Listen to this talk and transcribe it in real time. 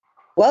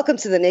Welcome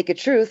to The Naked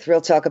Truth, real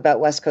talk about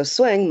West Coast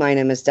swing. My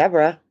name is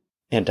Deborah.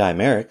 And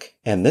I'm Eric,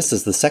 and this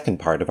is the second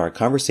part of our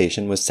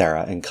conversation with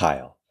Sarah and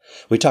Kyle.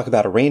 We talk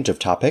about a range of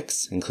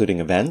topics,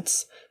 including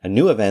events, a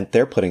new event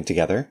they're putting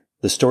together,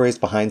 the stories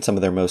behind some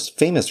of their most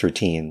famous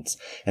routines,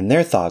 and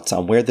their thoughts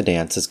on where the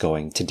dance is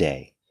going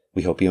today.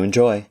 We hope you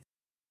enjoy.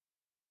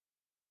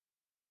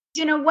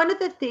 You know, one of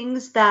the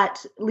things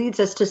that leads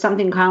us to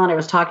something Kyle and I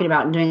was talking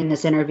about in doing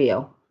this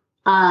interview,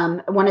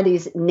 one of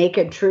these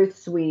naked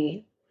truths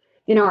we,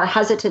 are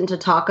hesitant to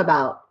talk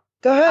about.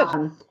 Go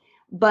ahead.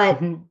 But,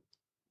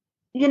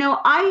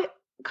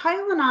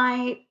 Kyle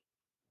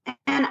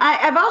and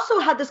I've also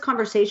had this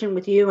conversation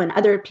with you and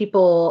other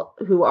people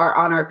who are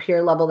on our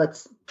peer level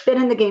that's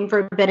been in the game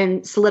for a bit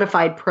and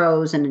solidified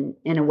pros in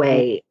a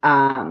way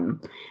that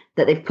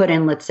they've put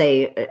in, let's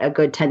say, a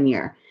good 10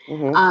 year.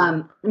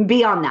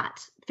 Beyond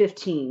that,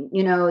 15,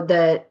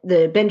 the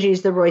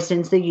Benjis, the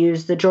Roystons, the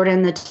Hughes, the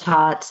Jordan, the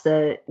Tots,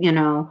 sure.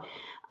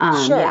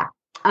 Yeah.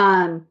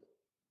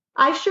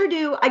 I sure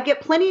do. I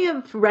get plenty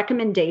of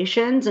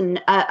recommendations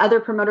and other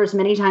promoters.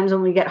 Many times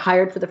when we get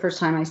hired for the first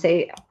time, I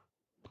say,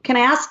 can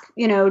I ask,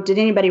 did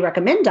anybody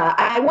recommend that?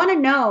 I want to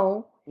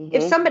know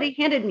if somebody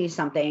handed me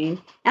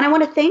something and I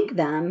want to thank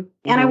them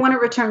and I want to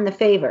return the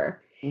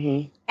favor.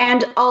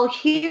 And I'll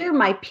hear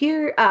my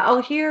peer,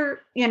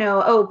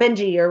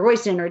 Benji or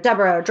Royston or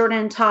Deborah or Jordan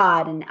and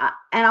Todd.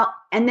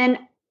 And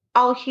then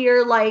I'll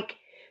hear like,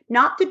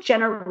 not the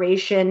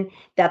generation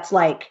that's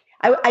like,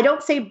 I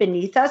don't say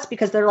beneath us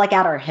because they're like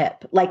at our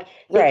hip, like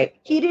they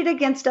competed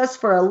against us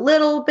for a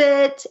little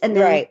bit and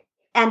then,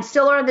 and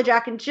still are in the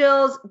Jack and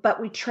Jills, but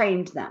we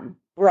trained them.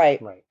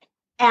 Right.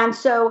 And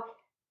so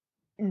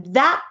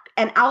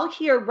and I'll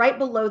hear right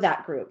below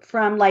that group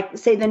from like,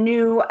 say the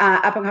new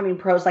up and coming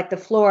pros, like the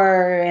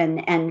Floor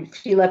and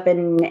Philip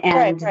and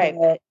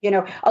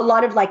a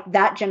lot of like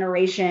that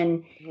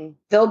generation,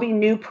 there'll be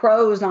new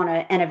pros on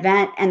an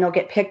event and they'll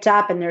get picked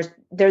up and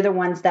they're the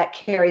ones that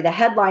carry the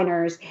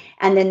headliners.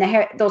 And then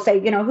they'll say,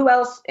 who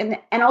else? And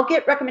I'll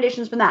get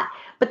recommendations from that.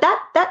 But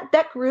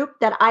that group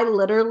that I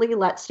literally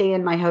let stay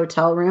in my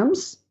hotel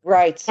rooms,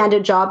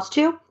 handed jobs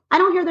to, I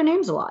don't hear their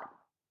names a lot.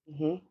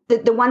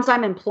 The ones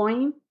I'm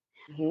employing,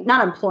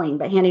 not employing,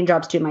 but handing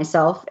jobs to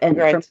myself and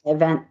from the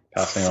event,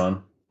 passing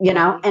on,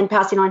 and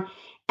passing on.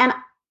 And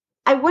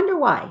I wonder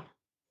why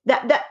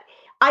that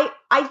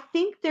I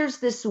think there's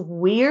this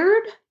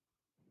weird,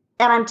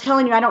 and I'm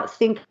telling you, I don't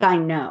think I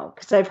know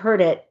because I've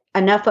heard it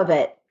enough of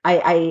it.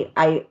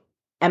 I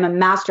am a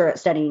master at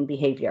studying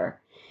behavior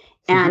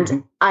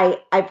and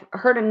I've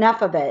heard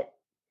enough of it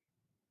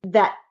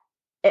that,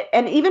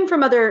 and even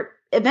from other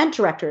event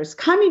directors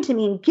coming to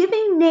me and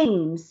giving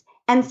names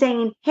and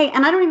saying, hey,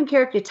 and I don't even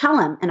care if you tell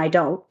them, and I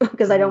don't,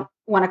 because I don't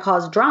want to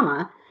cause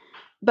drama,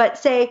 but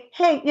say,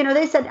 hey,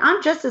 they said,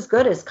 I'm just as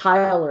good as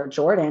Kyle or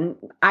Jordan.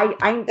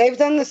 They've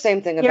done the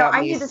same thing about me,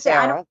 I need to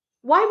say,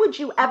 why would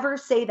you ever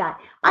say that?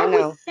 I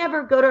would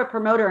never go to a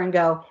promoter and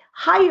go,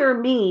 hire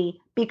me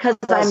because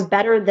I'm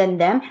better than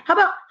them. How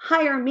about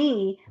hire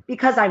me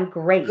because I'm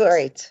great?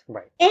 Great.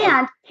 Right.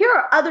 And here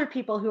are other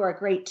people who are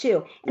great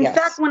too. In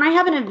fact, when I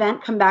have an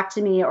event come back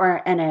to me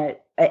or in a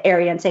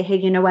area and say, hey,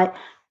 you know what?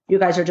 You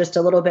guys are just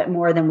a little bit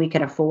more than we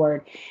can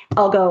afford.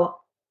 I'll go,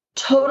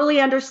 totally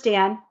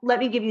understand. Let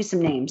me give you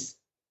some names.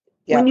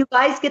 Yeah. When you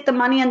guys get the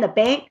money in the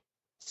bank,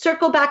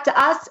 circle back to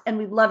us and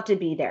we'd love to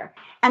be there.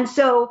 And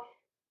so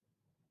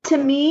to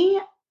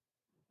me,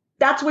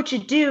 that's what you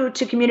do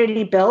to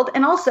community build.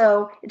 And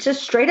also it's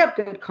just straight up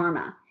good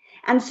karma.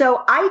 And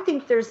so I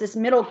think there's this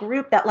middle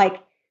group that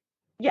like,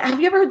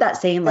 have you ever heard that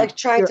saying? Like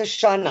trying to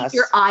shun us.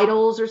 Your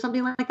idols or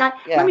something like that.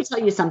 Yeah. Let me tell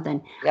you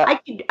something.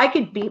 Yep. I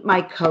could beat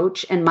my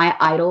coach and my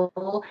idol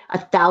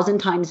 1,000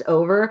 times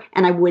over,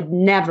 and I would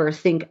never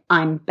think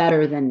I'm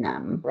better than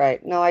them.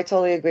 Right. No, I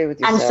totally agree with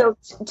you. And Sarah.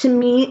 So to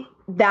me,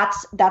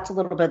 that's a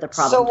little bit of the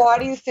problem. So why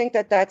do you think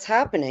that that's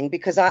happening?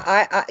 Because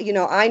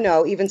I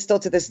know even still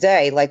to this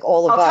day, like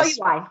all of us. I'll tell you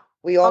why.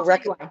 We all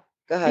Go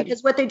ahead.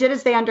 Because what they did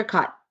is they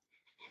undercut.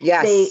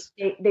 Yes.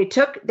 They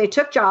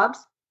took jobs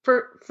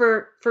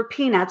for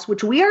peanuts,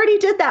 which we already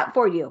did that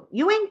for you.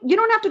 You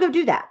don't have to go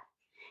do that.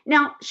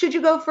 Now, should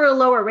you go for a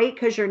lower rate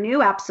because you're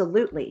new?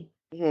 Absolutely.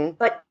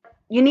 But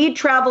you need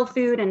travel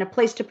food and a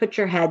place to put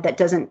your head that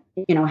doesn't,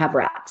 have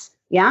rats.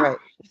 Yeah. Right.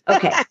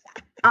 Okay.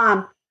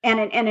 And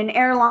an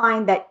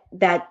airline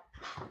that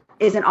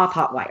isn't off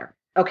hot wire.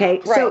 Okay.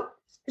 Right.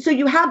 So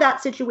you have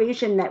that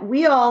situation that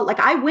we all,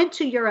 like, I went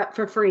to Europe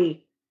for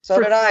free. So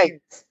did I.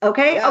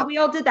 Okay. Yeah. We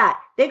all did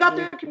that. They got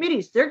their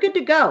committees. They're good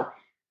to go.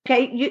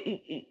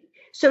 Okay.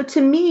 So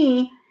to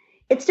me,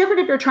 it's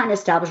different if you're trying to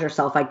establish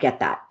yourself. I get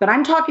that. But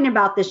I'm talking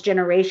about this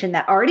generation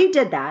that already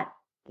did that.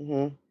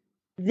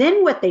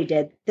 Then what they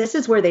did, this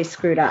is where they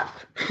screwed up,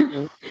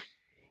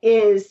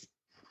 is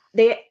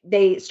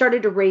they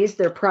started to raise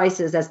their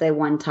prices as they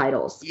won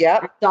titles. Yeah.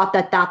 I thought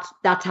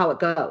that's how it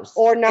goes.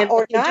 Or not. And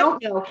what you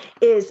don't know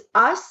is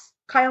us,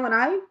 Kyle and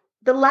I,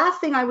 the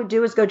last thing I would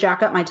do is go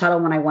jack up my title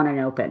when I won an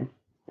open.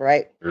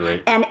 Right.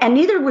 Right. And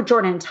neither would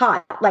Jordan and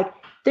Todd. Like,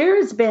 there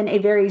has been a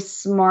very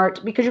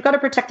smart, because you've got to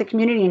protect the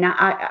community and not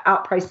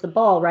outprice the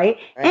ball, right?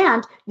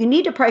 And you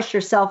need to price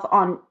yourself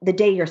on the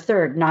day you're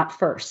third, not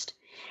first.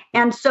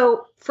 And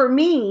so for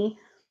me,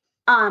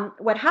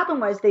 what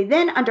happened was they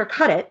then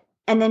undercut it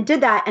and then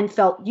did that and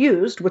felt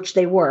used, which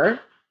they were,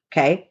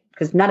 okay,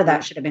 because none of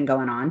that should have been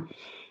going on.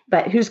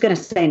 But who's going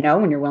to say no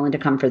when you're willing to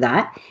come for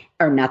that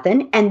or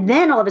nothing? And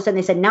then all of a sudden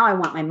they said, now I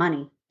want my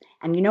money.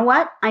 And you know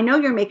what? I know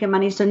you're making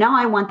money, so now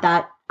I want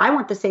that. I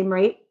want the same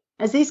rate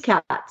as these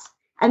cats.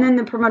 And then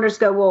the promoters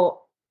go,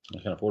 well, I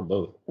can afford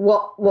both.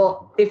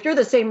 Well, if you're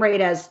the same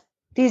rate as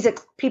these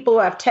people who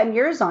have 10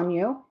 years on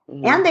you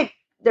and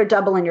they're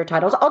doubling your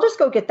titles, I'll just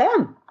go get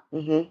them.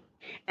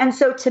 And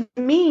so to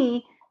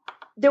me,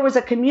 there was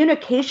a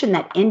communication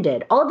that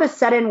ended all of a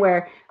sudden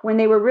where when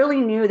they were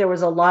really new, there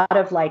was a lot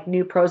of like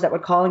new pros that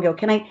would call and go,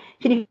 can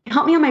you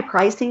help me on my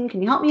pricing?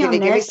 Can you help me on this?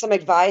 Can you give me some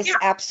advice? Yeah.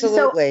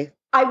 Absolutely. So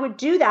I would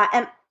do that.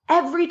 And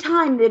every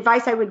time the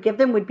advice I would give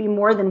them would be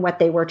more than what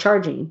they were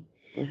charging.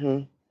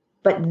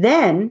 But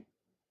then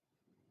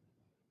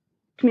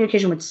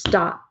communication would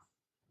stop.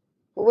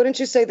 Well, wouldn't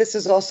you say this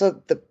is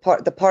also the part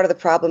of the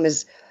problem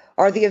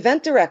are the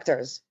event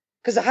directors?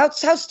 Because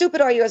how stupid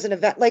are you as an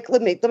event? Like,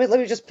 let me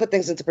just put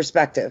things into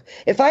perspective.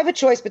 If I have a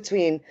choice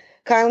between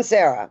Kyle and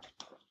Sarah,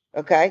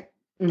 okay,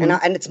 and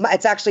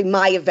it's actually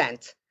my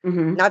event,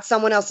 not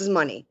someone else's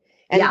money,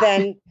 and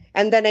then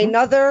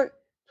another,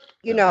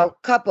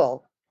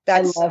 couple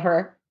that's I love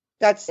her.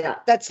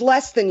 That's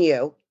less than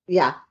you.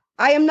 Yeah,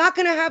 I am not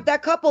going to have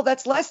that couple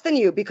that's less than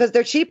you because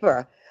they're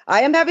cheaper.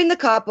 I am having the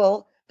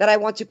couple that I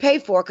want to pay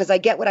for because I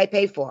get what I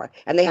pay for.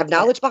 And they have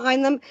knowledge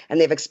behind them and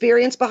they have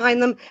experience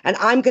behind them. And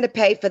I'm going to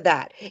pay for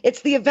that.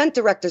 It's the event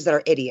directors that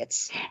are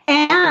idiots.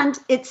 And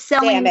it's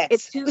selling. Damn it.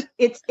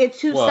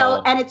 It's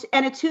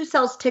who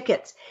sells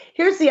tickets.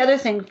 Here's the other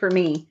thing for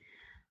me.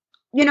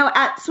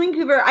 At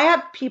Swingcouver, I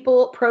have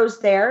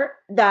pros there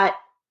that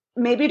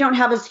maybe don't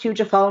have as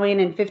huge a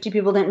following and 50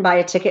 people didn't buy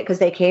a ticket because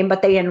they came,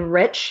 but they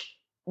enrich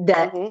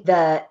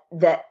the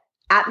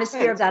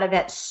atmosphere of that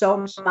event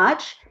so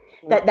much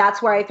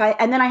that's where I find.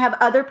 And then I have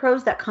other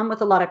pros that come with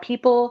a lot of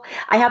people.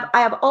 I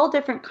have all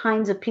different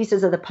kinds of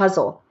pieces of the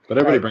puzzle. But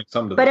everybody brings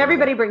something.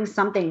 Everybody brings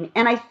something.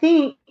 And I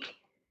think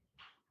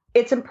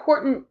it's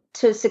important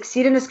to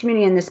succeed in this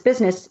community, in this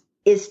business,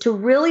 is to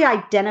really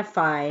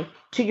identify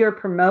to your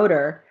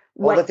promoter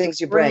what the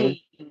things you bring.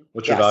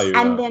 What's your value?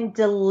 And then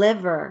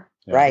deliver.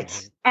 Yeah.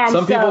 Right. And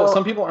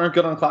some people aren't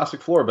good on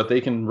classic floor, but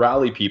they can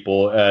rally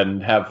people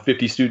and have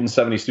 50 students,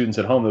 70 students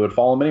at home that would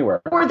follow them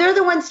anywhere. Or they're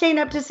the ones staying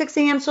up to 6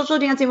 a.m. social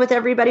dancing with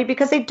everybody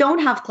because they don't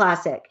have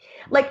classic.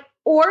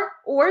 Or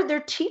they're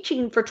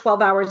teaching for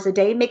 12 hours a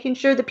day, making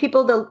sure the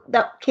people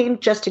that came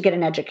just to get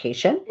an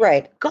education.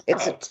 Right. Got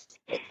it.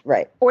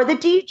 Right. Or the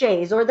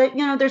DJs or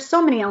there's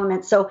so many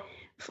elements. So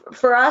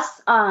for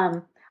us,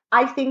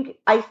 I think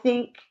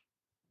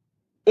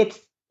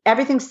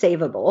everything's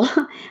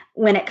savable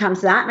when it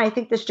comes to that. And I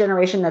think this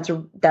generation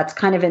that's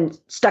kind of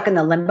stuck in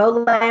the limbo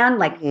land,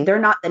 like they're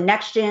not the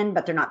next gen,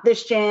 but they're not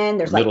this gen.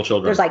 There's middle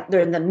children. They're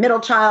in the middle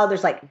child.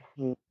 There's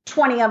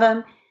 20 of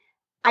them.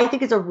 I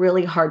think it's a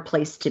really hard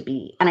place to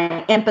be. And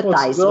I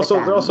empathize with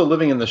them. They're also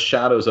living in the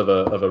shadows of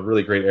a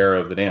really great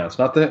era of the dance.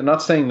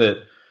 Not saying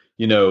that,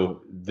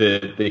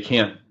 that they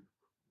can't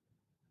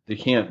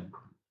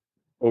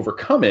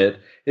overcome it.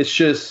 It's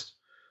just,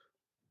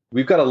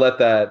 we've got to let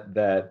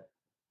that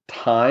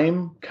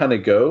time kind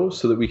of go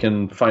so that we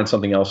can find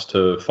something else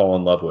to fall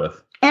in love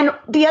with. And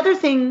the other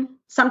thing,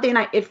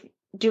 do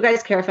you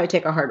guys care if I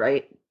take a hard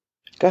right?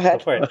 Go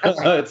ahead.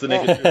 Okay. It's the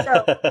naked truth.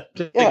 So,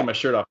 taking my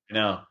shirt off right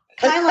now.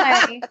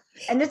 Kyle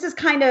and this is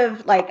kind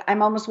of like,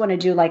 I'm almost want to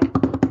do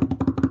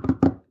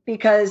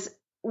because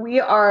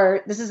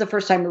this is the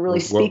first time we're really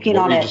speaking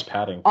on it. Just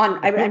patting?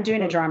 I'm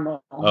doing a drum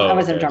roll. Oh, I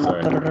wasn't a drum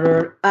roll.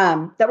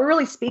 That we're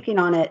really speaking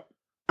on it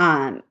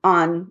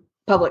on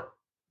public,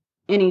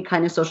 any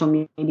kind of social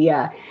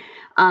media.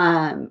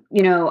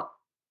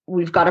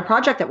 We've got a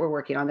project that we're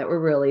working on that we're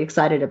really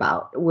excited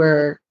about.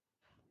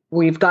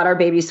 We've got our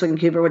baby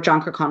Swingcouver with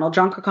John Kirkconnell.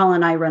 John Kirkconnell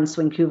and I run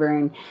Swingcouver,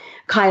 and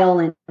Kyle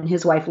and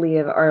his wife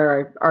Leah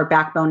are our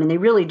backbone, and they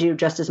really do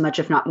just as much,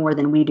 if not more,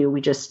 than we do.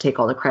 We just take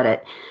all the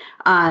credit.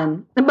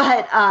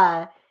 But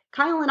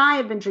Kyle and I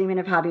have been dreaming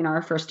of having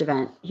our first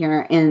event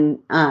here in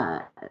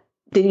the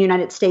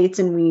United States,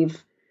 and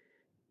we've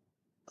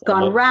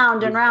gone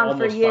round and round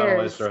for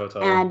years,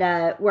 and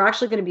we're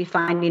actually going to be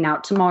finding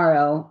out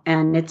tomorrow,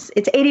 and it's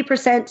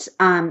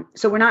 80%.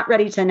 So we're not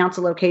ready to announce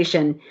a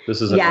location.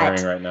 This isn't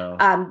airing right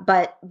now.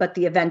 But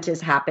the event is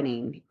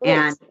happening,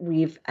 and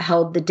we've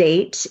held the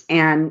date,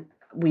 and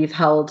we've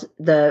held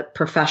the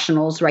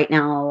professionals right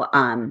now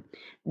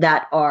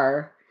that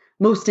are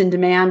most in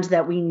demand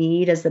that we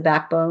need as the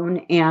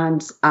backbone,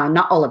 and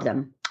not all of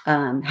them,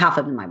 half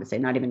of them, I would say,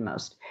 not even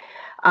most.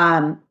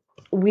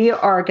 We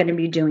are going to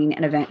be doing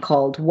an event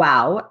called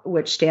WOW,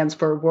 which stands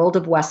for World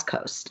of West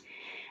Coast.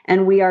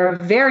 And we are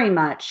very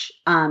much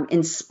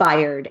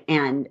inspired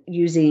and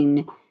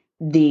using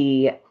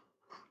the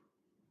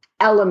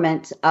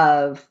element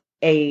of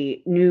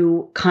a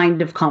new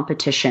kind of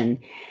competition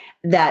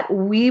that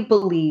we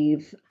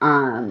believe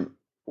would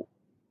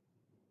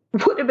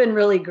have been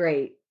really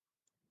great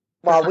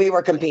while we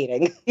were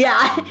competing.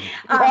 Yeah.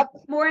 Yep.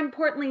 More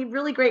importantly,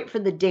 really great for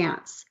the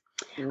dance.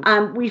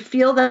 Mhm. We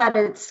feel that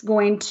it's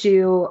going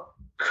to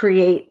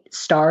create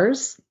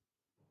stars.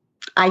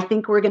 I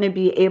think we're going to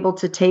be able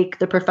to take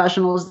the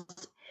professionals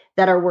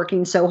that are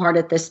working so hard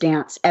at this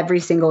dance every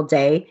single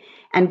day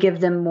and give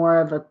them more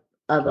of a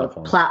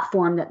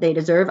platform that they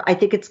deserve. I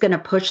think it's going to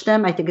push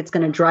them. I think it's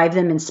going to drive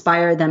them,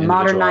 inspire them,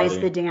 modernize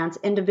the dance,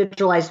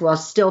 individualize while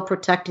still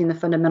protecting the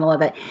fundamental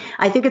of it.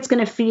 I think it's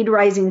going to feed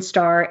Rising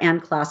Star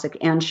and Classic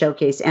and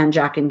Showcase and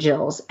Jack and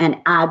Jill's and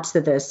add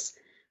to this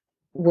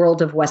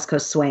world of West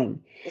Coast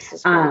swing. This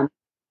is great.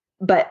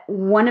 But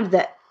one of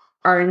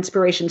our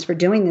inspirations for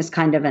doing this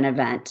kind of an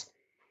event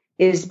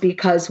is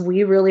because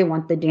we really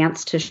want the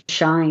dance to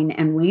shine,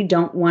 and we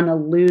don't want to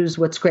lose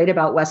what's great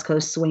about West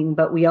Coast swing,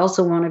 but we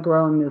also want to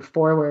grow and move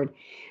forward.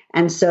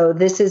 And so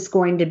this is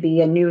going to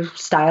be a new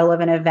style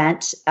of an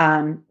event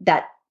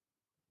that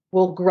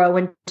will grow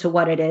into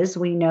what it is.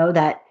 We know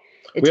that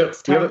it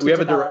takes time to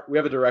develop. We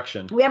have a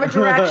direction. We have a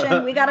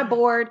direction. We got a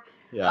board.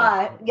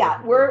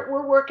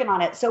 We're working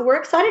on it. So we're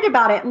excited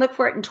about it and look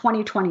for it in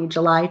 2020,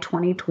 July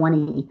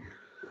 2020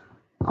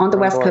 on the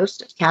West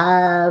Coast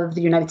of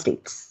the United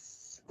States.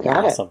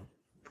 Got awesome.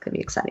 It's going to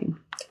be exciting.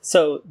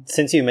 So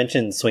since you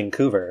mentioned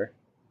Swingcouver,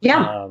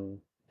 and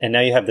now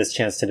you have this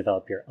chance to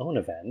develop your own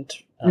event,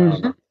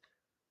 how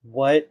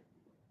did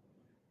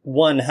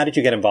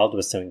you get involved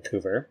with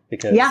Swingcouver?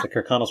 Because the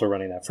Kirkconnells were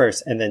running that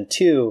first. And then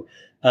two,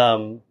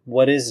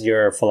 what is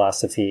your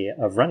philosophy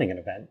of running an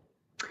event?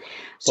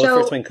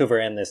 Both for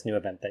Swingcouver and this new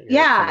event that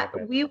you're coming up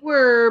with. We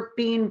were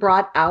being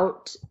brought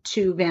out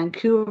to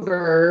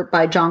Vancouver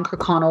by John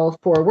Kirkconnell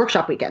for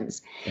workshop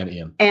weekends. And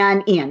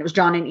Ian. It was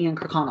John and Ian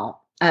Kirkconnell,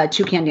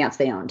 Toucan Dance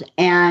they owned,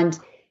 and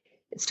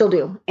still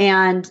do.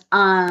 And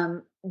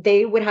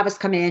they would have us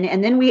come in,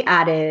 and then we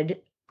added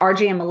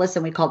RJ and Melissa,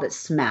 and we called it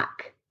SMAC.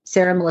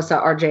 Sarah, Melissa,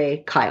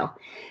 RJ, Kyle.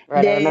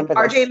 Right, I remember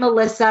this. RJ and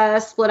Melissa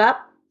split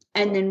up,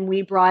 and then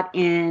we brought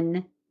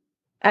in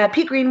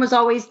Pete Green was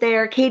always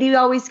there. Katie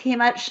always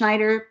came up.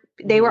 Schneider,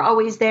 they were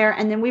always there.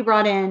 And then we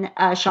brought in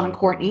Sean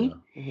Courtney.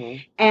 Mm-hmm.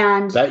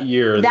 And that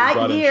year,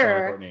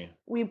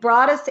 we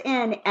brought us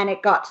in, and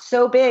it got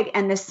so big.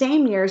 And the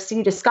same year,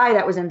 Sea to Sky,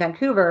 that was in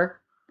Vancouver,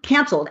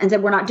 canceled and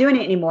said, we're not doing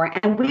it anymore.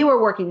 And we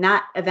were working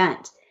that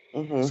event.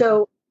 Mm-hmm.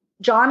 So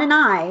John and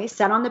I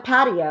sat on the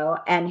patio,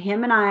 and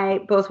him and I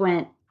both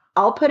went,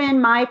 I'll put in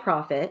my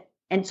profit.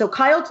 And so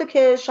Kyle took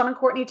his, Sean and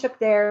Courtney took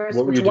theirs,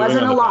 which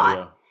wasn't a lot.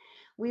 Patio?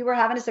 We were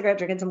having a cigarette,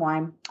 drinking some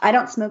wine. I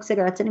don't smoke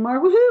cigarettes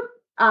anymore.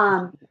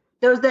 Woohoo!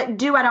 Those that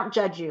do, I don't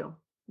judge you.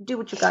 Do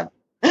what you got.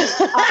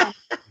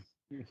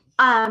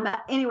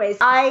 Anyways,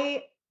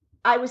 I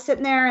was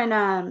sitting there,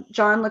 and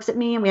John looks at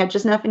me, and we had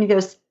just enough, and he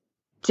goes,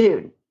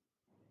 "Dude,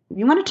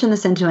 you want to turn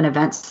this into an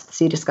event?"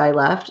 Sea to Sky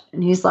left,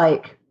 and he's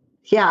like,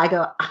 "Yeah." I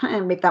go, "I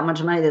didn't make that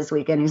much money this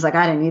weekend." He's like,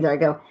 "I didn't either." I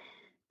go,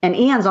 and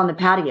Ian's on the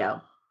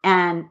patio,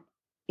 and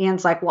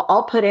Ian's like, "Well,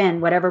 I'll put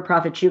in whatever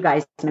profit you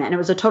guys meant," and it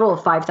was a total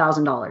of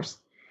 $5,000.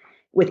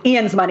 With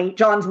Ian's money,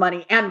 John's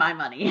money, and my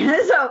money.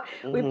 So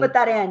we put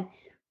that in.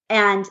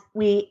 And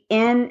we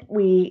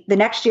the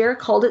next year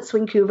called it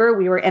Swingcouver.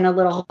 We were in a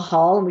little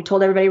hall, and we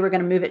told everybody we're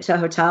going to move it to a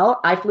hotel.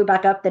 I flew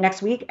back up the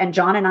next week, and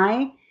John and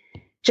I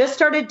just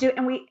started doing,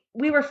 and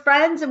we were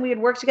friends, and we had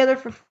worked together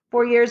for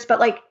 4 years, but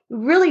like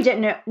really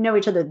didn't know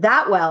each other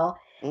that well.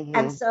 Mm-hmm.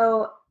 And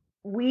so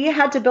we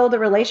had to build a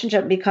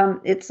relationship,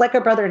 it's like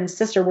a brother and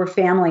sister. We're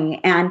family.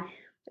 And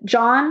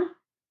John,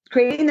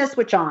 creating this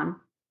with John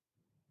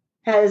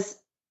has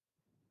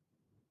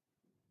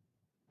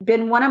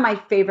been one of my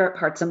favorite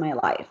parts of my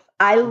life.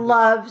 I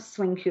love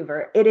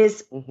Swingcouver. It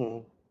is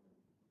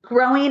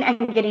growing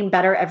and getting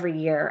better every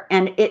year.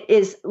 And it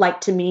is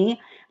like, to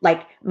me,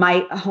 like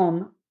my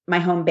home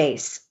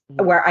base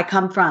where I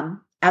come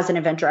from as an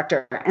event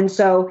director. And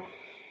so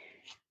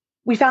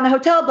we found the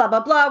hotel, blah, blah,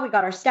 blah. We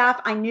got our staff.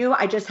 I knew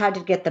I just had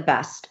to get the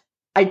best.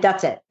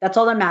 That's it. That's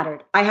all that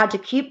mattered. I had to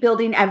keep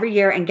building every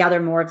year and gather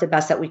more of the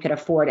best that we could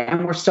afford.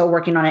 And we're still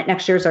working on it.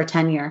 Next year's our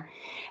 10-year.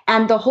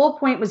 And the whole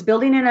point was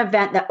building an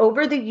event that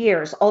over the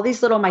years, all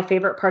these little, my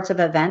favorite parts of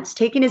events,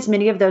 taking as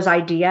many of those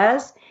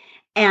ideas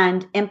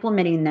and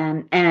implementing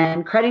them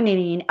and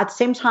crediting at the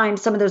same time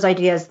some of those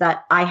ideas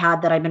that I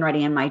had that I've been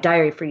writing in my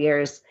diary for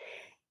years.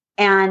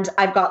 And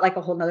I've got like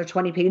a whole nother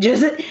 20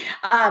 pages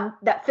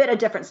that fit a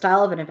different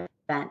style of an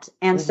event.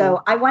 And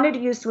so I wanted to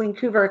use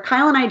Swingcouver.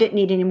 Kyle and I didn't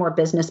need any more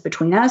business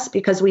between us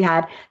because we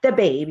had the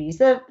babies,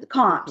 the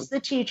comps, the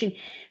teaching.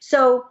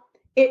 So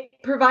it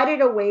provided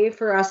a way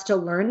for us to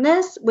learn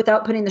this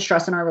without putting the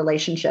stress in our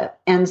relationship.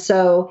 And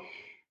so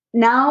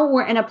now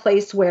we're in a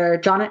place where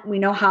we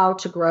know how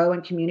to grow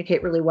and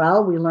communicate really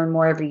well. We learn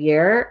more every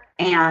year.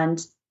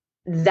 And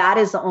that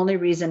is the only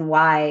reason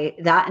why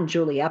that and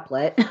Julie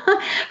Epplett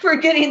for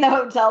getting the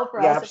hotel for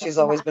us. Yeah, she's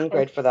always been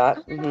great for that.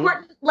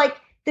 Important, like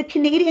the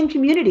Canadian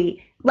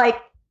community, like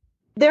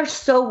they're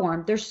so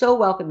warm. They're so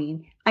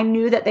welcoming. I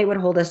knew that they would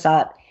hold us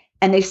up,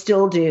 and they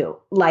still do.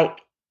 Like,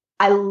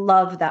 I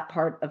love that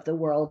part of the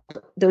world.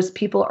 Those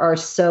people are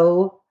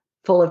so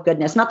full of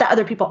goodness. Not that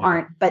other people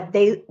aren't, but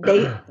they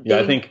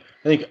I think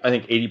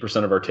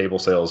 80% of our table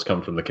sales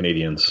come from the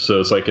Canadians. So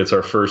it's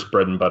our first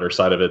bread and butter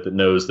side of it that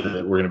knows that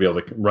we're going to be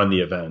able to run the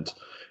event.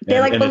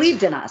 They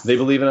believed in us. They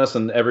believe in us,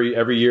 and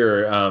every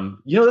year,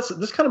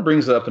 this kind of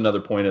brings up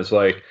another point. Is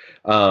like,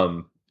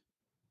 I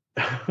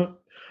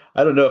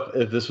don't know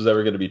if this was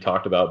ever going to be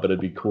talked about, but it'd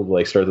be cool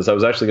to start this. I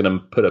was actually going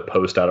to put a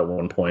post out at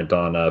one point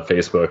on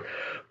Facebook,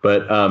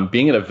 but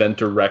being an event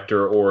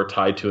director or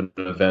tied to an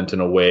event in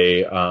a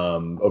way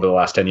over the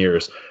last 10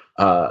 years,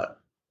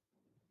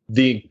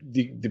 the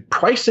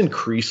price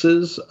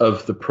increases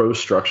of the pro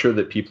structure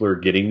that people are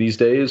getting these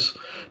days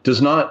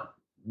does not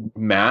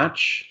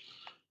match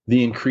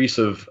the increase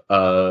of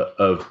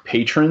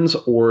patrons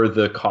or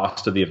the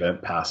cost of the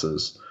event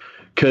passes.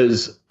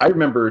 Because I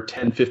remember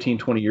 10, 15,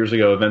 20 years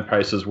ago, event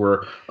prices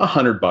were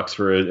 $100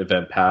 for an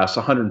event pass,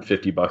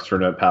 $150 for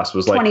an event pass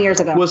was 20 years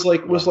ago. Was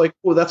like,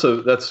 well, that's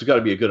got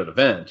to be a good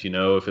event,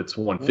 if it's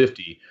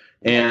 $150.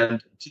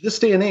 And to this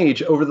day and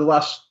age, over the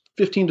last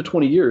 15 to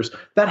 20 years,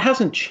 that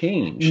hasn't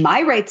changed. My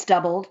rates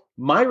doubled.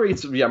 My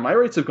rates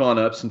have gone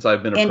up since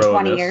I've been a pro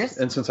in 20 years,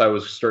 and since I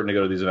was starting to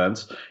go to these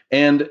events.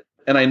 And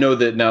I know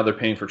that now they're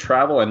paying for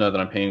travel. I know that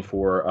I'm paying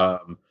for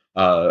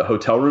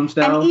hotel rooms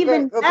now. And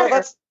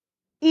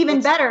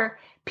even better,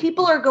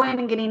 people are going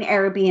and getting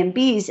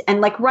Airbnbs.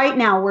 And right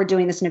now we're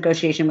doing this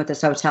negotiation with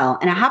this hotel.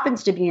 And it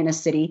happens to be in a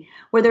city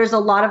where there's a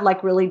lot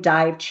of really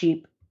dive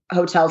cheap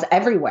hotels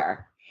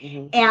everywhere.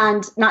 Mm-hmm.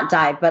 And not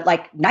dive, but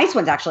nice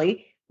ones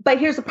actually. But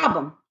here's the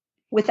problem.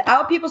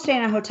 Without people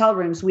staying in hotel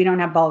rooms, we don't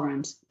have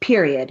ballrooms,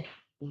 period.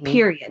 Mm-hmm.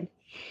 Period.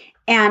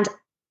 And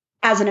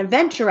as an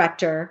event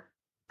director,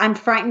 I'm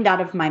frightened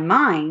out of my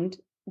mind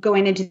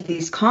going into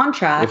these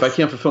contracts. If I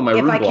can't fulfill my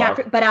room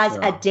block. But as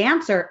a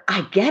dancer,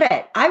 I get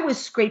it. I was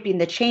scraping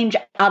the change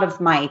out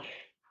of my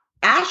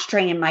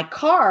ashtray in my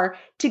car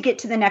to get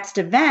to the next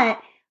event,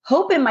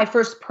 hoping my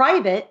first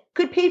private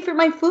could pay for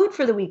my food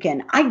for the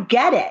weekend. I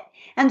get it.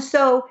 And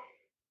so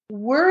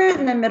we're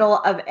in the middle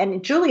of,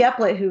 and Julie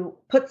Epplett, who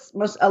puts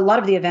a lot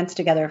of the events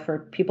together for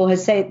people,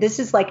 has said this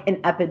is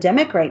an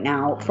epidemic right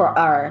now for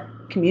our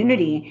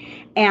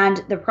community,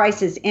 and the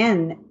prices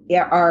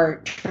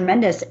are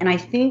tremendous. And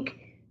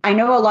I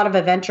know a lot of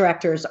event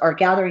directors are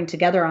gathering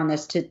together on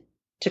this to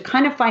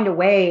kind of find a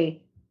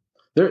way.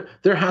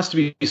 There has to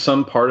be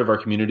some part of our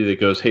community that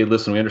goes, hey,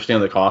 listen, we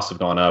understand the costs have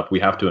gone up. We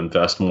have to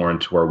invest more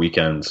into our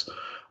weekends.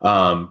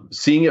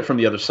 Seeing it from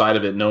the other side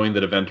of it, knowing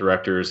that event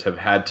directors have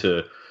had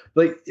to,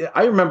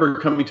 I remember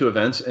coming to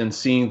events and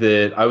seeing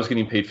that I was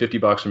getting paid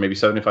 $50 or maybe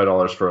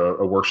 $75 for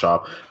a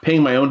workshop,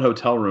 paying my own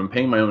hotel room,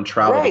 paying my own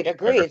travel. Right,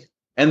 agreed.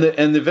 And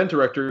the event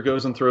director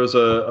goes and throws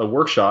a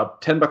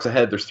workshop, $10 a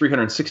head. There's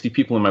 360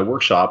 people in my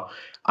workshop.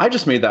 I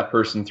just made that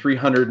person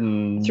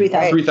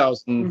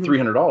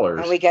 $3,300.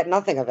 And we get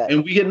nothing of it.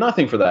 And we get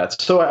nothing for that.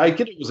 So I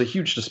get it was a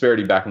huge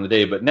disparity back in the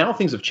day, but now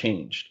things have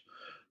changed.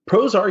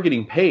 Pros are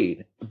getting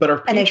paid, but our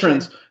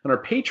patrons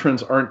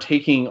aren't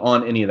taking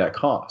on any of that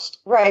cost.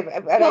 Right.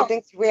 And I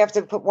think we have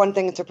to put one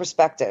thing into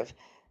perspective.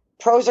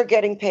 Pros are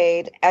getting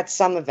paid at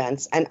some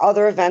events, and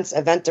other events,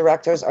 event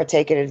directors are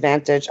taking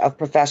advantage of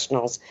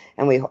professionals.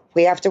 And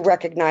we have to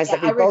recognize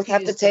that we both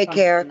have to take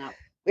care.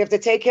 We have to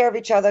take care of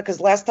each other, because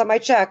last time I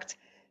checked,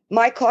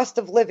 my cost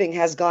of living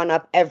has gone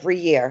up every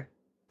year.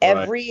 Right.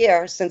 Every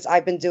year since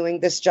I've been doing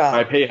this job.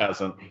 My pay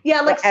hasn't. Yeah,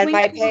 and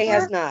my pay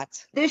has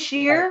not. This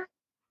year,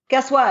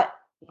 guess what?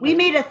 We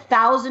made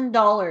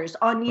 $1,000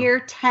 on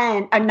year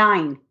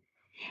 9.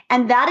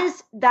 And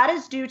that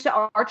is due to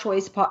our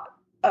choice.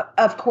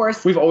 Of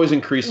course, we've always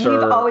increased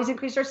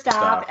our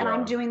staff, and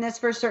I'm doing this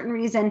for a certain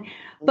reason.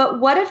 But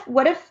what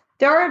if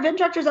there are event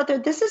directors out there?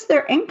 This is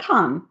their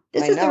income.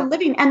 This is their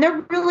living, and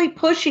they're really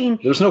pushing.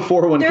 There's no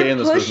 401k in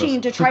this business. They're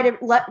pushing to try to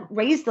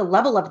raise the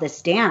level of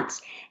this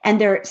dance, and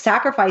they're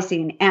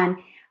sacrificing. And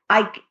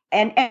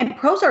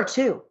pros are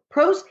too.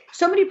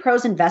 So many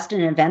pros invest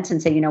in events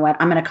and say, you know what,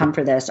 I'm going to come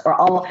for this, or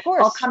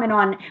I'll come in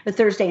on a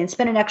Thursday and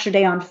spend an extra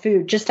day on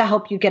food just to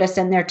help you get us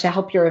in there to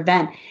help your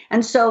event.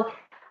 And so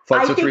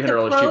Flights I think the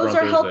pros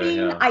are helping.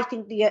 Yeah. I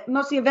think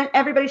most of the event,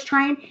 everybody's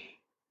trying.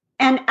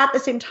 And at the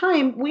same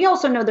time, we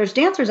also know there's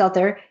dancers out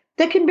there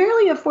that can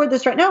barely afford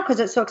this right now because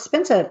it's so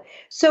expensive.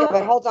 So,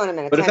 but hold on a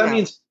minute. But if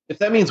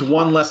that means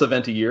one less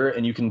event a year,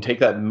 and you can take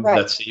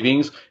that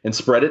savings and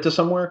spread it to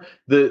somewhere,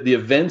 the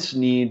events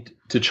need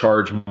to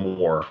charge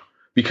more.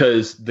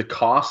 Because the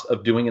cost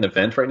of doing an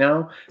event right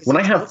now, when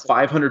I have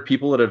 500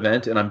 people at an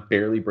event and I'm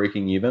barely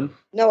breaking even.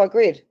 No,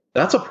 agreed.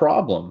 That's a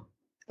problem.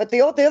 But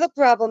the other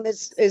problem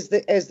is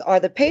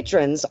the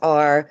patrons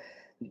are,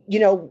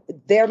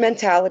 their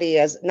mentality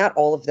is, not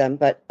all of them,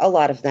 but a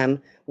lot of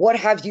them, what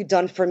have you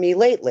done for me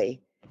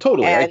lately?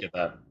 Totally, I get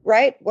that.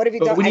 Right? What have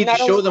you done? We need to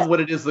show them what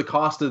it is, the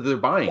cost that they're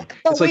buying.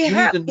 It's like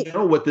you need to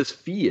know what this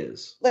fee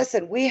is.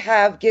 Listen, we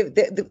have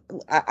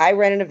I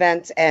ran an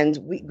event, and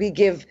we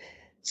give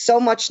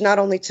so much, not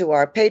only to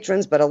our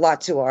patrons, but a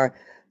lot to our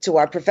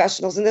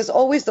professionals. And there's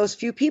always those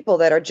few people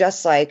that are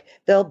just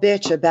they'll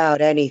bitch about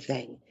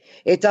anything.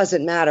 it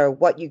doesn't matter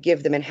what you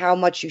give them and how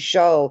much you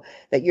show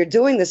that you're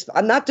doing this.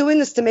 I'm not doing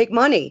this to make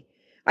money.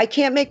 I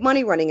can't make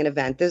money running an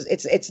event.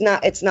 It's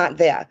not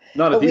there.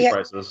 Not at these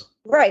prices.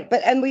 Right.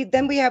 But, and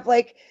we have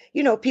like,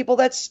 people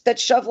that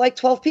shove like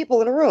 12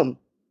 people in a room.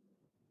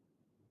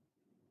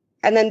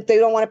 And then they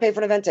don't want to pay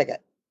for an event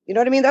ticket. You know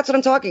what I mean? That's what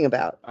I'm talking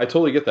about. I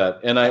totally get that.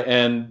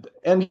 And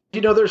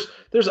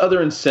there's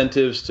other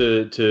incentives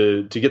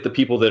to get the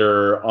people that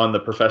are on the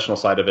professional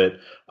side of it,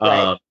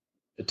 Right.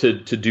 to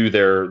do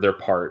their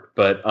part.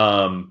 But,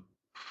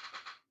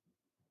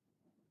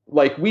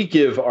 like we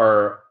give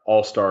our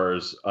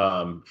all-stars,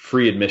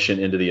 free admission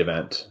into the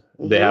event.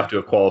 They have to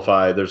have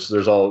qualified.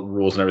 There's all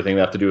rules and everything.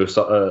 They have to do.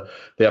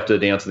 They have to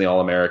dance in the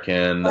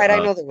All-American. Right, I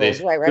know the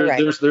rules.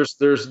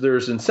 Right.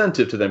 There's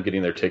incentive to them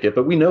getting their ticket,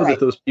 but we know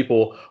that those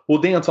people will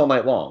dance all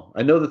night long.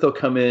 I know that they'll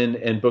come in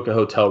and book a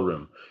hotel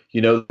room.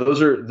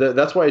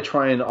 That's why I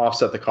try and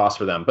offset the cost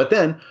for them. But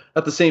then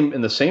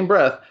in the same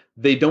breath,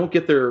 they don't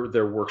get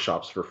their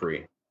workshops for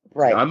free.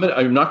 Right. I'm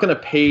not going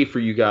to pay for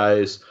you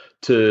guys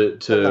to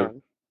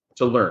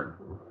learn.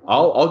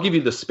 I'll give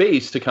you the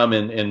space to come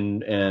in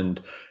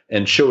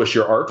and show us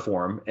your art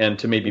form and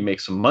to maybe make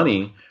some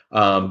money.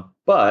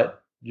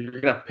 But you're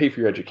going to have to pay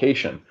for your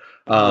education.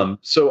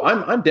 So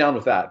I'm down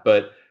with that.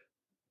 But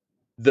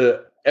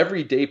the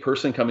everyday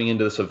person coming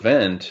into this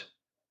event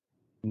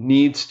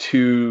needs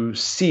to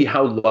see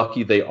how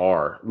lucky they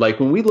are. Like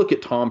when we look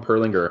at Tom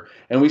Perlinger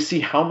and we see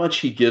how much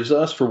he gives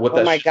us for what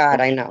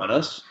I know. On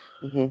us.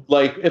 Mm-hmm.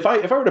 Like if I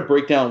were to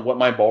break down what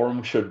my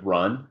ballroom should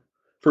run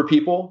for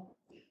people,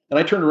 and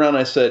I turned around and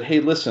I said,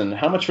 hey, listen,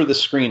 how much for this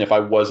screen if I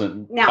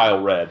wasn't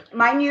tile red?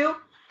 Mind you,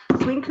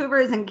 Vancouver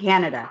is in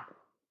Canada.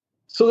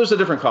 So there's a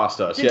different cost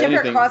to us. It's a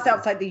different cost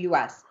outside the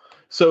U.S.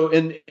 So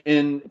in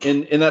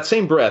that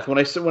same breath, when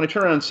I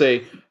turn around and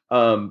say,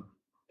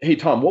 hey,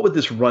 Tom, what would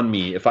this run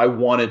me if I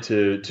wanted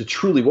to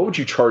truly, what would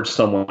you charge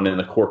someone in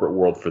the corporate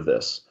world for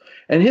this?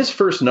 And his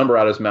first number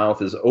out of his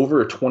mouth is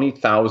over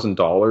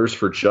 $20,000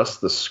 for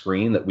just the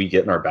screen that we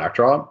get in our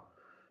backdrop.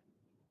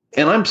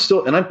 And I'm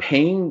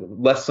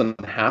paying less than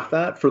half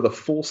that for the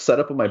full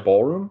setup of my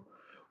ballroom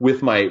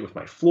with my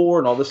floor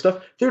and all this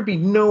stuff. There'd be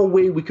no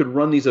way we could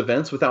run these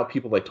events without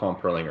people like Tom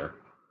Perlinger.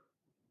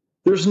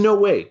 There's no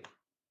way.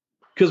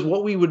 Because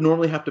what we would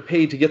normally have to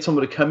pay to get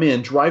someone to come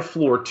in, drive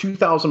floor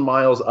 2,000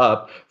 miles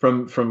up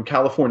from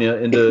California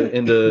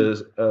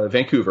into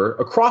Vancouver,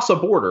 across a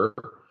border,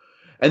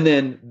 and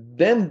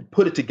then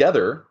put it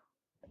together.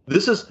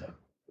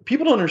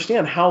 People don't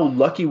understand how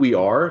lucky we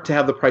are to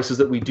have the prices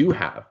that we do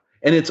have.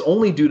 And it's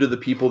only due to the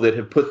people that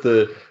have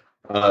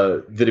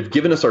that have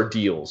given us our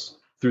deals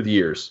through the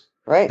years,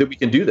 right, that we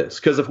can do this.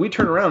 Because if we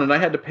turn around and I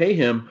had to pay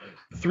him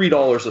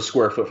 $3 a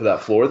square foot for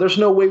that floor, there's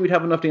no way we'd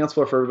have enough dance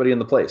floor for everybody in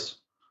the place.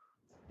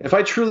 If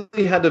I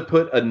truly had to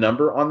put a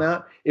number on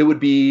that, it'd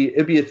be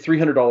a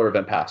 $300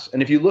 event pass.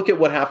 And if you look at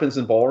what happens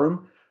in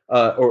ballroom,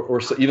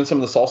 or even some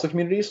of the salsa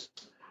communities,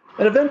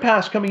 an event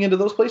pass coming into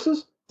those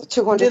places,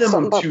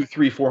 minimum $200,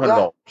 $300,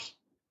 $400. Yeah.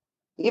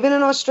 Even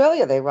in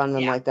Australia, they run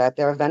them like that.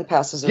 Their event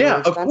passes are really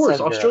expensive. Of course.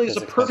 Australia is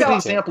a perfect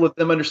example of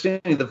them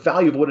understanding the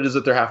value of what it is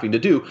that they're having to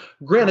do.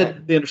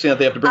 Granted, they understand that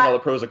they have to bring all the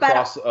pros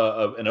across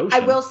an ocean.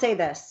 I will say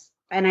this,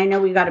 and I know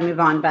we got to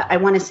move on, but I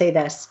want to say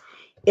this.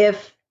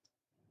 If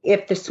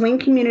the swing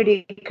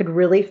community could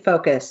really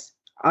focus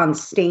on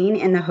staying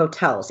in the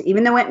hotels,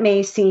 even though it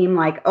may seem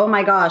like, oh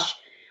my gosh,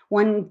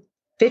 $150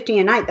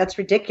 a night, that's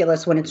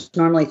ridiculous when it's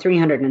normally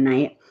 $300 a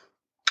night.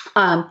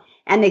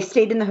 And they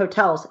stayed in the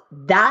hotels,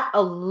 that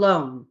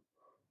alone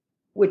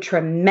would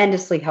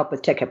tremendously help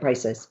with ticket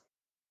prices.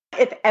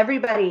 If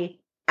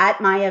everybody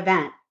at my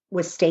event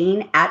was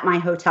staying at my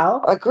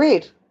hotel.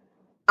 Agreed.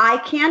 I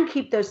can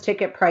keep those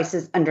ticket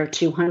prices under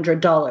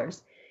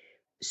 $200.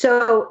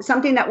 So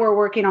something that we're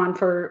working on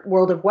for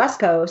World of West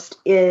Coast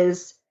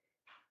is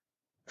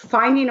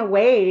finding a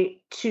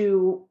way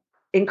to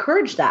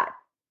encourage that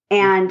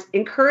and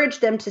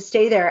encourage them to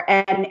stay there,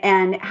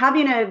 and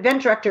having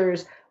event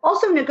directors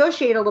also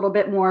negotiate a little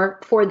bit more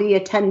for the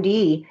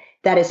attendee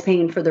that is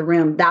paying for the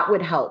room. That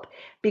would help,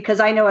 because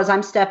I know as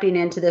I'm stepping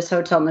into this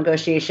hotel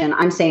negotiation,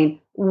 I'm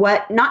saying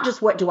not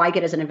just what do I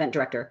get as an event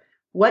director,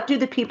 what do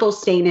the people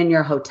staying in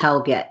your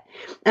hotel get?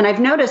 And I've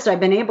noticed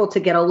I've been able to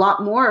get a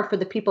lot more for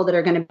the people that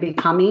are going to be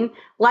coming,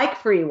 like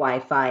free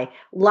Wi-Fi,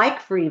 like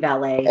free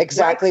valet.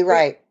 Exactly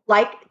right.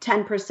 Like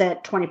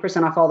 10%,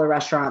 20% off all the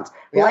restaurants,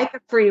 like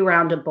a free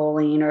round of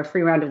bowling or a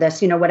free round of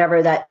this,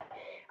 whatever that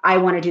I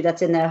want to do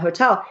that's in the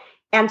hotel.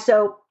 And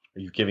so, are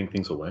you giving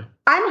things away?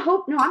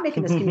 I'm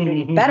making this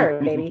community better,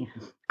 baby.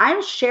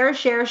 I'm share.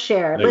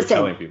 No, Listen,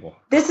 telling people.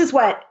 This is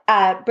what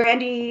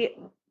Brandy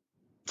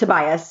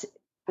Tobias,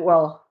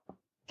 Guild.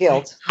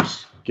 Yeah.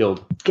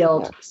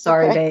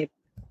 Sorry, Okay.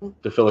 babe.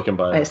 DeFilican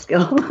bias.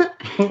 Guild.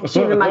 She's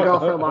been my girl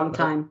for a long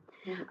time.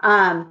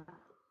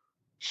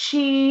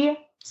 She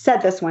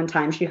said this one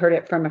time. She heard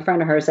it from a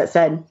friend of hers that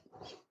said,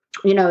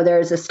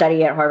 there's a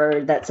study at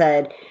Harvard that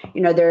said,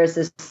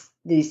 there's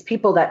these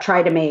people that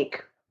try to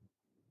make.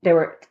 They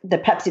were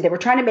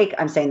trying to make,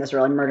 I'm saying this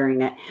really,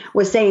 murdering it,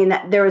 was saying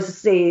that there was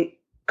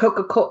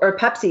Coca-Cola or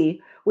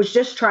Pepsi was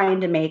just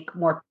trying to make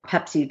more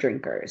Pepsi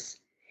drinkers.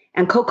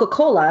 And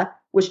Coca-Cola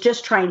was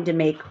just trying to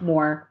make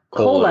more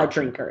cola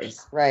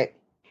drinkers. Right.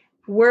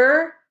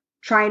 We're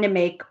trying to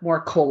make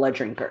more cola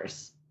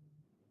drinkers.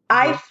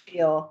 I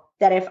feel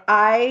that if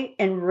I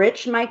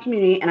enrich my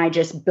community and I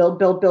just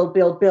build,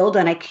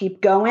 and I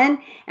keep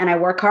going and I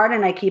work hard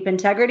and I keep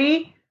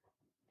integrity,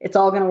 it's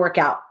all going to work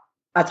out.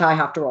 That's how I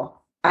have to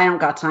roll. I don't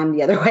got time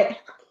the other way,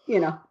 you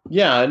know?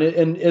 Yeah.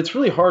 And it's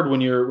really hard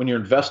when you're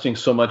investing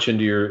so much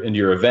into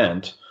your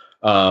event,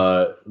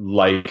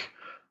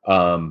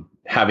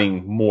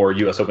 having more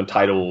US Open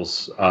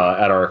titles,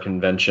 at our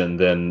convention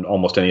than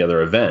almost any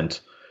other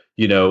event.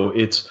 You know,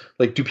 it's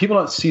like, do people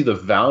not see the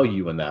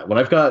value in that? When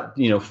I've got,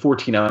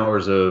 14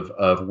 hours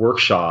of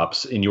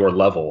workshops in your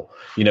level,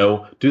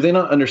 do they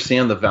not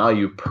understand the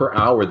value per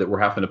hour that we're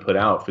having to put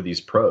out for these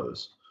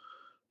pros?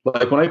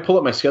 Like when I pull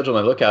up my schedule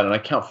and I look at it and I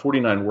count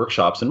 49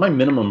 workshops, and my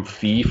minimum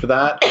fee for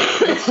that,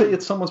 let's say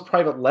it's someone's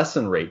private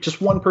lesson rate,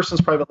 just one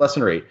person's private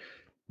lesson rate.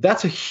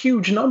 That's a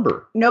huge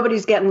number.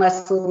 Nobody's getting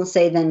less, let's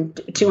say, than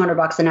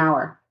 $200 an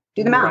hour.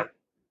 Do the math. Right.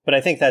 But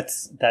I think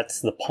that's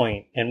the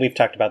point, and we've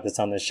talked about this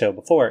on this show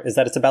before, is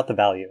that it's about the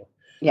value.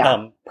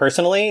 Yeah.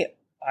 Personally,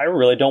 I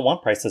really don't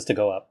want prices to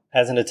go up.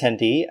 As an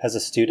attendee, as a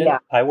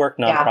student, I work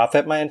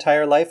nonprofit my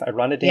entire life. I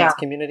run a dance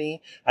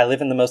community. I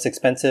live in the most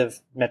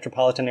expensive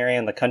metropolitan area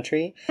in the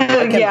country. I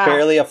can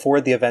barely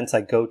afford the events I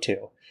go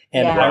to.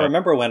 And I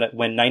remember when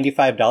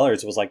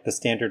 $95 was like the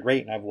standard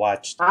rate, and I've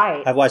watched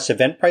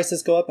event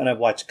prices go up, and I've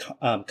watched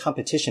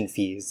competition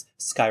fees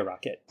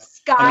skyrocket.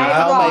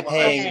 How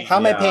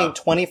am I paying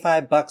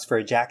 $25 for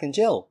a Jack and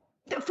Jill?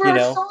 For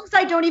songs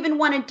I don't even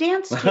want to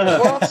dance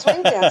to. World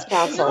Swing Dance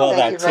Council. Well,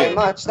 Thank you very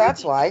much.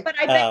 That's why. But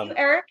I bet you,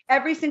 Eric,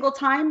 every single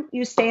time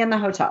you stay in the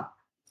hotel.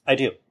 I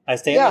do. I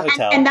stay in the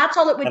hotel. And that's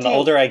all it would take. And the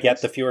older I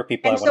get, the fewer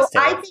people I want to stay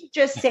with. So I think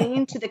just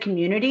saying to the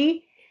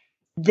community,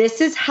 this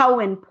is how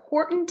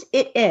important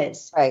it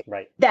is.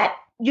 Right. That,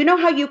 you know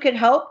how you could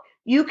help?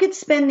 You could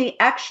spend the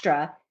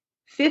extra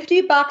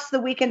 $50 the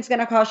weekend's going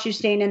to cost you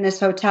staying in this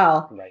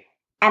hotel. Right.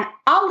 And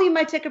I'll leave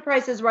my ticket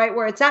prices right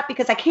where it's at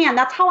because I can.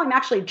 That's how I'm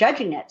actually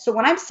judging it. So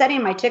when I'm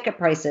setting my ticket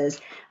prices,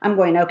 I'm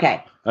going,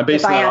 okay. I'm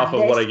basing that off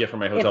of what I get from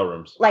my hotel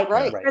rooms. Like,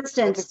 for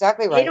instance, that's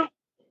exactly right.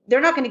 They're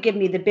not going to give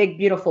me the big,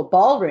 beautiful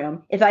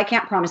ballroom if I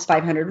can't promise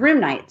 500 room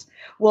nights.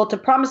 Well, to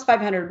promise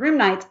 500 room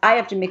nights, I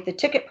have to make the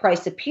ticket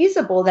price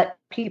appeasable that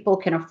people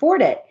can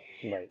afford it.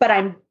 Right. But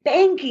I'm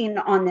banking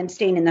on them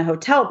staying in the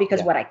hotel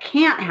because what I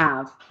can't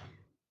have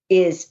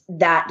is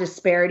that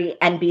disparity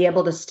and be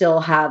able to still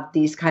have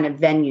these kind of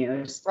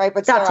venues. Right.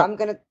 But Sarah, I'm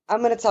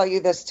gonna tell you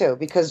this too,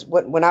 because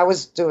when I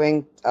was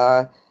doing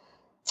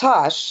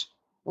Tosh,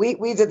 we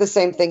did the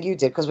same thing you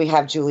did because we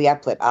have Julie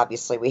Eplet.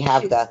 Obviously, we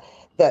have the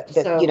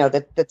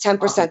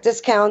 10%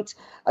 discount,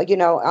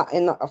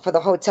 for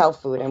the hotel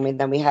food. I mean,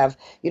 then we have,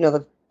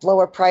 the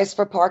lower price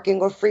for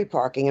parking or free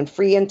parking and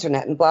free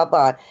internet and blah,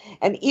 blah.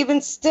 And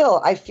even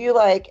still, I feel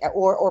like,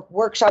 or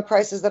workshop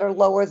prices that are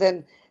lower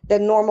than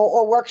normal,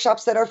 or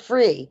workshops that are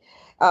free.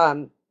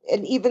 And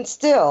even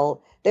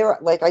still, there,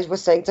 like I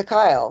was saying to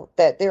Kyle,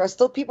 that there are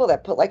still people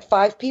that put like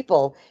 5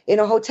 people in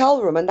a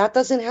hotel room, and that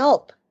doesn't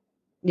help.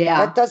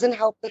 Yeah, that doesn't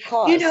help the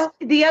cause.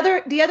 The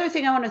other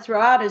thing I want to throw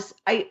out is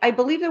I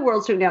believe the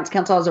World Swing Dance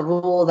Council has a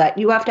rule that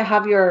you have to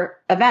have your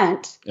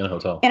event in a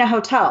hotel.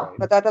 Right.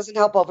 But that doesn't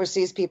help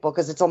overseas people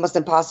because it's almost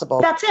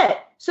impossible. That's it.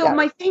 So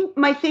my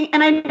thing,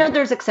 and I know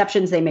there's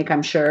exceptions they make,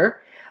 I'm sure,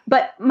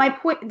 but my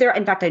point there,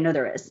 in fact, I know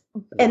there is,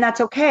 and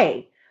that's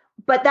okay.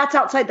 But that's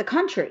outside the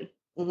country.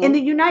 Mm-hmm. In the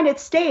United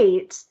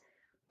States,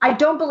 I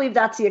don't believe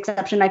that's the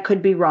exception. I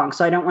could be wrong,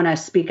 so I don't want to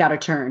speak out of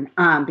turn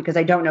because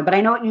I don't know. But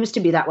I know it used to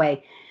be that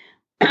way.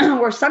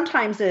 Or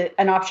sometimes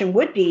an option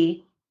would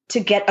be to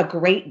get a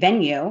great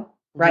venue,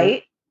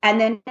 right? Mm-hmm. And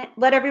then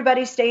let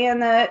everybody stay in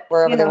the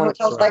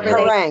hotels like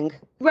harangue.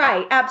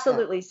 Right,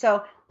 absolutely. Yeah.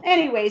 So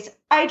anyways,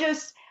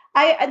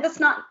 that's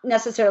not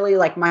necessarily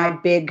like my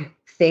big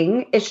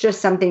thing. It's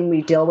just something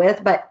we deal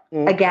with. But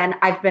again,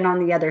 I've been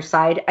on the other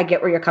side. I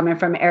get where you're coming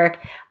from, Eric.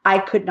 I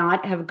could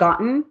not have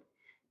gotten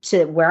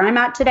to where I'm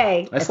at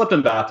today. I slept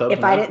in bathtubs.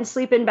 If I didn't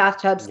sleep in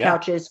bathtubs,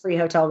 couches, free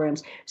hotel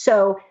rooms.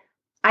 So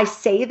I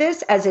say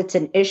this as it's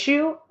an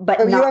issue,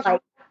 but not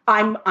like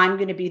I'm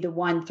going to be the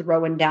one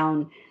throwing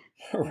down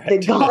the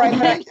gauntlet.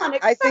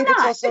 I think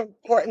it's also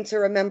important to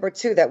remember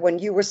too that when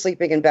you were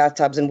sleeping in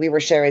bathtubs and we were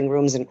sharing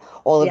rooms and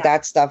all of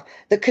that stuff,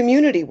 the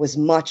community was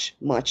much,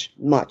 much,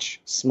 much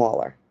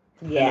smaller.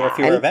 Yeah, and there were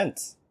fewer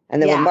events.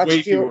 And there were much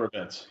fewer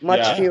events.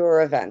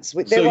 Fewer events.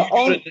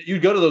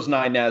 You'd go to those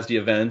 9 NASD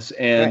events,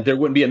 and there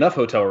wouldn't be enough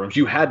hotel rooms.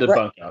 You had to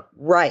bunk up.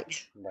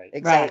 Right.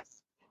 Exactly. Right.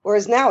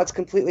 Whereas now it's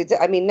completely.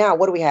 Now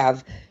what do we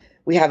have?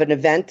 We have an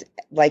event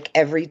like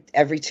every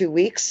 2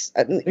 weeks.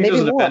 Maybe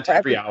there's an more. event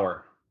every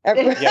hour.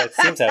 Yeah, it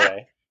seems that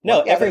way.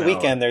 No, every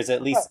weekend there's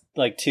at least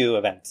like 2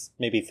 events,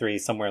 maybe 3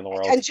 somewhere in the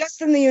world. And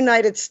just in the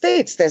United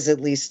States, there's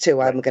at least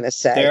 2. I'm going to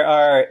say there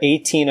are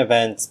 18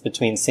 events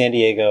between San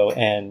Diego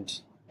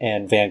and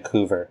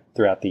Vancouver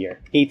throughout the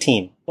year.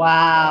 18.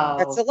 Wow,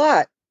 that's a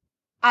lot.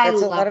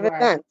 That's a lot of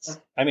events.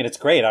 I mean, it's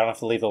great. I don't have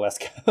to leave the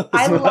West Coast.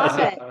 I love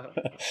it.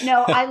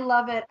 No, I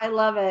love it. I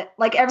love it.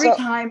 Like every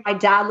time my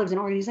dad lives in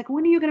Oregon, he's like,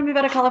 when are you going to move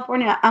out of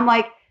California? I'm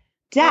like,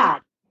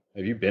 Dad.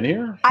 Have you been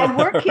here? I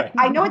work here.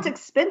 I know it's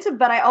expensive,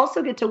 but I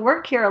also get to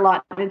work here a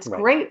lot. And it's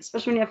great,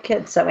 especially when you have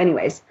kids. So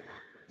anyways.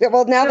 Yeah,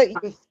 well, now that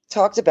you've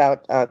talked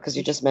about, because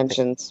you just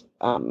mentioned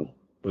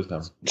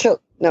Wisdom.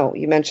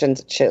 you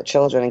mentioned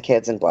children and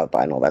kids and blah,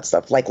 blah, and all that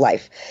stuff, like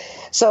life.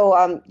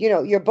 So,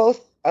 you're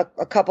both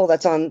a couple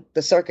that's on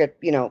the circuit,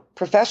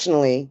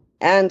 professionally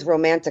and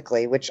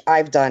romantically, which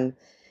I've done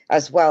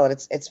as well. And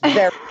it's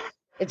very,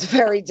 it's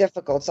very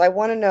difficult. So I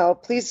want to know,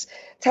 please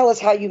tell us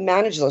how you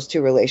manage those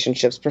two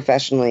relationships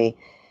professionally,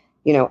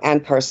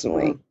 and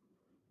personally.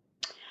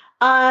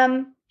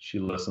 She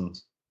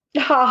listens.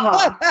 Can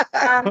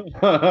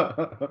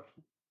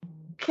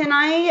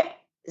I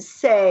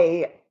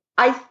say,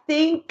 I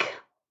think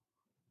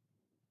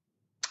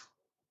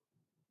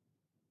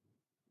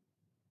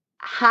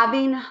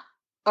having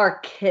our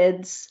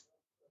kids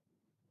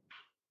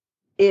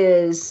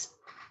is,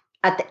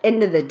 at the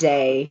end of the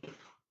day,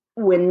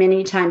 when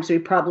many times we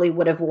probably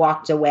would have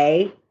walked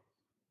away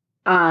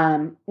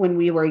when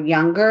we were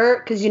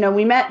younger, because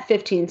we met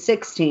 15,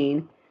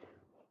 16.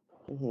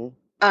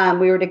 Mm-hmm.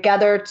 We were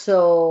together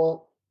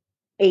till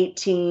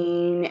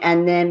 18,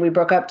 and then we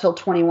broke up till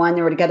 21.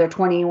 They were together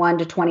 21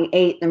 to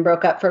 28, then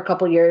broke up for a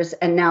couple years,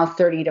 and now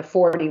 30 to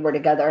 40 we're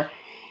together.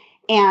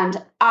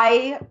 And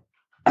I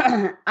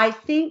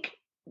think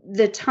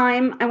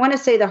I want to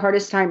say the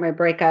hardest time I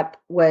break up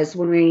was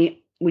when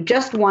we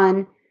just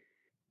won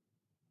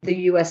the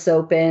U.S.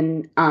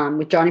 Open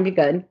with Johnny B.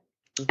 Good.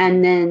 Mm-hmm.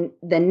 And then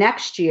the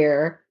next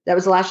year, that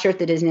was the last year at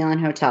the Disneyland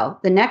Hotel.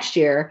 The next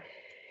year,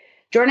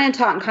 Jordan and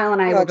Todd and Kyle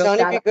and I were both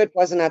Johnny B. Good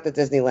wasn't at the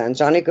Disneyland.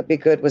 Johnny B.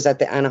 Good was at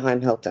the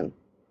Anaheim Hilton.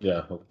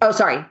 Yeah. Oh,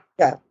 sorry.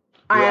 Yeah.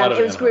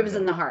 It was Grooves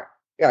in the Heart.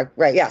 Yeah,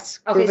 right. Yes.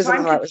 Okay, so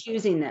I'm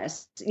confusing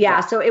this. Yeah,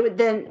 so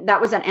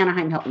that was at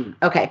Anaheim Hilton.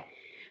 Okay.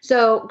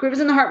 So Grooves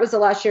in the Heart was the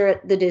last year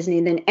at the Disney.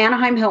 Then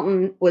Anaheim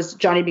Hilton was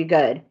Johnny B.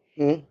 Good.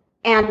 Mm-hmm.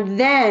 And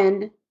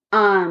then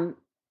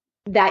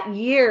that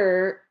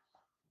year,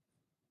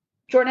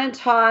 Jordan and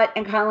Todd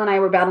and Kyle and I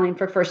were battling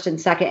for first and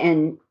second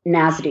in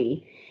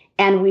NASD.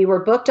 And we were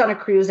booked on a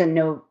cruise I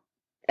think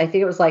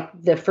it was like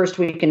the first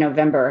week in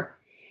November.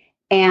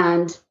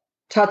 And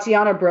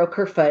Tatiana broke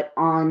her foot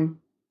on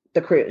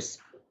the cruise.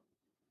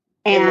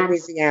 In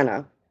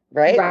Louisiana,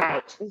 right?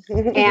 Right.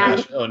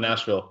 And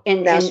Nashville.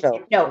 In Nashville.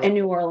 In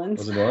New Orleans.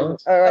 Was it New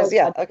Orleans?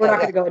 Yeah. Okay, we're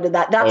not going to go into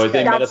that. That's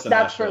for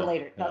Nashville.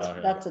 later.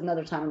 That's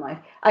another time in life.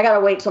 I got to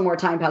wait till more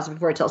time passes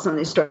before I tell some of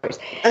these stories.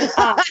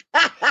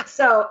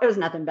 So it was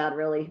nothing bad,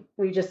 really.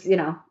 We just,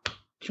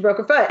 she broke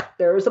her foot.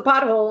 There was a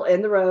pothole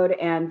in the road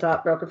and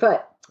broke her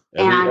foot.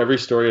 Every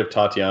story of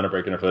Tatiana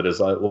breaking her foot is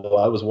like, well,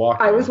 I was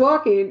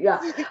walking. Yeah.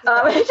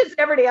 It's just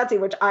never dancing,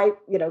 which I,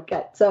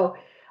 get. So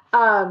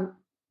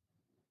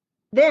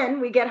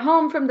then we get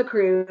home from the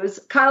cruise.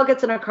 Kyle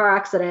gets in a car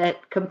accident,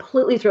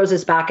 completely throws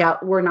his back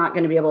out. We're not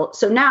going to be able.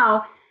 So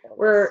now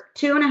we're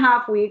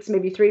 2.5 weeks,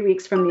 maybe 3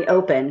 weeks from the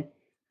Open.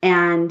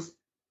 And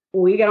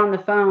we get on the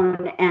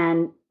phone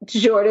and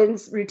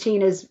Jordan's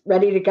routine is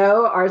ready to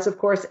go. Ours, of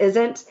course,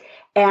 isn't.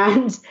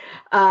 And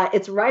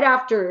it's right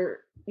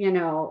after,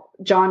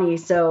 Johnny.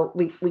 So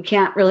we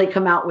can't really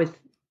come out with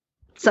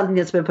something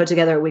that's been put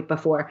together a week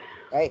before.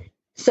 Right.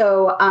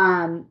 So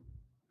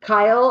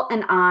Kyle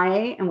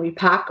and we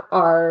pack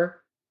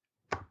our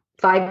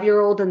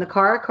 5-year-old in the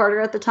car, Carter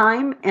at the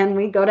time, and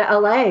we go to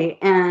LA.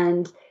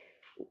 And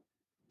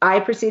I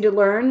proceed to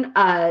learn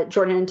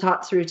Jordan and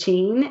Tot's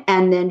routine.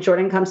 And then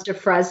Jordan comes to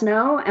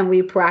Fresno and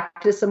we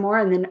practice some more.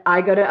 And then I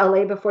go to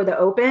LA before the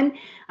Open.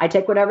 I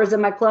take whatever's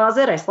in my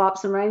closet. I slop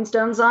some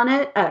rhinestones on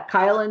it.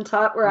 Kyle and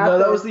Tot were out. No,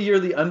 that was the year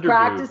of the underboob.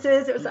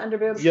 Practices. It was the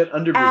underboob. You had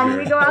underboob. And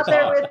we go out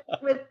there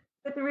with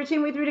the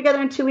routine we threw together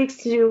in 2 weeks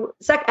to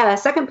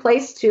second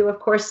place to, of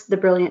course, the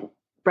brilliant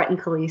Brett and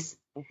Khalees.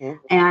 Mm-hmm.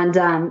 And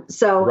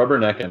so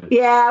rubbernecking.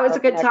 Yeah, it was a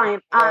good time.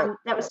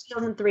 That was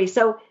 2003.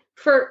 So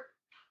for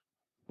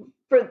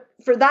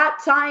that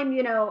time,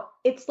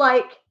 it's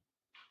like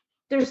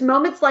there's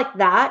moments like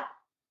that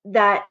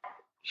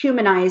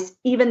humanize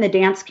even the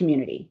dance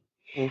community.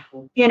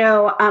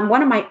 Mm-hmm.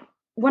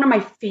 One of my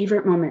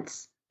favorite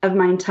moments of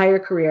my entire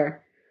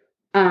career.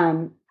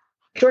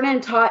 Jordan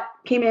and Tot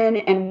came in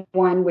and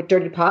won with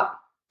Dirty Pop,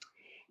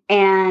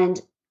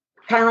 and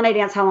Kyle and I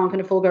danced How Long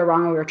Can a Fool Go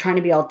Wrong? And we were trying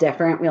to be all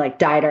different. We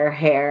dyed our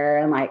hair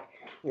and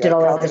did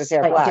all of this,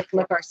 didn't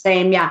look our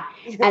same. Yeah.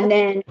 And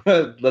then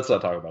let's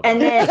not talk about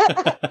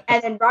that.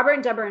 And then Robert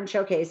and Deborah in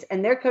Showcase,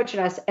 and they're coaching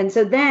us. And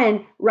so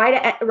then right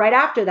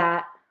after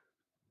that,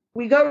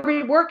 we go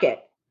rework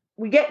it.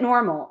 We get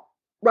normal.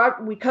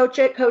 We coach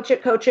it,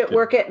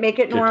 work it, make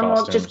it normal.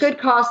 Costumes. Just good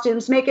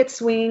costumes, make it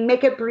swing,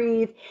 make it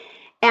breathe.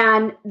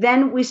 And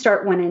then we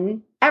start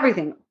winning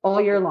everything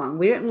all year long.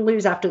 We didn't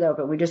lose after the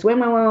Open. We just win.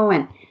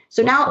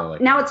 So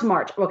now it's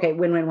March. Okay,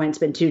 win. It's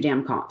been 2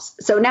 damn comps.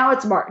 So now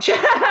it's March.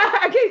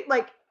 Okay,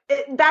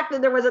 back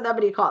then there wasn't that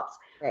many comps.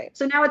 Right.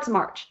 So now it's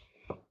March.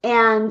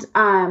 And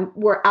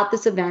we're at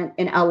this event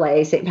in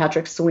LA, St.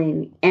 Patrick's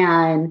Swing.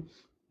 And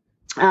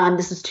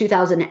this is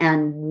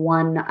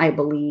 2001, I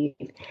believe.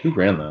 Who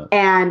ran that?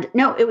 And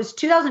no, it was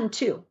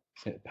 2002.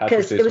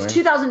 Because it was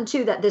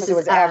 2002 that this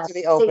was after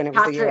the Open. It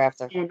was the year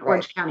after. In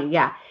Orange County,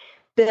 yeah.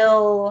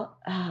 Bill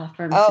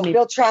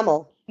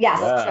Trammell. Yes.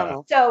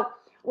 Yeah. So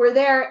we're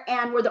there,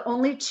 and we're the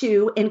only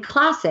two in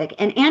Classic.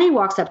 And Annie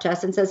walks up to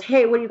us and says,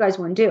 "Hey, what do you guys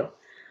want to do?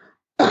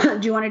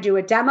 Do you want to do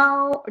a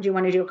demo, or do you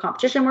want to do a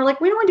competition?" We're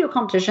like, "We don't want to do a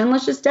competition.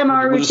 Let's just demo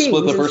our routines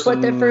and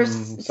split the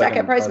first,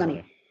 second prize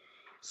money."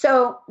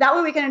 So that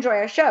way we can enjoy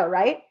our show,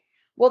 right?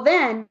 Well,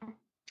 then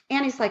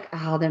Annie's like,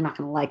 "Oh, they're not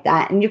going to like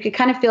that," and you could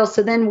kind of feel.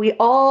 So then we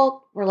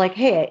all were like,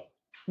 "Hey,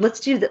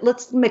 let's do that.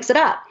 Let's mix it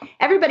up."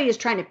 Everybody is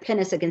trying to pin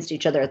us against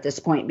each other at this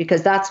point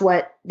because that's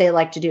what they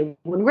like to do.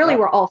 When really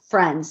we're all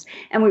friends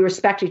and we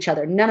respect each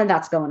other. None of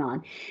that's going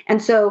on. And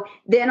so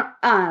then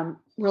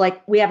we're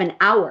like, we have an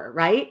hour,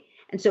 right?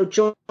 And so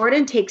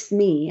Jordan takes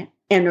me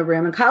in a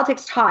room and Kyle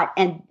takes Tot,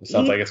 and it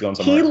sounds like it's going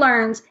somewhere. He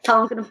learns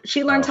how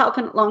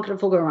long can a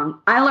fool go wrong.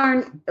 I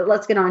learned,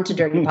 let's get on to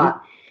Dirty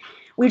Pop.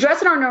 We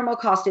dress in our normal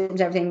costumes,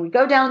 everything. We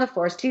go down to the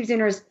floor. Steve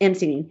Zuner's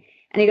emceeing,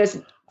 and he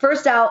goes,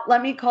 "First out,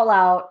 let me call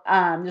out.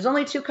 There's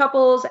only two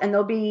couples, and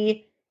they'll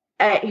be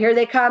here.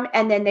 They come,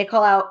 and then they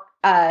call out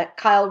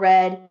Kyle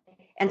Red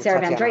and Sarah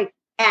Van Drake,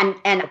 and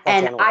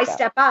I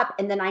step up,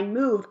 and then I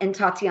move, and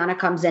Tatiana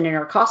comes in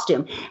her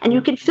costume, and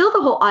you can feel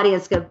the whole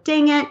audience go,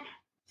 "Dang it,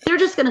 they're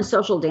just going to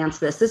social dance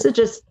this. This is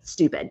just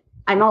stupid."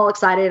 I'm all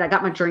excited. I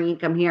got my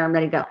drink. I'm here. I'm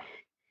ready to go.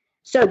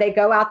 So they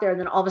go out there, and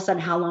then all of a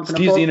sudden, how long?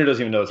 Steve Zener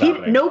doesn't even know what's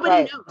happening.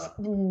 Nobody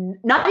knows.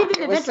 Not even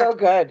the event. So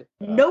good.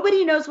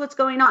 Nobody knows what's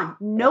going on.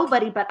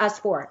 Nobody but us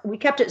four. We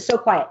kept it so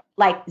quiet,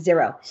 like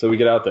zero. So we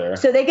get out there.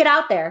 So they get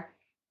out there,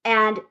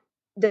 and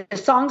the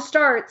song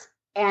starts,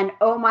 and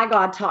oh my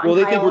God, Todd. Well,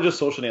 they think we're just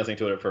social dancing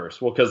to it at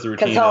first. Well, because the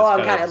routine is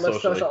kind of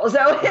looks social.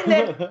 So and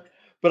then.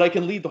 But I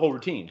can lead the whole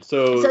routine.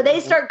 So they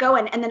start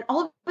going, and then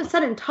all of a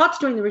sudden Todd's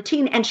doing the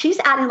routine, and she's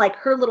adding like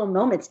her little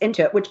moments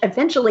into it, which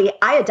eventually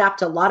I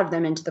adapt a lot of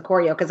them into the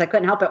choreo because I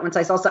couldn't help it once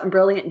I saw something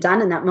brilliant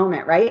done in that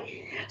moment,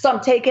 right? So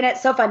I'm taking it,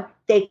 so fun.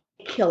 They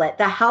kill it.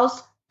 The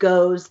house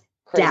goes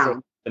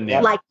down.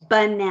 Like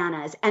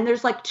bananas, and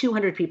there's like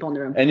 200 people in the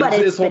room. And but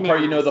this whole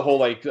part, the whole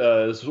like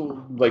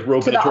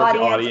roping to the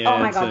audience. Oh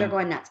my God, they're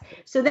going nuts.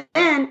 So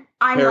then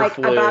I'm like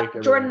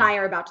Jordan and I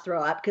are about to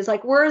throw up because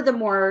like we're the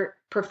more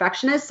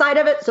perfectionist side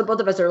of it. So both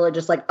of us are really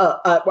just like,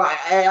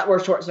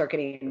 we're short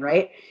circuiting,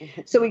 right?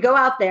 So we go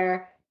out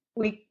there,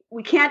 we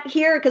can't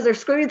hear because they're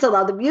screaming so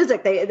loud. The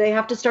music, they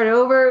have to start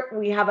over.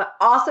 We have an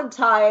awesome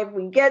time.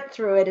 We get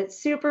through it.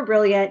 It's super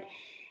brilliant.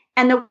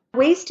 And the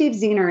way Steve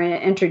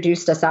Zener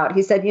introduced us out,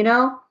 he said,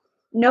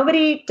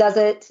 nobody does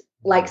it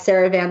like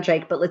Sarah Van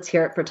Drake, but let's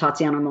hear it for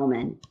Tatiana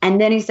Momin. And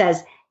then he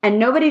says, and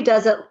nobody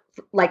does it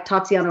like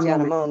Tatiana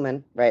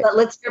Momin. Right. But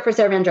let's hear it for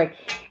Sarah Van Drake.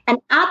 And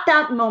at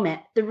that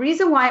moment, the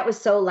reason why it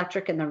was so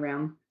electric in the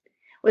room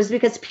was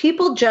because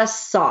people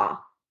just saw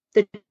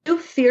the two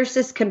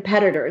fiercest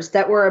competitors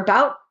that were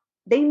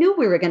they knew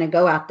we were going to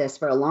go at this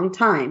for a long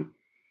time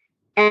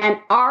and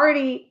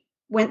already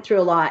went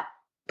through a lot,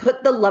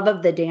 put the love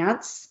of the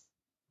dance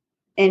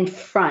in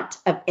front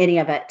of any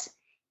of it.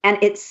 And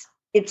it's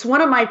one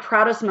of my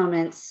proudest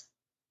moments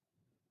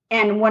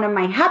and one of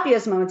my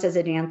happiest moments as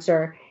a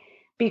dancer,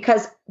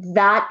 because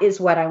that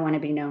is what I want to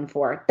be known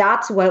for.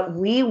 That's what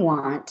we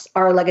want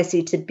our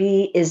legacy to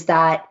be, is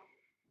that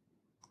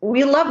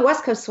we love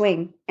West Coast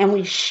swing and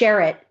we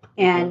share it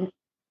and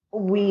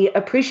we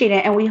appreciate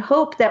it. And we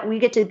hope that we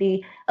get to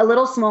be a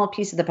little small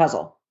piece of the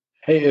puzzle.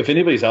 Hey, if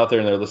anybody's out there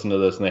and they're listening to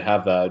this and they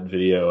have that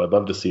video, I'd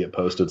love to see it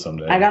posted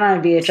someday. I got on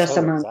a VHS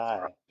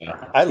somewhere.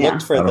 I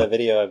looked for the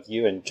video of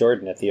you and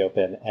Jordan at the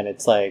Open, and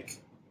it's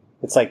like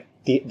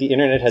the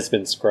internet has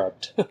been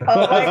scrubbed. Oh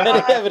my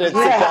God. Evidence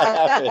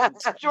that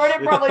happened.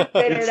 Jordan probably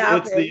faded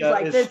out there. He's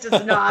like, this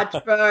is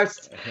not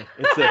first.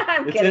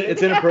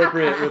 It's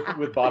inappropriate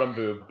with bottom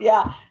boob.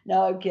 Yeah,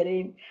 no, I'm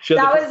kidding.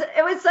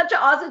 It was such an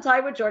awesome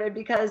time with Jordan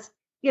because,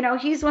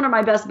 he's one of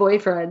my best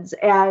boyfriends,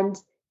 and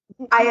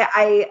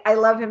I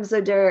love him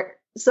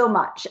so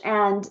much.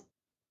 And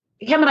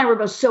him and I were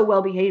both so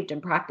well behaved in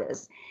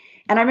practice.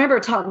 And I remember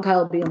Todd and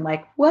Kyle being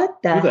like,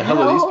 what the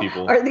hell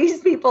are these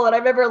people? And I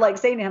remember like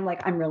saying to him,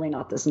 like, I'm really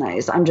not this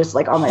nice. I'm just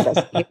like on my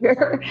best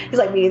behavior. He's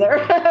like, me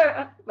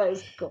either. But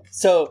it's cool.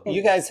 So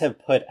you guys have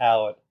put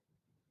out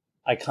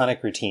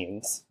iconic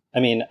routines. I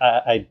mean,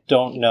 I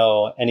don't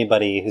know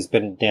anybody who's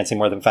been dancing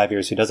more than 5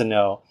 years who doesn't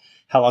know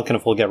How Long Can a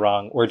Fool Get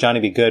Wrong, or Johnny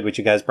Be Good, which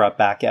you guys brought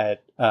back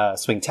at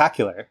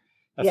Swingtacular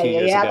a few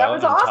years ago. That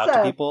was awesome. Taught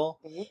to people.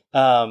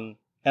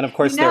 And of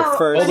course, their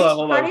first.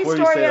 Hold on. Funny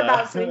story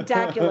about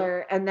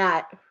Swingtacular and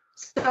that.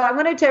 So I'm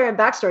going to tell you a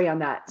backstory on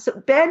that. So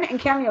Ben and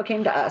Cameo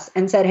came to us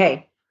and said,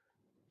 "Hey,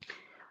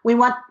 we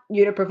want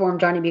you to perform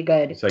Johnny Be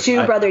Good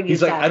to Brother Youssef."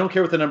 He's like, "I don't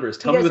care what the number is.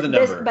 Tell me what the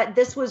number." But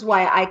this was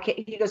why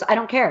he goes, "I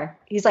don't care."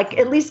 He's like,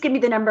 "At least give me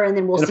the number, and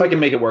then we'll see." If I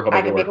can make it work,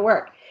 I can make it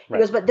work. Right.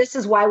 He goes, "But this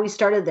is why we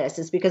started this.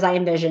 Is because I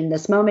envisioned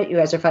this moment. You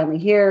guys are finally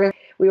here.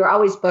 we were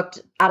always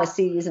booked out of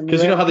season.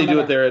 Because you know how they do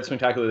it there at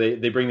Spectacular?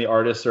 They bring the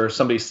artist or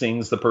somebody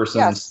sings the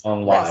person's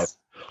song live. Yes.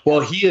 Well,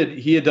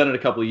 he had done it a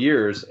couple of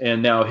years,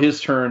 and now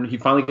his turn. He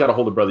finally got a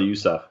hold of Brother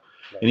Youssef,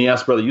 and he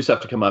asked Brother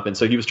Youssef to come up, and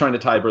so he was trying to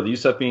tie Brother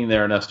Youssef being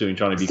there and us doing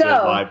Johnny B. Good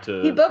live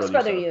to. He books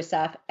Brother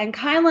Youssef, and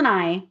Kyle and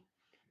I,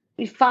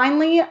 we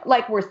finally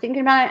we're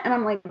thinking about it, and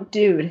I'm like,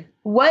 dude,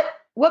 what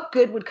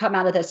good would come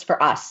out of this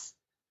for us?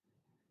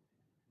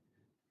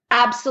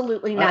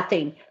 Absolutely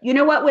nothing. You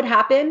know what would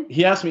happen?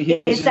 He asked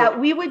me. Is that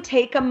we would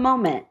take a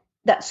moment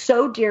that's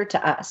so dear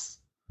to us,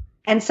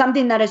 and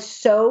something that is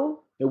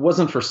so. It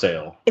wasn't for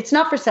sale. It's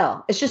not for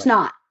sale. It's just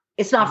not.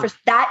 It's not for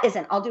that.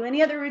 Isn't. I'll do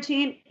any other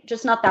routine,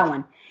 just not that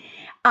one.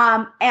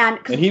 And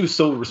he was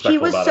so respectful. He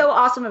was so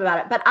awesome about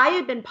it. But I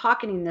had been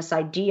pocketing this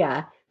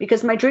idea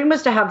because my dream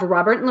was to have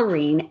Robert and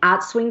Lorene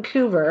at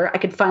Swingcouver. I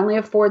could finally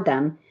afford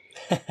them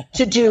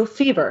to do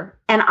Fever,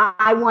 and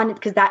I wanted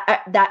because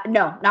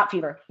no, not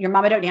Fever. Your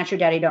mama don't dance, your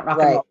daddy don't rock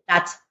and roll.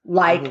 That's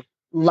like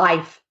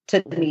life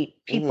to me.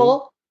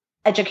 People,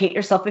 educate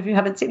yourself if you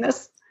haven't seen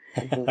this.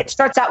 It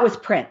starts out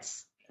with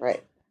Prince.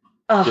 Right.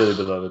 Oh, Dearly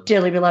beloved.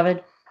 Dearly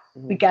beloved.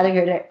 We got to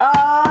hear it.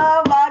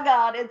 Oh my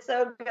God. It's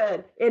so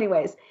good.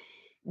 Anyways,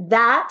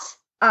 that,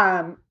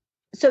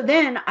 so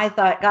then I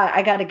thought, God,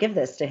 I got to give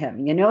this to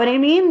him. You know what I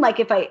mean? Like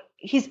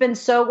he's been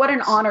what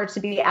an honor to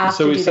be asked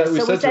to do this.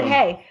 So we said,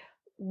 hey,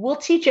 we'll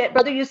teach it.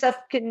 Brother Youssef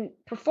can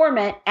perform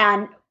it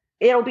and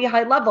it'll be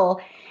high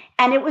level.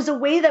 And it was a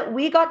way that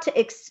we got to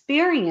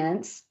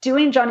experience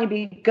doing Johnny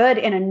B. Good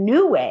in a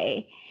new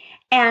way.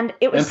 And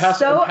it was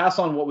pass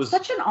on what was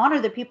such an honor,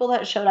 the people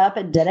that showed up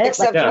and did it.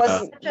 Except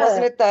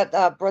wasn't it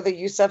that Brother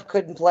Youssef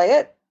couldn't play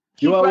it?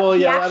 I don't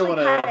want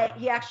to.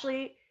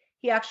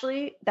 He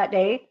actually that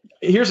day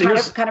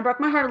kind of broke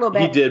my heart a little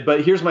bit. He did,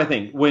 but here's my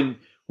thing: when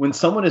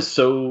someone is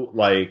so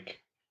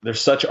they're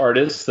such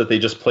artists that they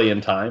just play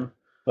in time.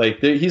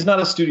 He's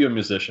not a studio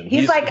musician.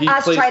 He's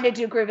us trying to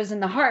do Groove Is in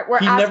the Heart.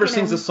 He never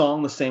sings a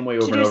song the same way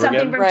over and over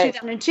again. To do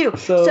something from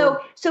 2002.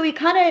 So he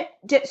kind of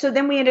did. So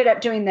then we ended up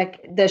doing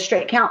the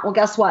straight count. Well,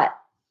 guess what?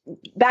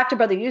 Back to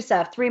Brother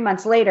Youssef. 3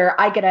 months later,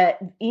 I get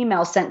an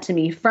email sent to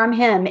me from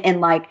him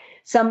in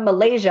some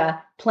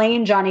Malaysia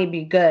playing Johnny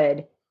B.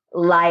 Good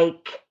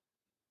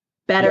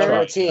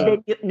better.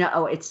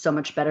 It's so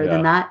much better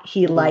than that.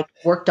 He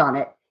worked on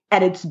it,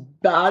 and it's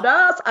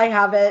badass. I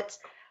have it.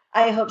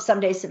 I hope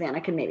someday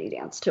Savannah can maybe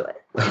dance to it.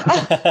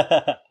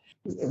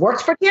 It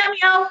works for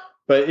Cameo.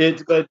 But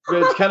it's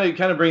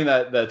kind of bringing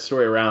that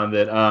story around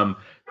that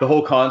the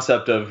whole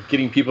concept of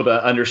getting people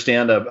to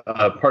understand a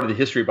part of the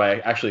history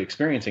by actually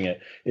experiencing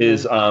it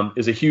is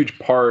a huge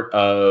part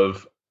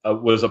of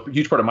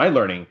my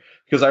learning.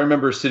 Because I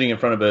remember sitting in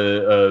front of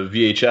a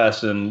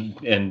VHS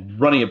and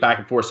running it back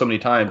and forth so many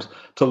times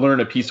to learn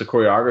a piece of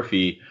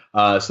choreography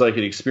so that I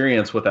could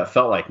experience what that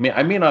felt like.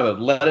 I may not have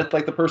led it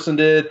like the person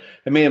did.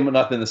 It may have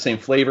not been the same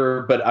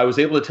flavor, but I was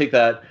able to take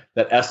that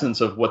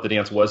essence of what the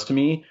dance was to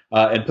me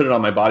and put it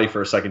on my body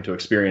for a second to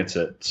experience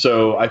it.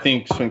 So I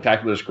think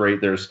Swingtacular is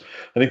great. I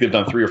think they've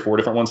done 3 or 4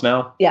 different ones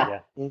now. Yeah.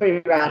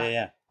 Pretty rad.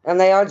 Yeah. And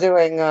they are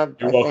doing.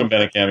 You're welcome,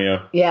 Ben, a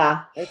cameo.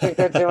 Yeah. I think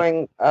they're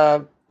doing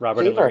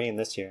Robert and Lorene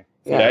this year.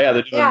 Yeah,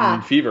 they're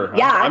doing Fever.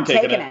 I'm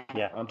taking it.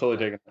 Yeah, I'm totally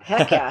taking it.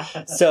 Heck yeah.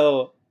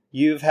 So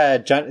you've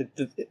had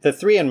the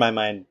 3 in my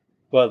mind.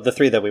 Well, the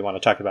 3 that we want to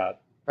talk about.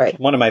 Right.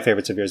 One of my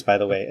favorites of yours, by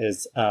the way,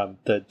 is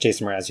the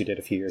Jason Mraz you did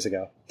a few years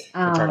ago. It's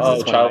one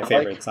of my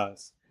favorite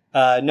songs.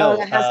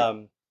 No,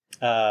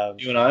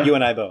 You and I? You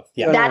and I both.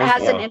 Yeah. That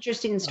has an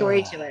interesting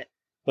story to it.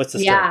 What's the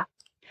story? Yeah.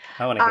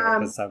 I want to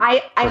hear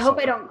it. I hope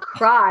I don't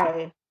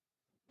cry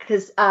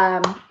because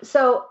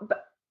so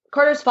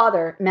Carter's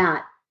father,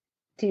 Matt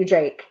T.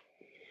 Drake,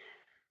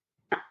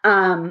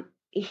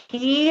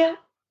 he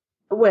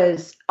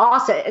was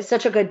awesome.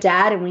 Such a good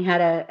dad, and we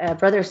had a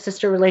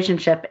brother-sister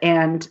relationship,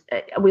 and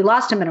we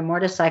lost him in a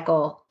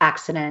motorcycle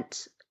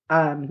accident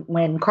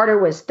when Carter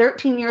was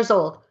 13 years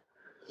old,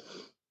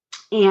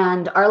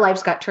 and our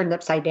lives got turned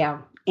upside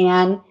down.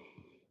 And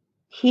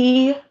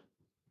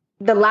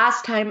the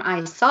last time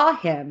I saw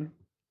him,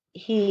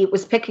 he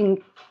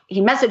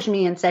messaged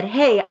me and said,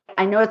 "Hey,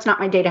 I know it's not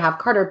my day to have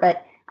Carter,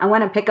 but I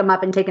want to pick him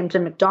up and take him to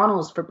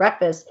McDonald's for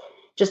breakfast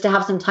just to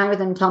have some time with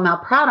him and tell him how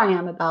proud I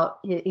am about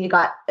he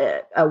got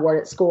an award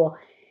at school."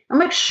 I'm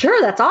like,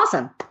 "Sure, that's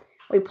awesome."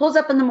 Well, he pulls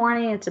up in the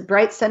morning. It's a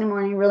bright, sunny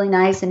morning, really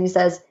nice. And he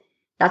says,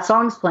 "That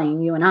song's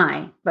playing, You and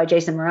I," by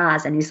Jason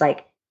Mraz. And he's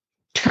like,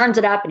 turns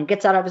it up and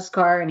gets out of his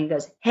car and he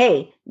goes,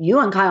 "Hey, you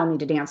and Kyle need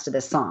to dance to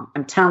this song.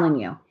 I'm telling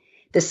you,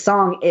 this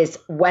song is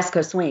West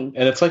Coast swing."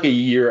 And it's like a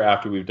year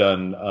after we've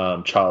done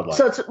Childlike.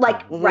 So it's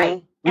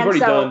right. We've already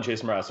done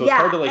Jason Mraz. So it's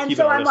hard to keep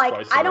an artist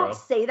twice in a row. I don't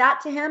say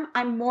that to him.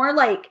 I'm more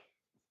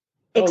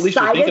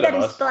excited that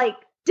he's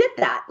did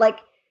that.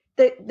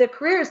 The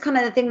career is kind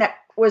of the thing that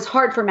was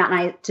hard for Matt and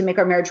I to make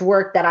our marriage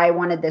work, that I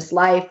wanted this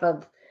life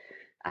of,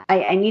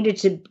 I needed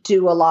to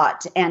do a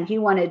lot, and he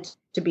wanted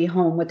to be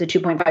home with the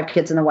 2.5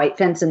 kids and the white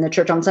fence and the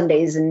church on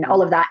Sundays and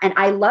all of that. And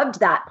I loved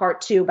that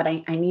part too, but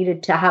I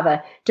needed to have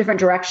a different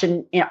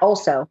direction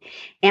also.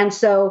 And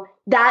so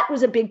that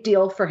was a big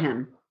deal for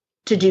him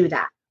to do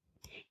that.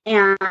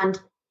 And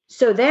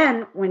so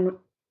then when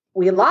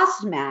we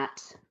lost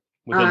Matt,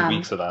 within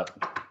weeks of that.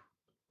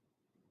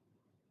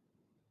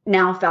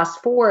 Now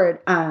fast forward,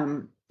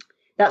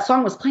 that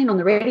song was playing on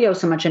the radio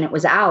so much and it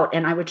was out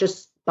and I would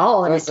just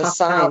bawl. And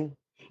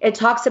it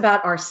talks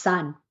about our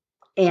son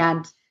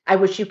and I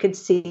wish you could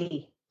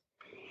see.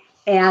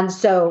 And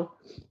so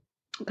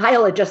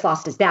Kyle had just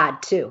lost his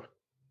dad too.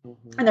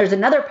 Mm-hmm. And there's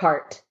another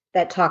part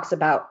that talks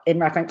about in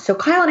reference. So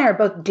Kyle and I are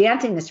both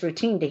dancing this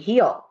routine to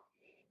heal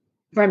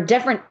from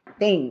different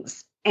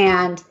things.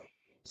 And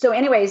so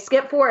anyway,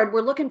 skip forward.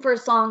 We're looking for a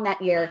song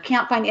that year.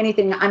 Can't find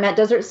anything. I'm at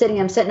Desert City.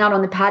 I'm sitting out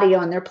on the patio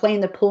and they're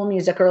playing the pool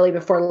music early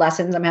before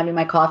lessons. I'm having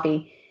my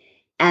coffee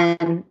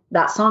and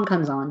that song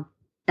comes on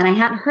and I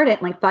hadn't heard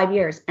it in like 5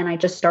 years. And I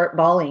just start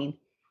bawling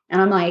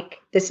and I'm like,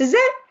 this is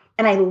it.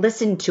 And I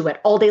listened to it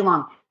all day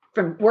long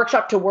from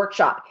workshop to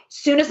workshop. As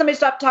soon as somebody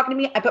stopped talking to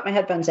me, I put my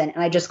headphones in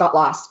and I just got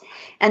lost.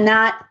 And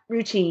that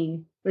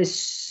routine was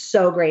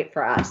so great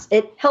for us.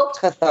 It helped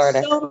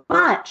cathartic so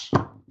much.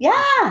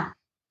 Yeah.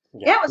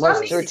 Yeah, it was most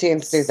amazing.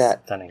 routines do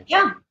that. Stunning.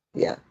 Yeah.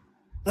 Yeah.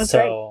 That's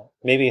so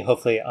great. Maybe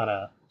hopefully on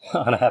a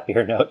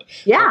happier note.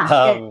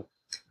 Yeah.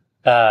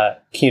 Can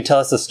you tell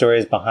us the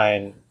stories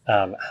behind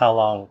How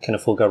Long Can a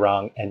Fool Go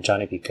Wrong and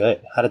Johnny Be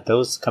Good? How did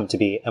those come to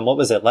be? And what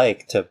was it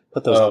like to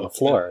put those on the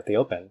floor at the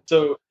Open?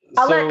 So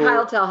I'll let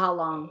Kyle tell How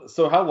Long.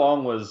 So How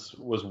Long was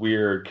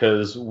weird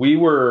because we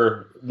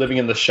were living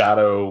in the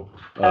shadow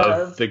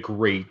of the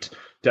great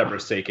Deborah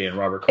Seike and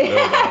Robert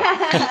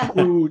Cordova,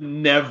 who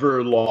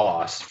never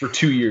lost for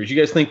 2 years. You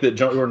guys think that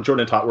Jordan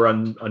and Todd were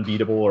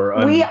unbeatable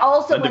or we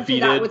also undefeated? Went through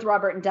that with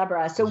Robert and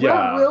Deborah. So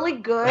we're really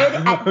good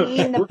at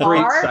being the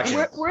bar.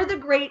 We're the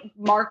great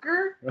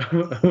marker.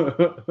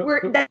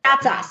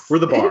 That's us. We're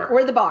the bar.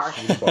 We're the bar.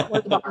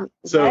 We're the bar.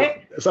 So,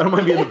 right? so I don't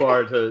mind being the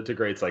bar to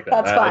greats like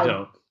that. That's fine. I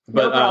don't.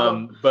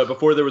 But but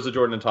before there was a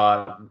Jordan and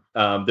Todd,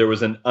 there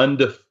was an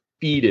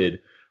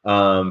undefeated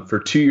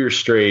for 2 years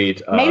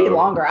straight. Maybe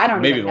longer. I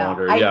don't even know.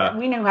 Longer. Yeah.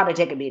 We knew how to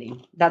take a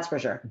beating. That's for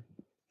sure.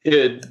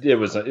 It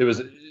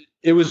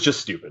was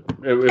just stupid.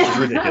 It was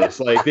ridiculous.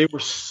 Like they were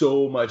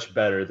so much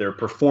better. Their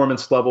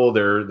performance level,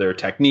 their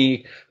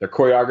technique, their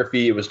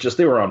choreography. It was just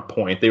they were on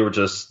point. They were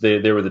just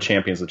they were the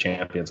champions of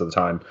the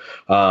time,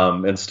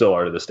 and still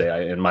are to this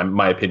day, in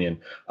my opinion.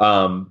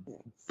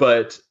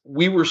 But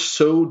we were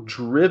so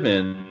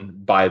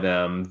driven by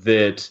them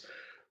that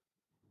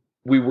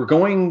we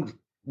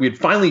had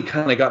finally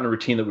kind of gotten a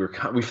routine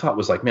that we thought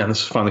was like, man,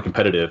 this is finally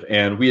competitive.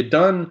 And we had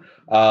done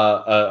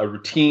a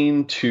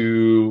routine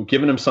to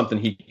giving him something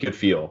he could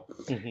feel.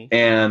 Mm-hmm.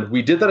 And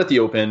we did that at the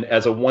Open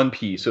as a one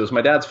piece. It was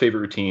my dad's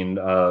favorite routine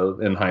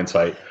in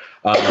hindsight.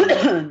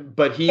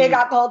 But he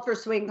got called for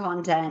swing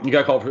content. He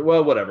got called for,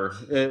 well, whatever.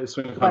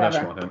 Swing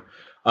content.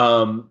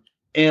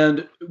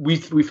 And we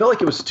felt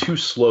like it was too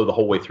slow the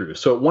whole way through.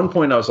 So at one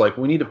point I was like,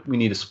 we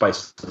need to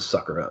spice this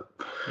sucker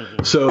up.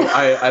 Mm-hmm. So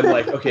I'm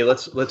like, okay,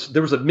 let's.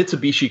 There was a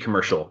Mitsubishi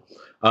commercial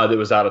that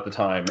was out at the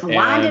time.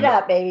 Wind it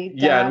up, baby.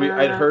 Yeah, and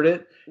I'd heard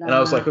it, and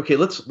I was like, okay,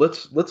 let's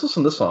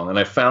listen to this song. And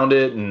I found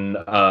it, and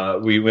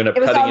we ended up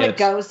cutting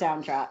it. It was on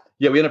the Go soundtrack.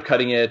 Yeah, we ended up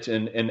cutting it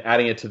and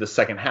adding it to the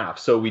second half.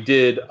 So we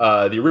did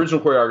the original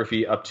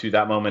choreography up to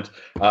that moment,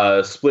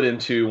 split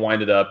into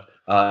Wind It Up,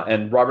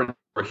 and Robert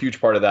were a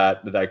huge part of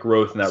that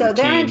growth and that routine.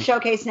 So they're in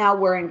Showcase now,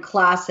 we're in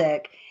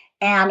Classic,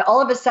 and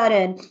all of a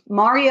sudden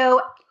Mario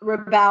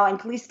Rabau and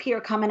Khalees Key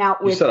are coming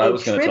out with a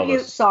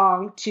tribute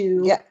song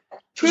to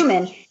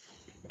Truman.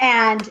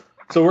 And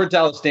so we're at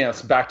Dallas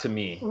Dance, back to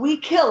me. We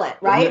kill it,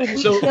 right?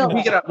 We go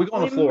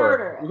on the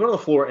floor. We go on the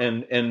floor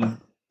and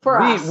what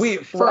I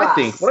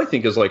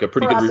think is like a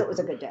pretty good. It was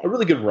a good day. A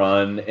really good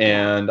run,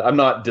 and I'm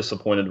not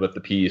disappointed with the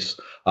piece.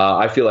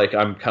 I feel like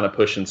I'm kind of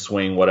push and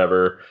swing,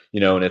 whatever,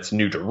 and it's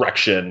new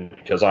direction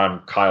because I'm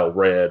Kyle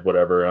Red,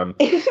 whatever. And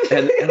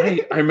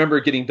I remember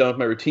getting done with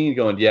my routine,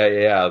 going,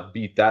 yeah,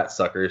 beat that,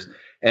 suckers.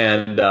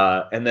 And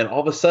then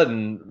all of a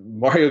sudden,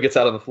 Mario gets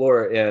out on the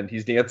floor and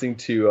he's dancing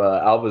to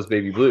Alva's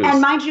Baby Blues.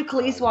 And mind you,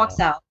 Khalees walks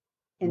out.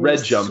 In red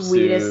the jumpsuit,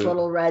 sweetest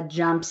little red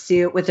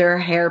jumpsuit with her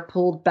hair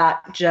pulled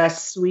back,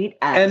 just sweet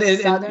as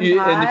Southern and if you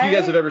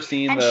guys have ever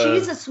seen, and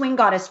she's a swing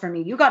goddess for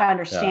me. You got to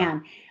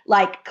understand,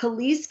 like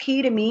Khalees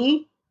Key to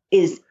me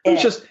is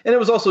it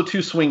was also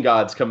two swing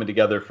gods coming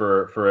together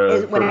for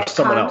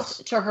someone else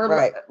to her,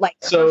 right? Like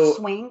her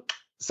swing.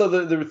 So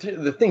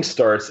the thing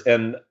starts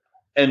and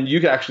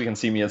you actually can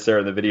see me and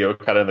Sarah in the video,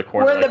 kind of in the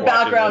corner. We're in the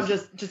background,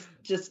 just.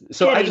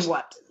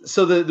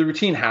 So the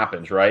routine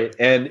happens, right?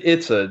 And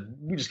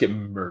we just get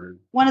murdered.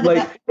 One of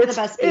the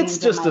best. It's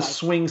just a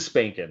swing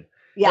spanking.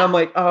 Yeah. And I'm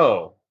like,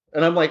 oh,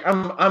 and I'm like,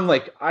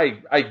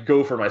 I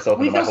go for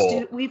myself into my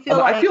hole.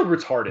 I feel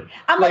retarded.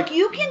 I'm like,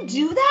 you can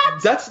do that.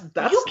 That's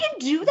you can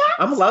do that.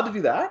 I'm allowed to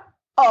do that.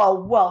 Oh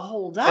well,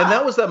 hold up. And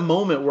that was that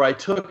moment where I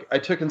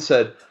took and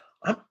said,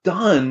 I'm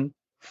done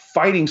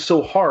fighting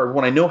so hard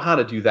when I know how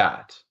to do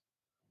that.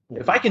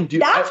 If I can do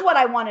that's what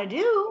I want to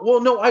do. Well,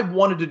 no, I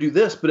wanted to do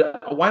this,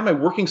 but why am I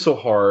working so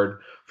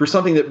hard for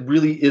something that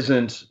really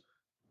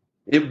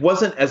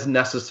wasn't as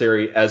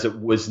necessary as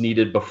it was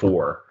needed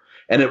before?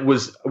 And we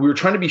were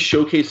trying to be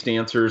showcase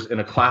dancers in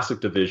a classic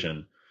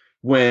division,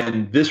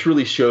 when this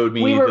really showed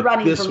me we were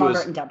running this for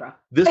Margaret and Deborah.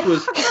 This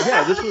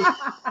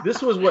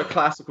was what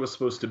classic was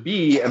supposed to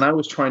be, and I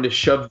was trying to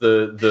shove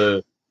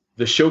the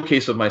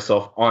showcase of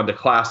myself onto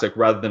classic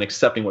rather than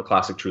accepting what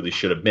classic truly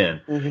should have been.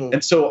 Mm-hmm.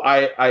 And so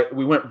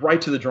we went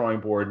right to the drawing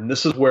board, and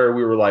this is where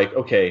we were like,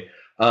 okay,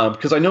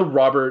 because I know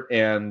Robert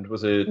and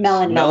was it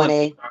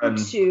Melanie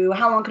to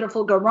How Long Could a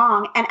Fool Go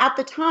Wrong? And at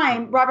the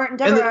time, Robert and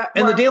Deborah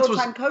were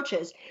full-time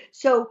coaches.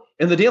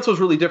 And the dance was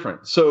really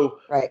different. So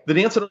right. The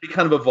dance had already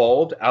kind of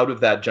evolved out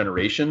of that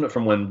generation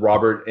from when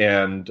Robert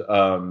and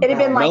it had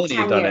been Melanie like 10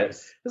 had done years.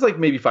 it. It was like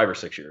maybe 5 or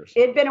 6 years.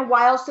 It had been a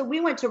while. So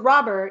we went to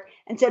Robert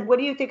and said, what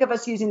do you think of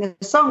us using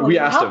this song? Will you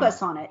help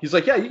us on it? He's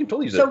like, yeah, you can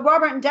totally use it. So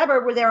Robert and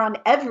Deborah were there on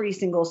every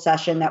single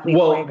session that we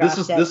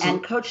choreographed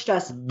and coached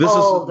us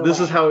This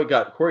is how it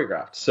got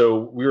choreographed. So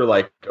we were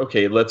like,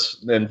 okay,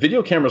 and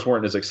video cameras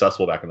weren't as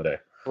accessible back in the day.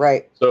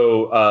 Right.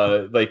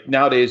 So, like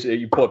nowadays,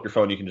 you pull up your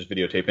phone, you can just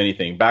videotape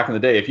anything. Back in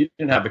the day, if you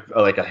didn't have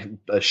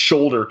a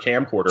shoulder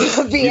camcorder,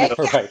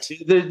 right?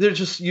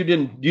 You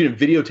didn't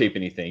videotape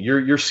anything.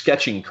 You're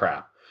sketching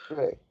crap.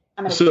 Right.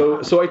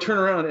 So I turn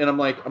around and I'm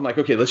like,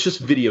 okay, let's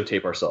just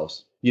videotape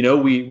ourselves.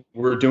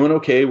 We're doing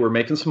okay. We're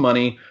making some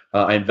money.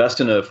 I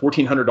invest in a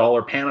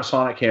 $1,400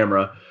 Panasonic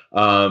camera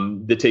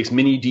that takes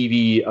mini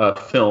DV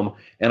film,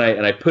 and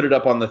I put it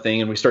up on the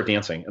thing, and we start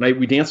dancing. And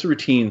we danced the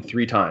routine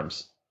 3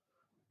 times.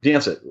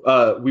 Dance it.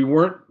 We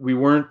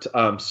weren't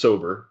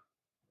sober.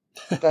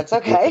 That's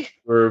okay.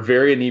 We were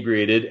very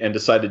inebriated and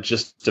decided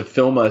just to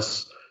film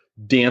us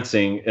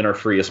dancing in our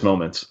freest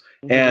moments.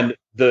 Mm-hmm. And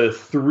the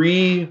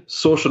 3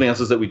 social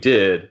dances that we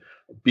did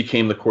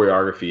became the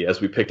choreography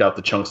as we picked out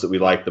the chunks that we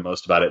liked the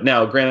most about it.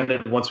 Now,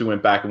 granted, once we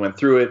went back and went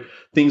through it,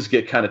 things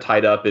get kind of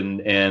tied up and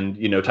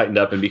tightened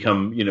up and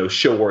become,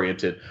 show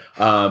oriented.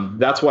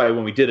 That's why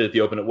when we did it at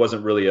the Open, it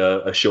wasn't really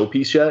a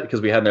showpiece yet,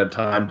 because we hadn't had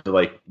time to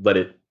let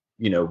it,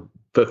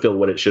 fulfill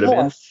what it should have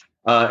been.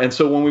 And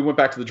so when we went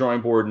back to the drawing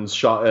board and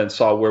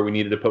saw where we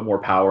needed to put more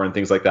power and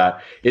things like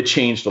that, it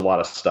changed a lot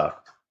of stuff.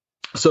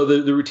 So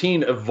the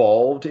routine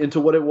evolved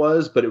into what it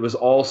was, but it was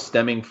all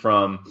stemming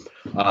from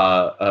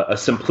a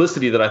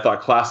simplicity that I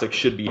thought classic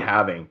should be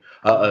having,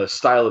 a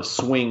style of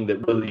swing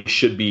that really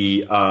should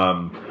be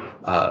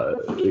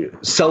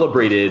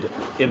celebrated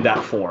in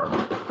that form,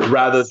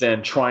 rather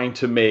than trying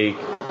to make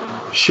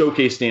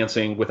showcase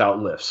dancing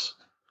without lifts.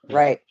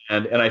 Right.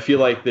 And I feel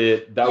like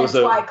that was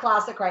why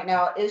classic right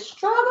now is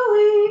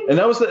struggling. And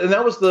that was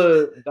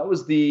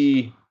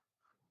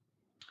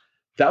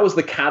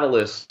the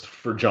catalyst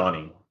for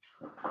Johnny.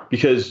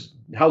 Because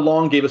How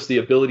Long gave us the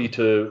ability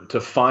to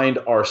find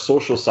our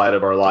social side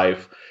of our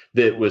life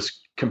that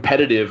was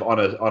competitive on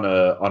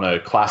a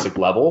classic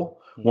level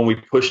when we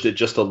pushed it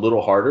just a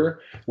little harder,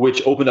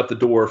 which opened up the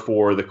door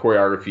for the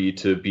choreography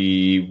to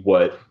be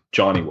what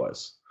Johnny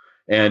was.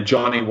 And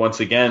Johnny, once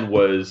again,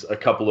 was a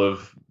couple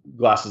of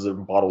glasses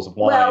and bottles of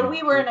wine. Well,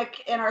 we were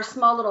in our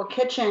small little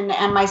kitchen,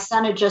 and my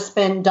son had just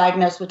been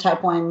diagnosed with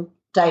type 1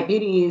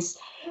 diabetes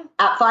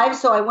at 5,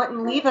 so I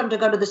wouldn't leave him to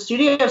go to the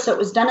studio, so it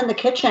was done in the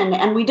kitchen,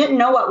 and we didn't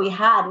know what we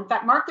had. In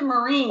fact, Mark the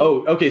Marine.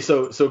 Oh, okay.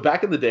 So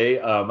back in the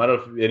day, I don't know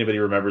if anybody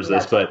remembers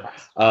this, but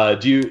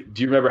do you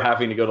remember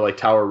having to go to like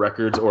Tower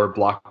Records or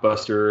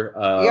Blockbuster?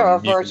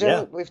 Virgin.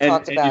 Yeah. We've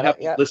talked about it.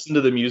 Yeah. Listen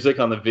to the music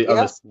on the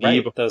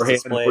CD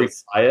beforehand before you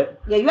buy it.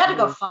 Yeah, you had to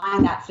go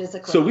find that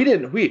physically. So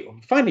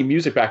finding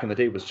music back in the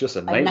day was just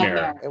a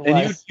nightmare.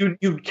 And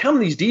you'd count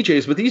these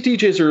DJs, but these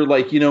DJs are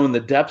like, in the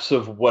depths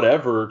of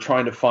whatever,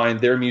 trying to find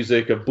their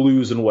music of blues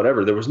and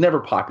whatever. There was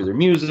never popular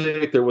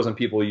music. There wasn't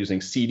people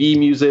using CD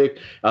music.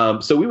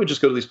 So we would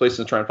just go to these places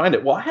and try and find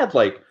it. Well, I had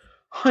like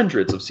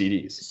hundreds of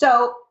CDs.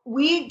 So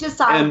we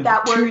decided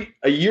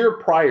a year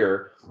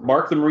prior,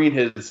 Mark the Marine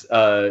has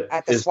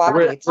at the swap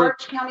meet.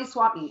 Orange County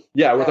swap meet.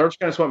 Yeah, with Orange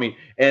County swap meet.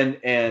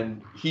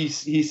 And he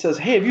says,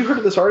 "Hey, have you heard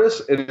of this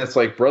artist?" And it's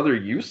like, Brother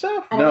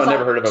Youssef? No,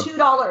 never heard of him.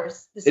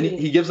 $2. And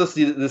he gives us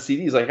the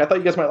CD. He's like, "I thought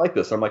you guys might like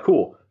this." I'm like,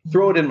 "Cool."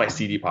 Throw it in my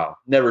CD pile.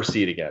 Never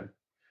see it again.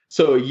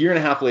 So a year and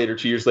a half later,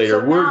 2 years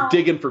later, we're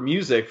digging for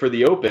music for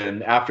the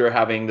Open after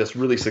having this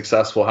really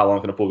successful How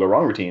Long Can a Fool Go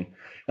Wrong routine.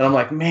 And I'm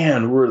like,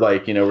 man, we're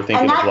like, we're thinking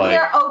and that of like.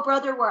 year, Oh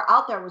Brother, We're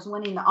Out There was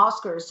winning the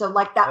Oscars. So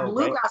like that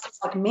bluegrass is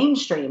like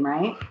mainstream,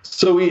 right?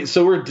 So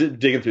we're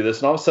digging through this,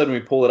 and all of a sudden we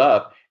pull it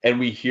up and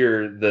we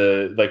hear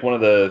one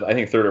of the, I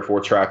think, 3rd or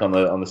 4th track on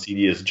the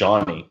CD is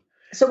Johnny.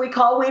 So we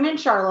call Wayne and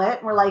Charlotte.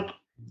 And we're like,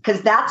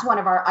 because that's one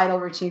of our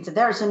idol routines of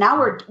theirs. So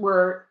now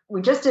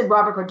we just did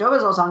Robert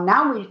Cordova's old song.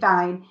 Now we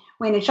find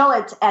Wayne and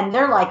Charlotte, and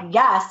they're like,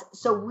 yes.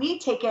 So we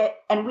take it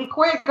and we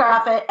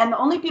choreograph it, and the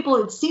only people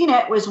who'd seen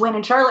it was Wayne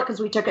and Charlotte because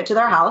we took it to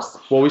their house.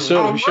 Well, we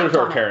showed it to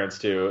our parents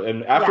too,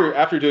 and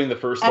after doing the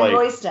first and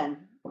Royston.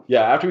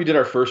 Yeah, after we did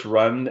our first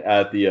run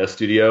at the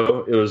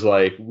studio, it was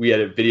like we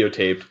had it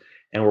videotaped,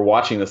 and we're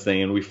watching this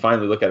thing, and we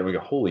finally look at it and we go,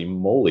 "Holy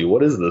moly,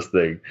 what is this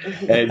thing?"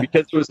 And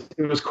because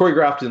it was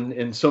choreographed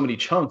in so many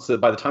chunks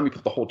that by the time you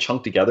put the whole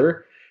chunk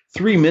together,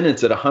 3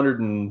 minutes at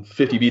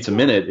 150 beats a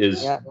minute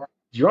is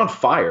you're on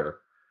fire.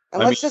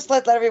 And let's just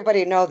let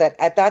everybody know that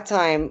at that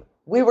time,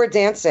 we were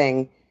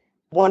dancing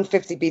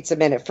 150 beats a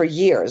minute for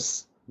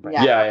years.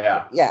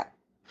 Yeah. That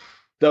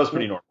was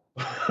pretty normal.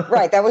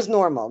 Right. That was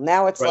normal.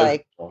 Now it's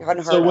like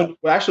unheard so of.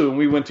 when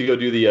we went to go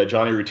do the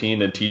Johnny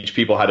routine and teach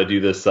people how to do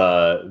this,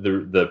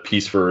 the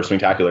piece for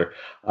Swingtacular,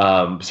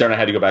 Sarah and I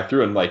had to go back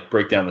through and like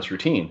break down this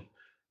routine.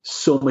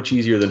 So much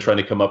easier than trying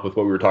to come up with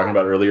what we were talking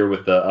about earlier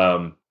with the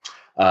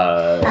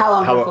How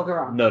Long Will Go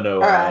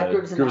Wrong?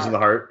 Grooves in the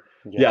Heart.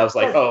 Yeah, I was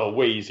like,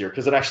 way easier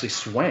because it actually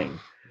swang.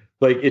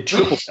 Like it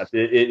triple steps.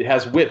 It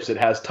has whips. It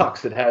has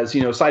tucks. It has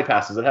side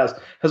passes. It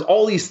has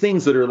all these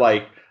things that are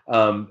like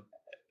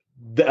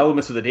the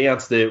elements of the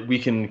dance that we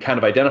can kind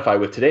of identify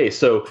with today.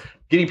 So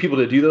getting people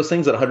to do those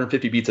things at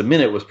 150 beats a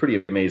minute was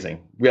pretty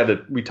amazing.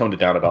 We toned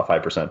it down about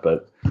 5%,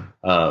 but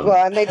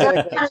and they did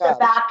a great job.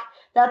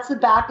 That's the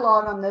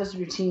backlog on those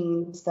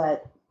routines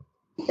that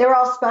they're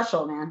all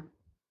special, man.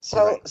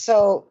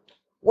 So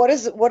what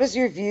is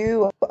your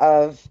view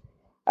of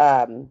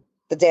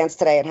the dance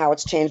today and how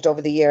it's changed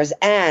over the years?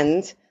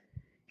 And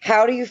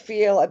how do you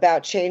feel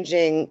about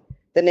changing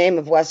the name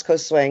of West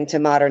Coast Swing to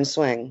Modern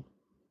Swing?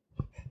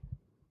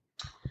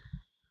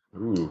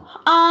 Ooh.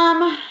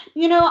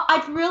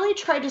 I've really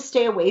tried to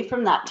stay away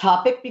from that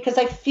topic because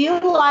I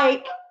feel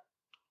like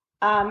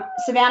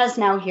Savannah's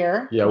now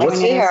here. Yeah, what's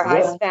here?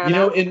 Hi,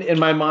 Savannah. In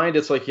my mind,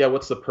 it's like,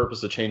 what's the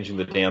purpose of changing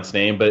the dance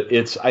name? But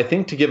I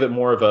think to give it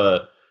more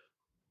of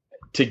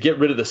to get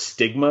rid of the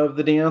stigma of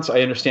the dance.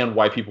 I understand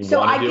why people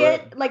want to do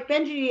it. Like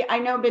Benji, I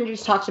know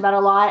Benji's talked about a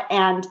lot,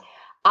 and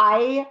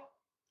I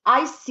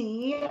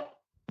see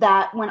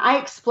that when I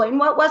explain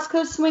what West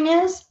Coast Swing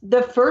is,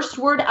 the first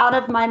word out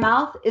of my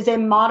mouth is a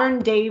modern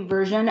day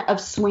version of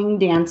swing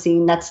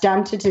dancing that's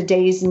done to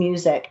today's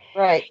music.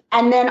 Right.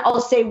 And then I'll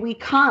say we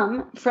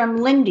come from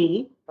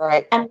Lindy.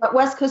 Right. And what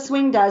West Coast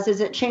Swing does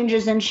is it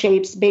changes in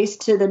shapes based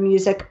to the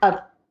music of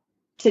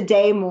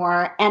today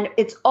more. And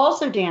it's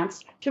also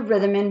danced to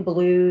rhythm and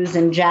blues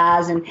and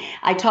jazz. And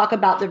I talk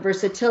about the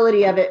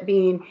versatility of it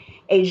being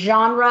a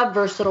genre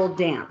versatile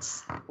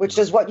dance. Which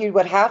is what you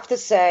would have to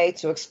say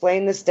to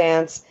explain this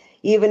dance,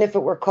 even if it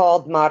were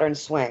called modern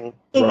swing.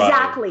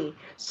 Exactly. Right.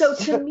 So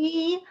to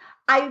me,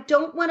 I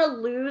don't want to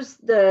lose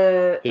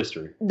the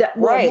history.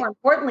 More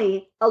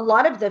importantly, a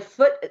lot of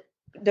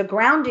the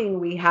grounding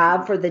we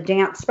have for the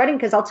dance spreading.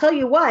 Because I'll tell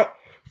you what,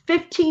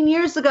 15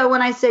 years ago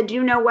when I said, do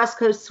you know West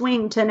Coast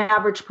Swing to an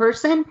average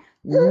person?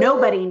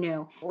 Nobody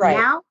knew. Right.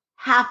 Now,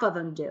 half of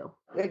them do.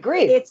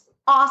 Agreed. It's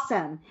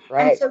awesome.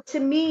 Right. And so to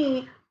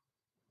me,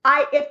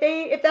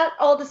 if that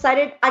all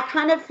decided, I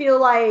kind of feel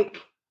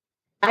like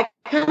I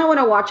kind of want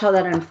to watch how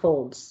that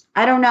unfolds.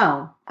 I don't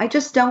know. I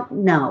just don't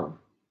know.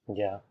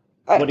 Yeah.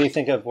 What do you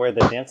think of where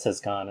the dance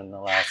has gone in the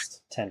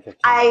last 10, 15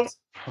 years?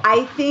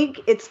 I think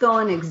it's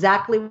going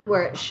exactly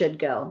where it should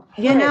go.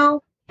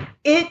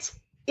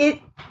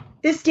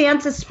 This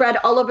dance is spread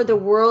all over the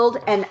world,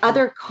 and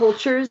other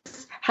cultures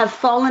have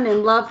fallen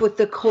in love with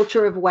the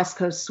culture of West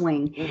Coast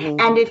Swing. Mm-hmm.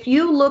 And if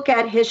you look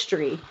at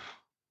history,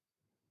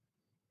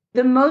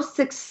 the most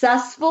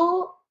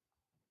successful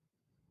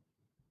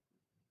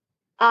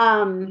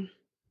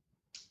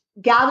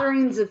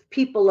gatherings of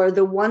people are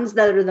the ones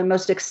that are the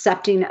most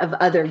accepting of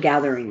other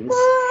gatherings.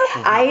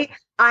 Mm-hmm.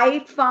 I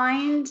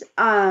find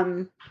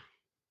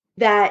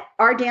that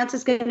our dance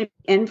is going to be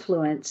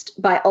influenced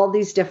by all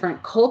these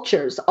different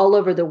cultures all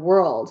over the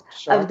world.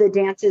 Sure. Of the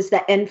dances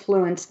that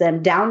influence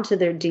them down to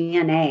their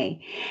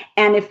DNA.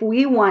 And if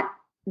we want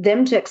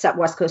them to accept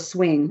West Coast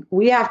Swing,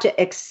 we have to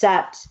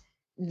accept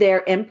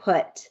their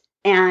input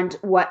and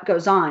what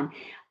goes on.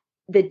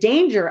 The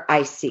danger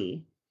I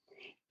see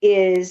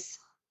is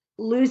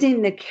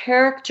losing the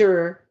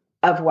character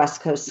of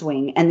West Coast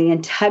Swing and the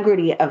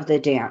integrity of the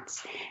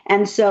dance.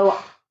 And so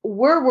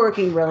we're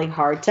working really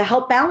hard to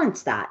help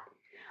balance that.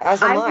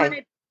 As am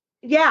I.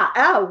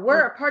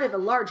 We're a part of a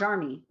large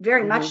army,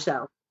 very much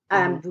so.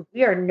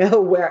 We are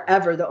nowhere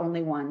ever the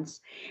only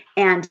ones,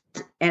 and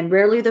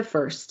rarely the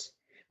first.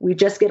 We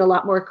just get a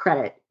lot more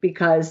credit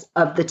because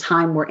of the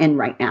time we're in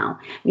right now.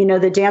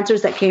 The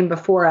dancers that came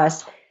before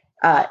us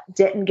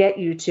didn't get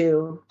you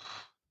to,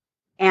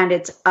 and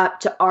it's up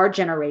to our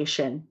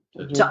generation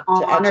to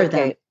honor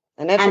them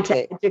and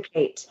to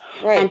educate,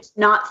 right. And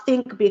not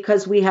think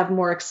because we have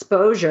more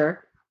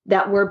exposure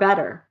that we're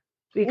better.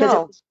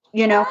 Because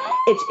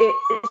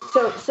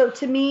so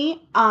to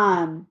me,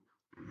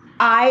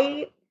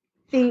 I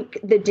think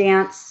the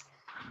dance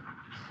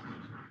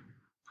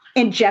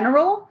in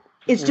general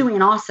is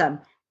doing awesome.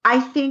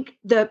 I think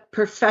the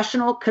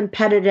professional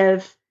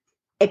competitive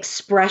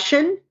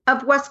expression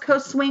of West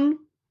Coast Swing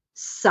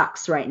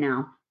sucks right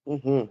now.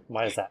 Mm-hmm.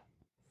 Why is that?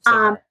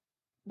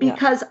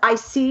 Because I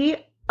see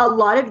a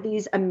lot of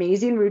these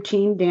amazing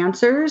routine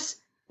dancers,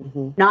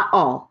 not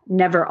all,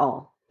 never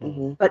all,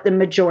 but the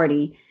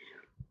majority,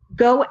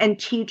 go and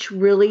teach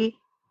really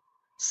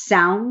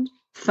sound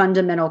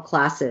fundamental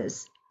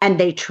classes, and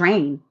they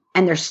train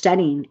and they're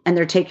studying and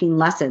they're taking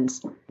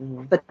lessons,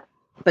 but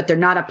they're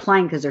not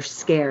applying because they're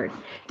scared.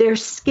 They're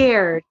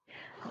scared,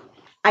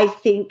 I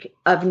think,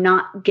 of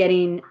not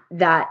getting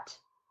that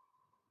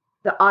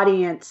the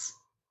audience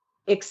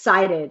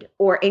excited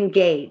or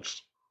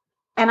engaged.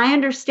 And I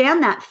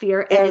understand that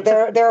fear. And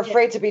they're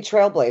afraid to be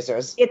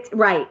trailblazers. It's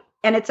right.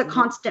 And it's a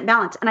constant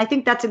balance. And I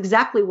think that's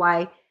exactly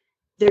why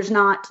there's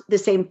not the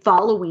same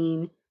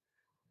following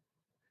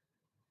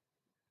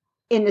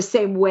in the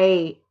same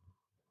way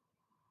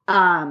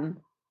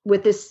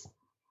with this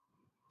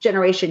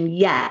generation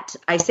yet.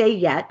 I say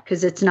yet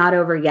because it's not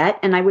over yet.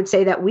 And I would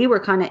say that we were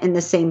kind of in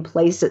the same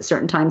place at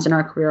certain times in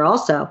our career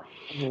also.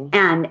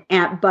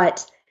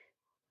 But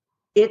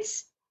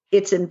it's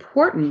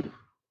important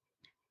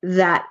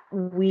that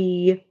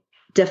we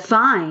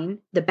define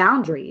the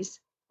boundaries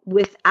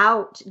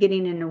without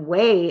getting in the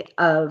way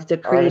of the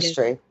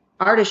creative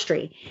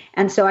artistry.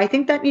 And so I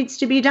think that needs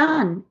to be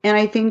done. And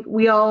I think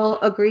we all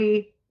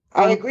agree.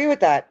 I agree with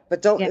that.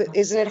 But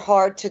isn't it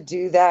hard to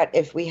do that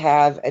if we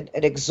have an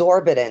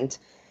exorbitant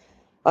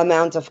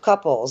amount of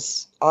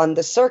couples on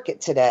the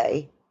circuit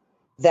today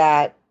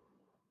that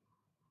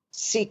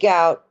seek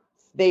out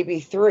maybe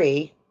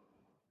 3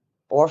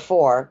 or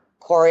 4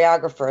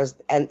 choreographers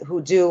and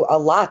who do a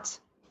lot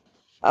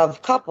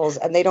of couples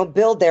and they don't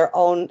build their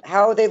own?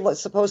 How are they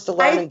supposed to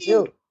learn and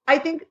do? I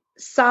think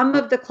some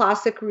of the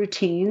classic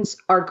routines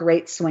are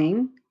great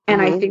swing.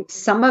 And I think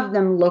some of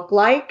them look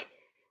like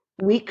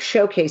weak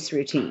showcase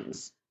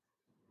routines.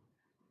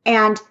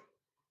 I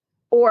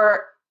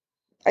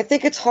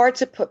think it's hard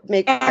to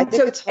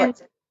it's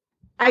hard.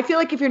 I feel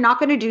like if you're not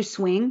going to do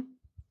swing,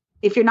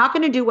 if you're not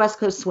going to do West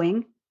Coast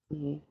swing,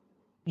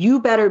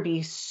 you better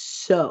be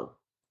so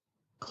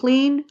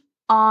clean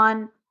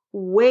on,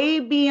 way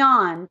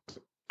beyond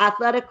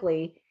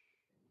athletically,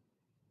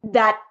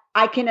 that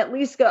I can at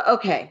least go,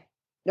 okay,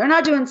 they're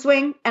not doing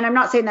swing. And I'm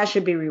not saying that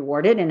should be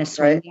rewarded in a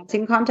swing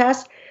dancing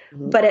contest,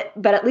 but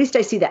at least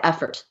I see the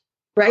effort,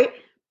 right?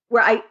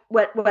 Where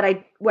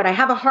what I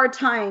have a hard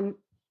time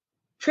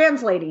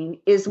translating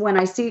is when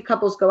I see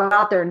couples go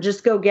out there and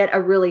just go get a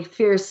really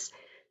fierce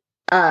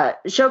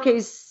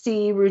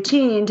showcasey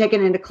routine,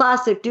 taken into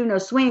classic, do no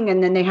swing,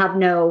 and then they have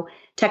no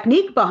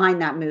technique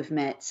behind that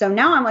movement. So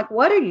now I'm like,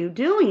 what are you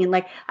doing?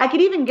 Like, I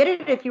could even get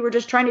it if you were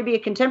just trying to be a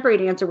contemporary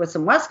dancer with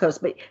some West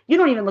Coast, but you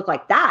don't even look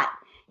like that.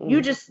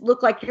 You just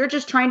look like you're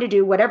just trying to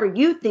do whatever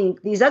you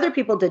think these other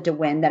people did to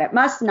win, that it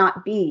must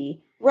not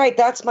be. Right.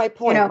 That's my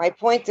point. My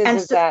point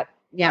is that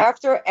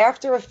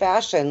after a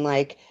fashion,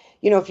 like,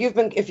 if you've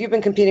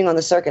been competing on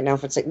the circuit now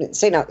for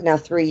say now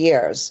 3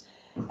 years,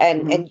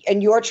 and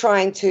you're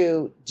trying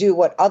to do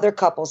what other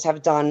couples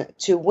have done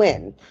to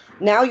win.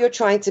 Now you're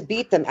trying to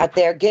beat them at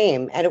their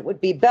game, and it would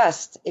be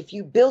best if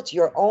you built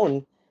your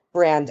own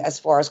brand as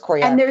far as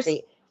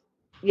choreography.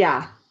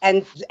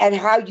 And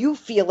how you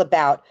feel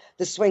about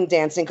the swing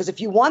dancing. Because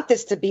if you want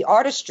this to be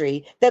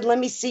artistry, then let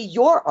me see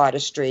your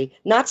artistry,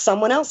 not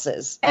someone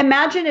else's.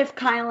 Imagine if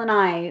Kyle and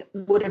I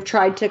would have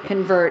tried to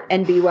convert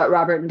and be what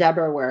Robert and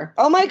Deborah were.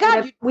 Oh my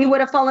God. We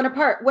would have fallen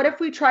apart. What if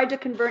we tried to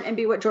convert and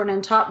be what Jordan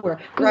and Top were?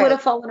 We would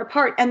have fallen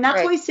apart. And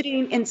that's why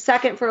sitting in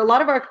second for a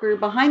lot of our career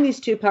behind these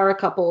two power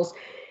couples,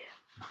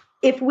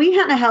 if we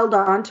hadn't held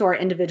on to our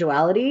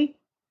individuality,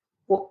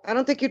 well, I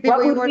don't think you'd be what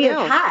where you would are we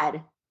now. have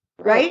had?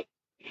 Right?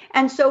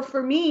 And so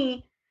for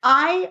me,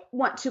 I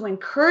want to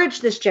encourage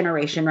this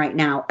generation right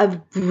now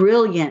of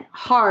brilliant,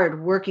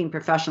 hard-working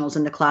professionals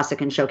in the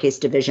classic and showcase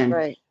division.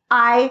 Right.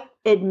 I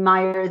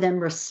admire them,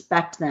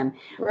 respect them,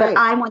 but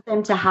I want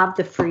them to have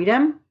the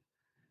freedom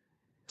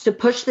to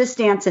push this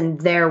dance in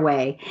their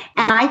way.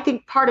 And I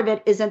think part of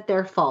it isn't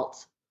their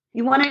fault.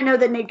 You want to know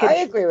the naked truth?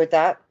 I agree with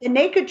that. The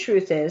naked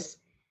truth is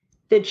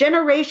the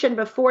generation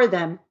before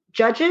them,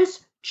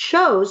 judges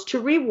chose to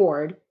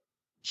reward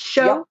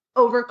show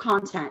over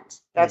content.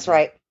 That's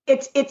right.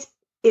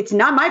 It's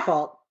not my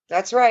fault.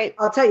 That's right.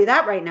 I'll tell you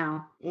that right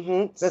now.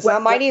 It's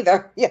not mine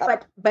either. Yeah.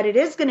 But it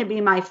is going to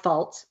be my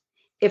fault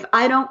if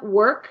I don't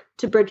work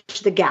to bridge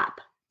the gap.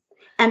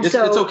 And it's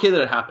okay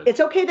that it happened. It's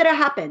okay that it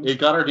happened. It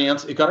got our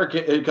dance. It got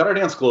our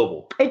dance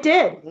global. It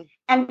did.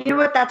 And you know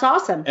what? That's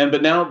awesome.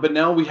 But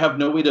now we have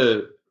no way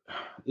to.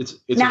 It's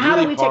now really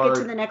how do we hard. take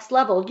it to the next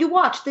level? You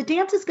watch, the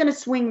dance is going to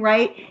swing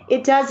right.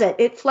 It does it.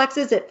 It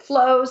flexes. It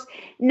flows.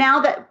 Now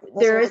that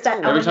there is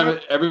that every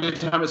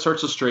element, time it starts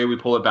to stray, we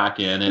pull it back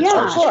in. And it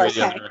starts to stray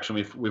the other direction.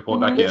 We pull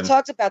it back in. We've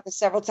talked about this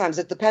several times.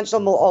 That the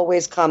pendulum will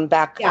always come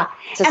back. To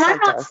center. I'm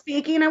not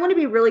speaking. I want to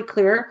be really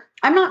clear.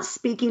 I'm not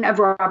speaking of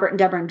Robert and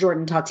Deborah and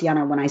Jordan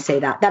Tatiana when I say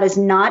that. That is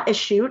not a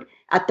shoot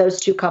at those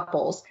two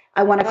couples.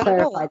 I want to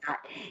clarify that.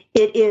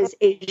 It is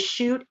a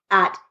shoot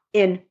at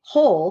in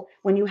whole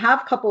when you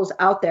have couples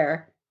out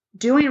there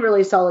doing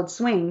really solid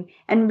swing,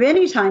 and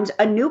many times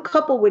a new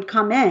couple would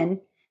come in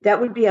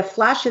that would be a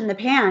flash in the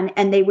pan,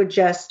 and they would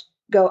just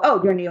go, oh,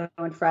 you're new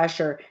and fresh,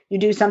 or you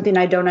do something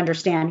I don't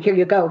understand, here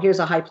you go, here's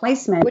a high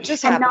placement, which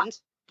just happened,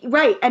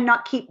 and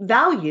not keep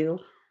value.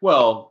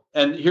 Well,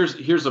 and here's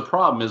the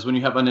problem is when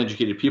you have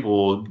uneducated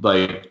people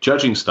like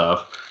judging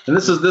stuff, and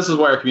this is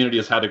why our community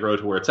has had to grow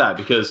to where it's at,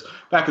 because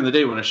back in the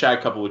day when a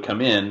shag couple would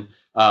come in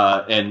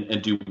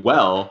and do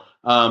well,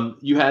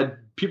 you had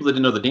people that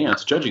didn't know the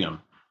dance judging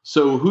them.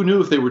 So who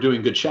knew if they were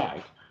doing good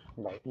shag?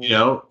 Right.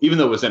 Even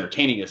though it was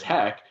entertaining as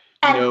heck,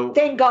 And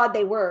thank God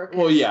they were.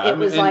 Well, yeah, it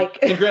was like.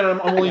 And granted,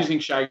 I'm only using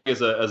shag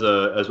as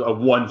a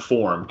one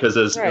form because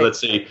let's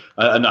say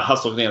a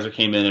hustle dancer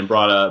came in and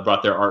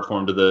brought their art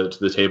form to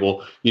the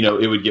table,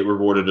 it would get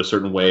rewarded a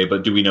certain way.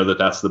 But do we know that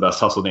that's the best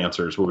hustle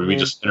dancers? Or were we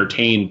just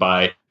entertained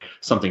by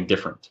something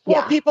different?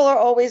 Well, people are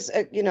always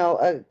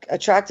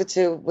attracted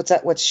to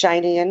what's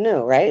shiny and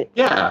new, right?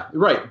 Yeah,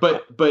 right.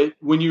 But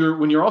when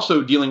you're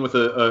also dealing with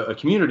a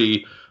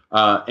community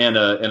and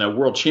a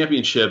world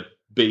championship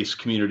based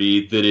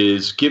community that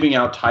is giving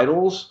out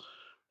titles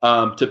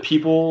to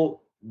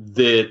people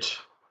that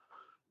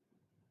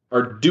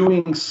are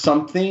doing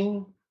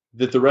something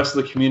that the rest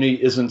of the community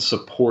isn't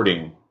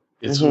supporting.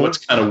 It's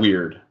what's kind of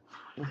weird.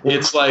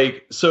 It's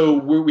like, so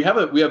we have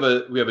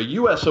a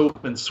U.S.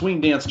 Open Swing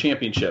Dance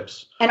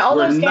Championships, and all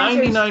where those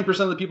dancers, 99%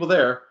 of the people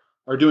there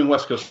are doing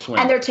West Coast swing,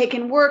 and they're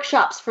taking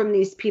workshops from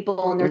these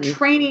people, and they're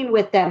training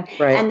with them,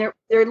 right. And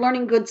they're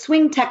learning good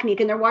swing technique,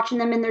 and they're watching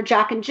them in their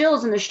Jack and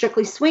Jills and their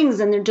Strictly Swings,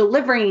 and they're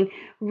delivering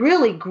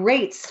really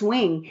great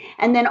swing.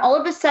 And then all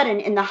of a sudden,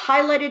 in the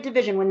highlighted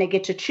division, when they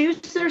get to choose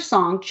their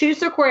song, choose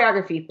their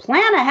choreography,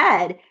 plan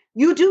ahead,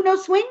 you do know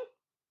swing?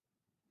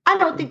 I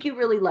don't think you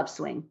really love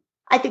swing.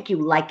 I think you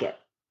like it.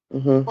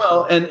 Mm-hmm.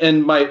 Well,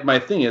 and my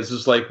thing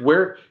is like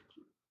where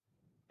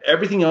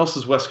everything else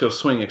is West Coast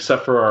swing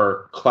except for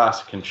our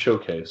classic and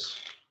showcase.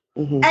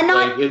 Mm-hmm. And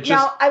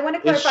I want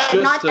to clarify,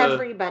 not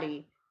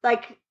everybody.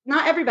 Like,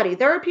 not everybody.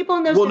 There are people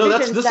in those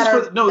divisions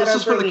this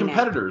is for the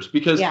competitors.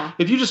 Because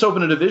if you just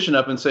open a division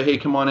up and say, hey,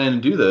 come on in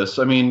and do this,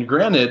 I mean,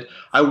 granted,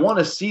 I want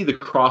to see the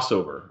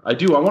crossover. I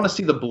do. I want to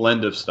see the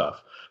blend of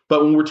stuff.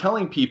 But when we're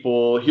telling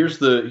people, here's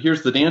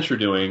the dance you're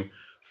doing,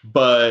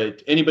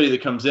 but anybody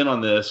that comes in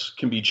on this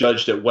can be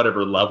judged at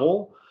whatever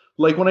level.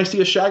 Like when I see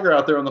a shagger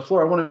out there on the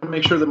floor, I want to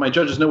make sure that my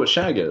judges know what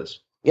shag is.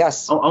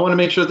 Yes. I want to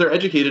make sure that they're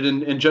educated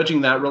in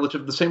judging that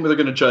relative to the same way they're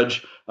going to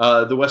judge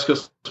the West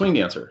Coast swing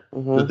dancer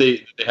that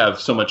they have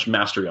so much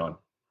mastery on.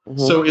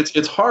 So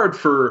it's hard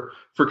for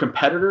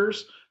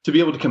competitors to be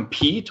able to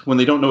compete when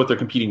they don't know what they're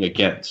competing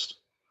against.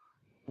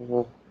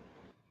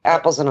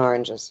 Apples and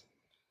oranges.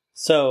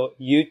 So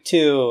you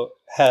two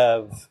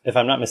have, if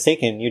I'm not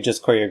mistaken, you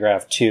just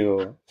choreographed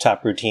 2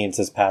 top routines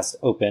this past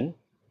Open.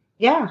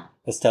 Yeah.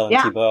 Estelle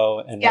and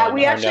Thibault, and then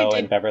we Arnaud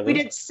and Beverly.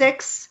 We did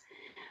 6.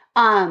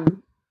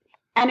 And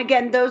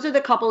again, those are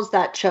the couples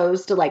that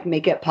chose to like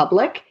make it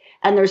public.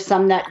 And there's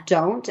some that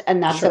don't,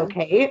 and that's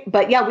okay.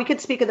 But yeah, we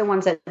could speak of the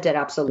ones that did,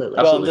 absolutely.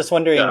 Well, I'm just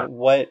wondering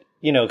what,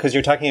 because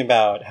you're talking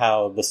about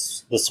how the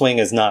swing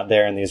is not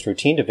there in these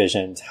routine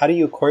divisions. How do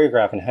you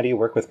choreograph and how do you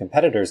work with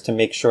competitors to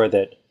make sure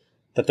that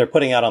they're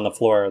putting out on the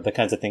floor the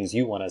kinds of things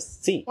you want to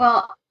see?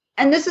 Well,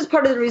 and this is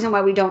part of the reason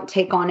why we don't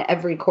take on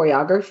every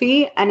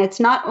choreography. And it's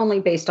not only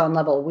based on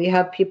level. We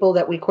have people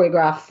that we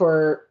choreograph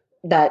for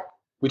that.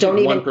 We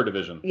take one per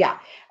division. Yeah.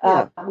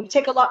 We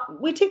take a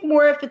lot. We take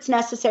more if it's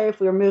necessary, if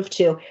we were moved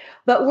to.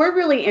 But we're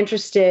really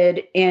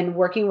interested in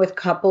working with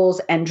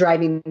couples and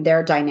driving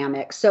their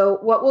dynamic. So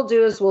what we'll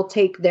do is we'll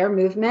take their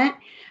movement.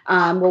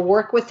 We'll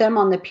work with them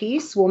on the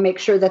piece. We'll make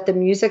sure that the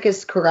music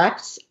is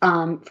correct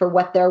for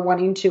what they're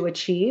wanting to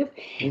achieve.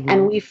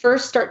 And we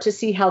first start to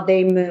see how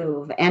they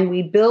move. And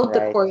we build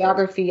the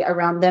choreography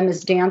around them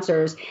as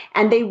dancers.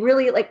 And they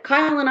really, like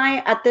Kyle and I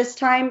at this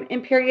time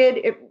in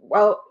period,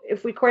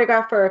 if we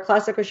choreograph for a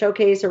classic or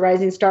showcase or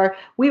rising star,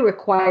 we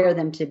require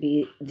them to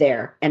be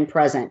there and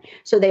present.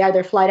 So they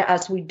either fly to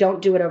us. We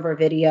don't do it over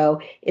video.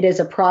 It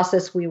is a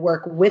process. We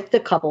work with the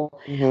couple.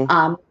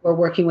 We're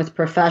working with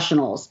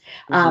professionals.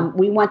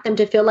 We want them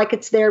to feel like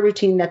it's their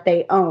routine that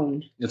they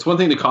own. It's one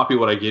thing to copy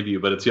what I give you,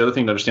 but it's the other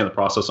thing to understand the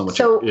process on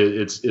which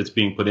it's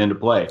being put into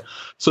play.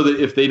 So that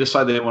if they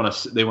decide they want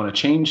to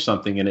change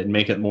something in it and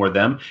make it more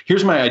them,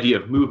 here's my idea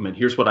of movement.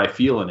 Here's what I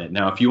feel in it.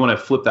 Now, if you want to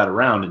flip that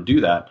around and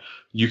do that,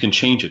 you can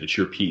change it. It's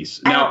your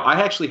piece. Now,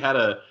 I actually had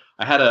that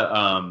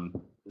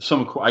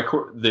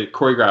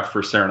choreographed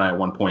for Sarah and I at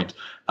one point.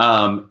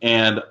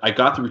 And I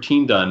got the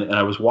routine done and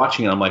I was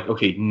watching and I'm like,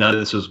 okay, none of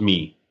this is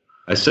me.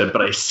 I said,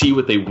 but I see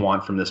what they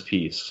want from this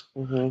piece.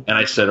 And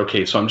I said,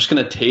 okay, so I'm just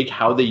going to take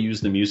how they use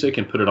the music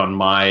and put it on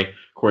my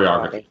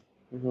choreography.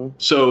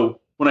 So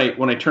when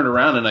I turned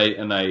around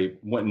and I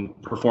went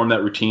and performed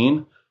that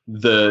routine,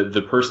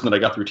 the person that I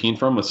got the routine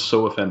from was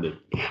so offended.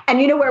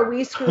 And you know where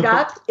we screwed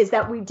up is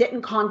that we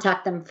didn't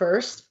contact them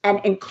first and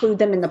include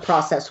them in the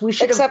process. We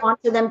should have gone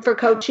to them for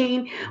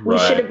coaching. We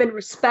should have been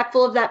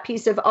respectful of that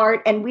piece of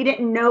art. And we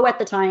didn't know at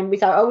the time. We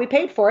thought, we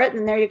paid for it.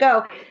 And there you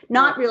go.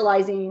 Not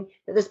realizing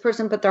that this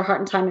person put their heart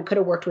and time and could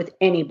have worked with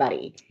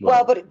anybody.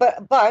 Well,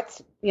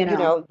 but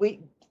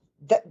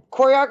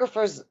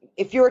choreographers,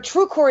 if you're a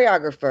true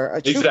choreographer,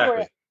 a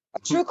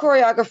true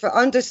choreographer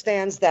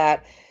understands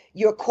that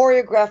you're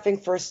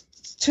choreographing for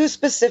 2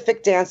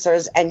 specific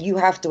dancers and you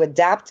have to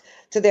adapt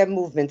to their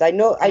movement. I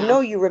know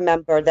you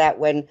remember that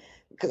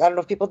because I don't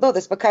know if people know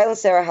this, but Kyle and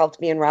Sarah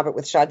helped me and Robert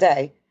with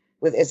Sade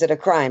with Is It a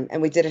Crime?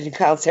 And we did it in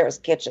Kyle and Sarah's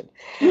kitchen.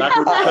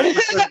 Backward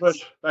sugar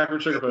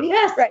push.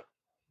 Yes. Right.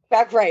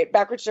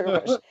 Backward sugar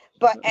push.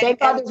 But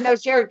thank God there's no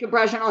shared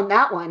compression on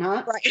that one,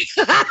 huh? Right.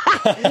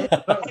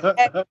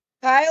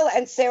 Kyle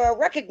and Sarah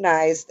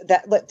recognized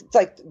that,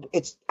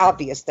 it's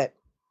obvious that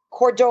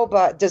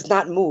Cordoba does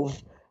not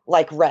move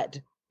like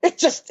Red.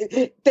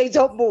 They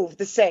don't move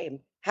the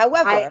same.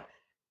 However,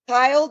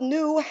 Kyle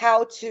knew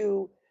how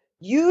to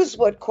use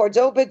what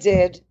Cordoba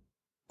did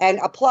and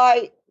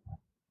apply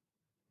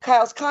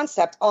Kyle's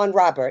concept on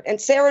Robert. And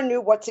Sarah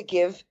knew what to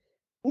give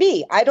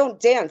me. I don't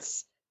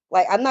dance.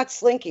 I'm not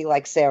slinky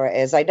like Sarah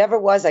is. I never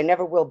was. I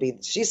never will be.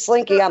 She's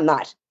slinky. I'm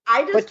not.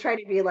 I just try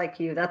to be like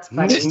you. That's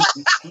funny.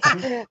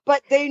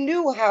 But they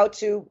knew how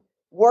to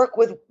work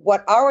with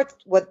what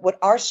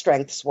our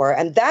strengths were.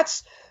 And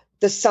that's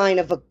the sign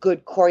of a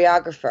good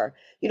choreographer.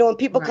 When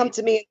people come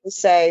to me and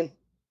say,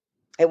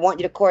 I want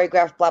you to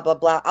choreograph, blah, blah,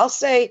 blah, I'll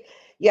say,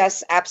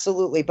 yes,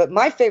 absolutely. But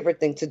my favorite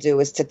thing to do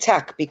is to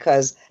tech,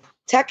 because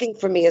teching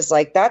for me is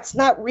that's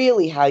not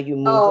really how you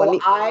move. Oh,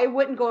 I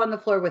wouldn't go on the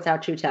floor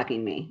without you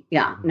teching me.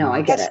 Yeah, no,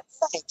 I get it.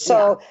 Right.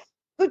 So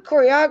good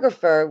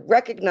choreographer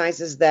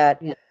recognizes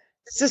that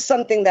this is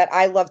something that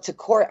I love to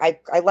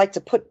I like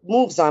to put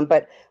moves on,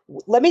 but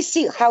let me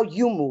see how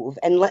you move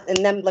and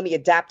then let me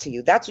adapt to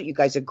you. That's what you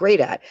guys are great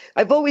at.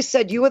 I've always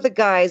said you are the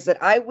guys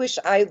that I wish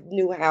I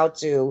knew how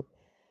to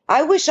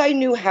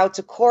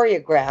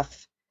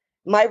choreograph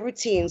my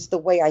routines the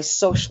way I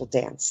social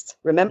danced.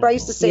 Remember, I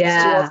used to say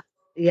this to you.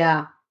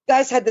 Yeah. You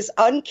guys had this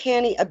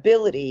uncanny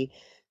ability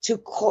to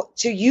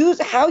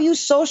use how you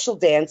social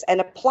dance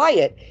and apply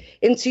it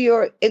into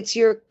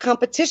your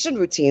competition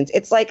routines.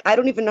 It's I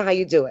don't even know how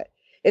you do it.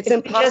 It's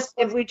impossible.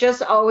 If we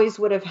just always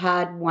would have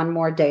had one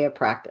more day of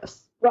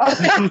practice. Well,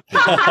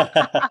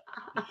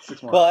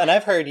 and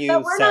I've heard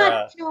you,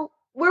 Sarah.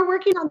 We're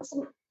working on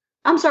some.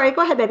 I'm sorry.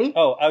 Go ahead, baby.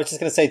 Oh, I was just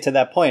going to say, to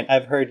that point,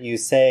 I've heard you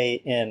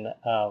say in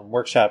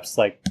workshops,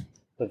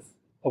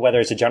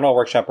 whether it's a general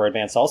workshop or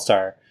advanced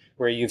all-star,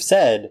 where you've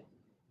said,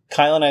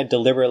 Kyle and I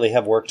deliberately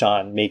have worked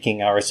on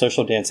making our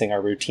social dancing,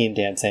 our routine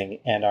dancing,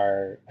 and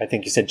I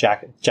think you said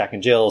Jack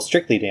and Jill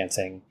strictly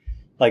dancing,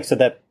 so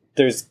that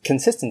there's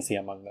consistency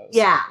among those.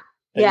 Yeah.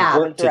 You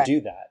worked to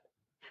do that.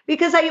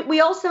 Because we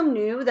also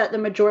knew that the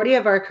majority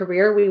of our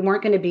career, we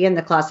weren't going to be in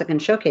the classic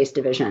and showcase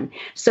division.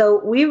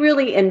 So we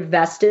really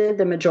invested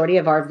the majority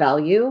of our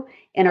value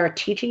in our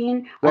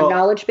teaching, our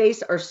knowledge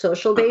base, our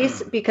social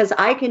base, because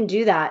I can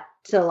do that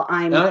till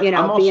I'm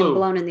being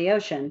blown in the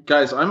ocean.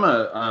 Guys, I'm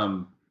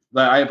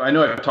I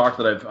know I've talked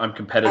that I'm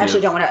competitive. I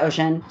actually don't want to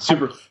ocean.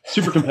 Super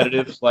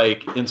competitive,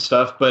 in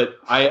stuff, but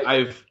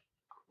I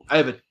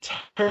have a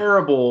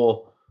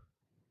terrible.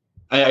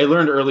 I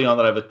learned early on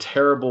that I have a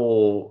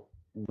terrible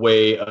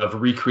way of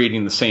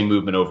recreating the same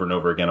movement over and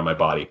over again on my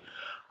body.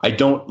 I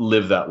don't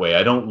live that way.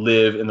 I don't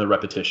live in the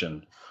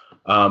repetition.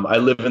 I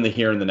live in the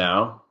here and the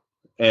now.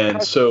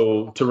 And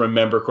so to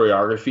remember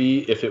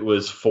choreography, if it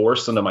was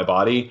forced into my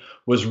body,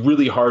 was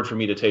really hard for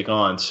me to take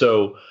on.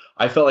 So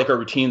I felt like our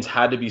routines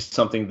had to be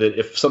something that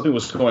if something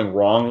was going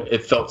wrong,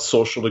 it felt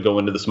social to go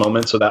into this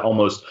moment. So that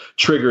almost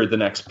triggered the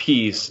next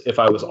piece if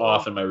I was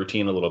off in my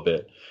routine a little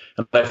bit.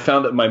 And I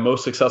found that my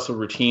most successful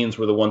routines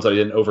were the ones that I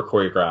didn't over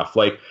choreograph.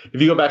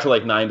 If you go back to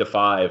 9 to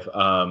 5,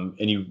 and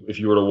if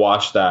you were to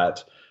watch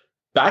that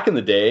back in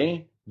the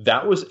day,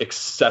 that was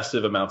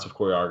excessive amounts of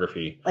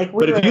choreography.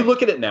 But if you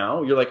look at it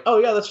now, you're like, oh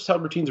yeah, that's just how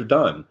routines are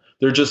done.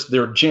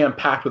 They're jam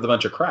packed with a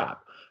bunch of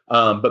crap.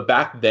 But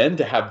back then,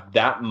 to have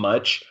that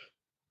much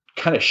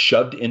kind of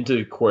shoved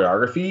into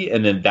choreography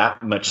and then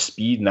that much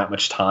speed and that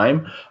much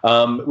time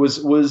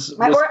was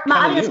my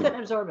audience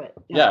couldn't absorb it.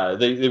 Yeah,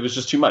 it was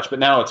just too much. But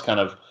now it's kind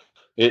of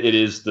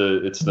it's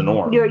the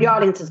norm. Your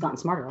audience has gotten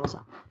smarter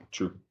also.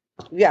 True.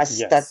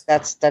 Yes.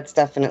 That's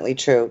definitely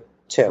true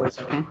too.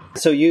 Okay.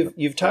 So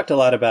you've talked a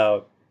lot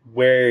about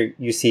where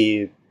you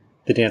see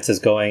the dances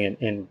going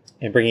and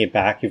bringing it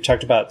back. You've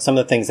talked about some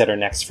of the things that are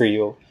next for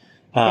you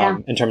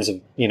in terms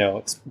of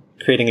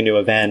creating a new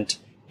event,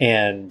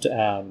 and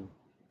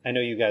I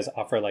know you guys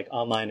offer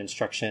online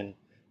instruction.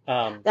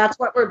 That's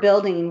what we're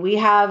building. We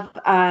have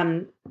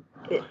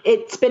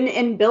it's been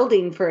in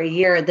building for a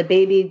year. The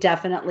baby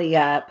definitely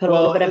put a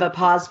little bit of a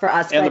pause for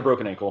us. And the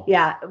broken ankle.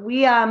 Yeah.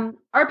 We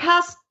our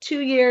past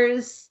 2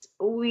 years,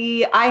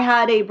 I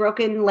had a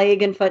broken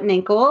leg and foot and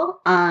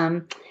ankle.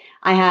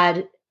 I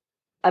had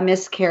a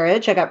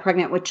miscarriage. I got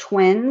pregnant with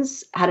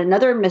twins, had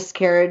another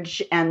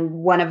miscarriage, and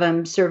one of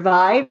them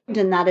survived,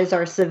 and that is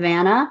our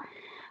Savannah.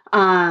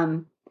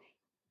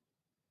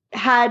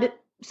 Had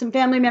some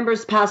family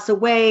members pass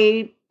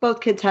away.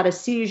 Both kids had a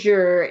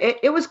seizure.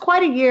 It was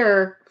quite a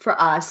year for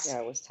us.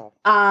 Yeah, it was tough.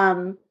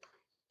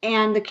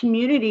 And the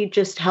community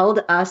just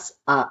held us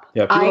up.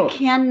 Yeah, I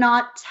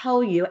cannot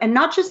tell you, and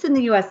not just in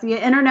the U.S., the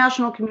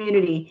international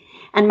community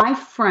and my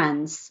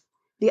friends,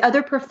 the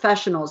other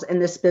professionals in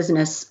this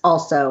business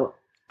also,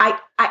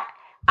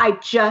 I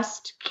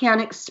just can't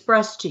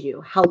express to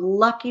you how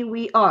lucky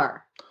we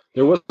are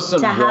to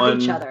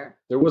have each other.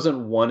 There wasn't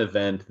one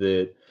event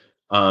that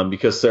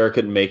because Sarah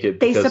couldn't make it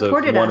They because of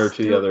supported one or us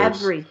two through of the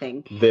others.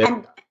 everything. They,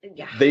 And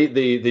yeah.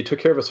 they took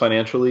care of us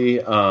financially.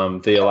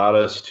 They allowed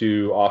us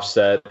to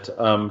offset.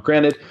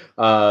 Granted,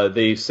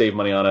 they saved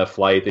money on a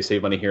flight. They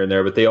saved money here and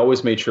there, but they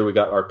always made sure we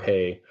got our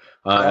pay.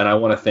 And I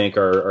want to thank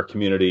our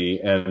community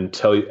and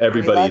tell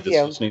everybody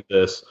that's listening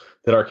to this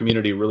that our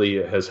community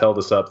really has held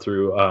us up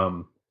through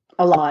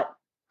a lot.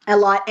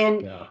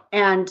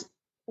 And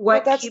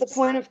what that's the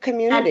point of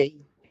community.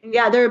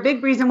 They're a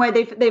big reason why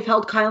they've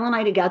held Kyle and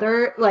I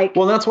together.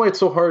 Well, that's why it's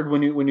so hard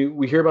when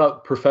we hear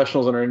about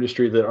professionals in our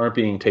industry that aren't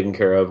being taken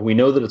care of. We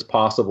know that it's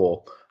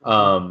possible,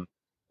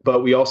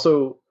 but we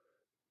also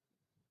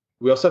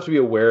have to be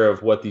aware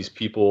of what these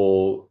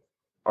people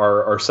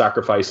are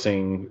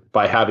sacrificing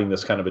by having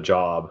this kind of a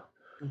job.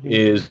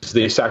 Is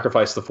they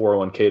sacrifice the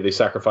 401k, they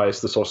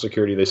sacrifice the Social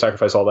Security, they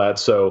sacrifice all that.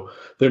 So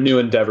their new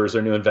endeavors,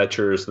 their new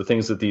adventures, the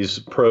things that these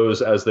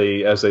pros as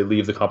they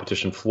leave the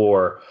competition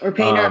floor, or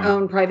paying our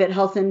own private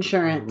health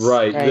insurance,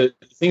 right? The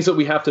things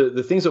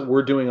that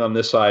we're doing on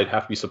this side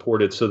have to be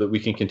supported so that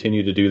we can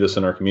continue to do this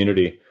in our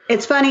community.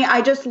 It's funny.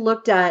 I just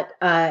looked at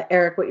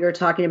Eric, what you were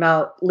talking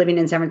about living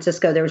in San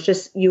Francisco. There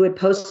was you had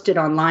posted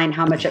online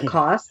how much it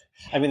cost.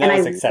 I mean, that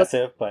was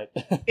excessive, but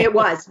it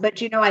was. But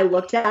I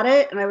looked at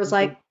it and I was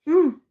like,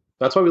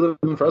 That's why we live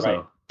in Fresno.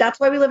 Right. That's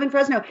why we live in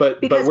Fresno.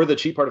 But we're the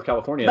cheap part of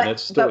California, and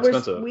it's still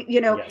expensive.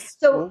 Yes.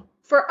 So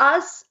for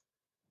us,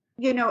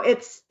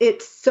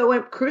 it's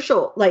so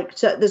crucial,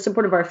 the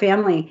support of our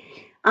family.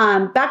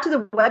 Back to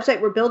the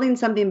website, we're building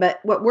something,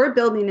 but what we're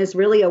building is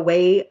really a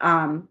way.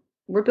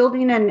 We're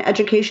building an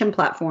education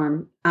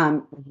platform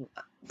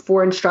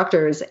for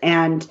instructors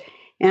and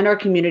our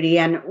community.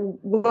 And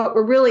what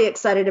we're really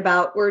excited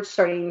about, we're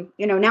starting,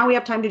 now we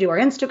have time to do our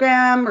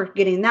Instagram. We're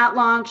getting that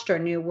launched, our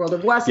new World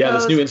of West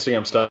Coast. This new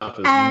Instagram stuff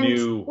is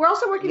new. We're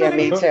also working on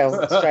me too.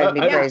 It's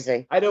driving me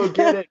crazy. I don't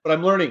get it, but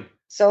I'm learning.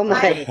 So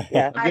much.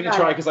 I'm going to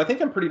try because I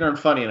think I'm pretty darn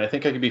funny, and I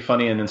think I can be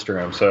funny on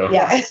Instagram. So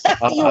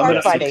you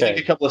are funny. Take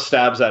a couple of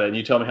stabs at it, and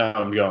you tell me how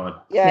I'm going.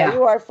 Yeah,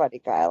 you are funny,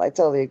 Kyle. I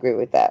totally agree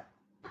with that.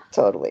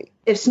 Totally.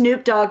 If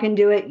Snoop Dogg can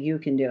do it, you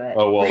can do it.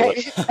 Oh well,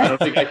 I don't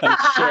think I can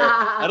share.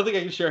 I don't think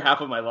I can share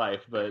half of my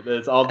life, but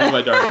I'll do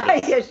my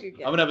darndest. Yes, you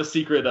can. I'm gonna have a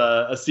secret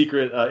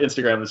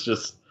Instagram that's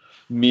just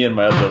me and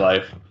my other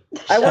life.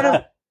 I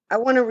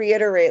want to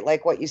reiterate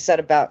what you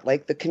said about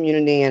the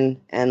community and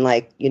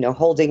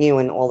holding you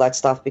and all that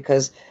stuff,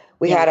 because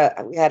we had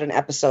an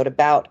episode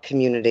about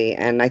community,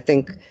 and I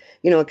think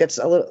it gets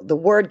the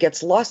word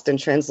gets lost in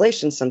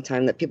translation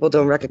sometimes, that people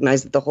don't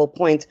recognize that the whole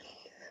point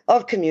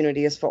of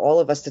community is for all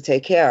of us to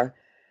take care,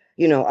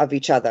 of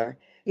each other.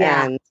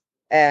 Yeah.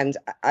 And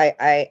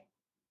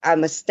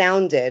I'm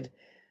astounded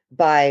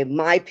by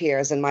my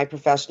peers and my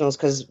professionals,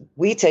 because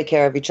we take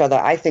care of each other.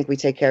 I think we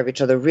take care of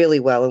each other really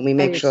well, and we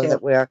make sure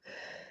that we're,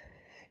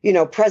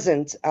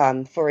 present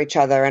for each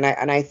other. And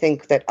I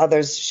think that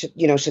others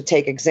should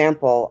take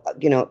example.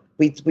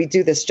 We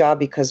do this job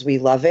because we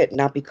love it,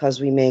 not because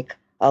we make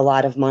a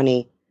lot of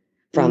money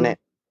from it.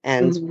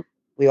 And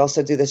we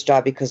also do this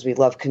job because we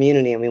love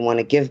community and we want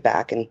to give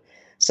back. And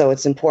so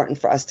it's important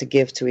for us to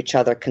give to each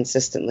other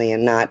consistently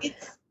and not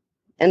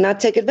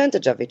take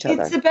advantage of each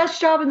other. It's the best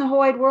job in the whole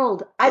wide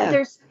world.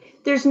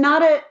 There's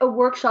not a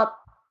workshop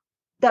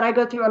that I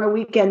go through on a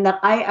weekend that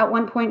I at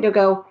one point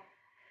go,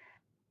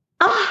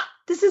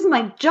 this is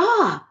my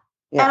job.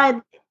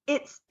 Yeah.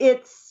 And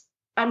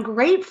I'm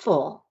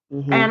grateful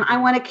and I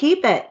want to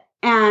keep it.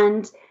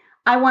 And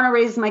I want to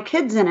raise my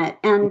kids in it.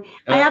 And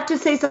I have to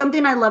say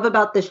something I love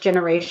about this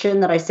generation,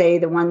 that I say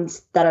the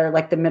ones that are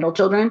like the middle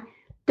children,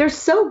 they're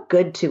so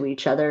good to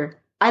each other.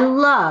 I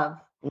love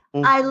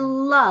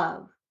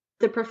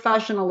the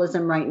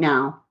professionalism right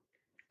now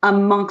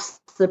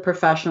amongst the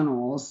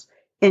professionals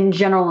in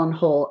general and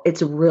whole.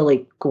 It's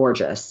really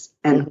gorgeous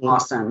and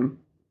awesome.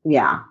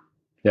 Yeah.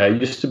 Yeah.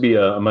 It used to be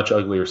a much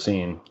uglier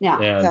scene.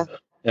 Yeah.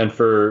 And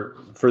for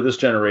this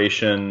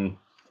generation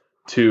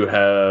to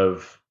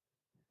have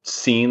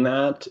seen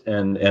that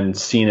and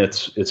seen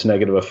its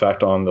negative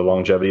effect on the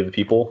longevity of the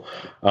people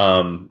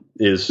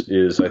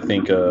is I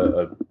think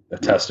a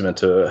testament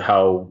to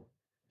how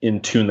in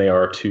tune they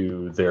are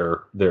to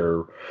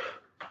their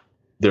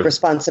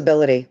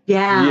responsibility.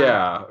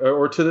 Yeah.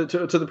 Or to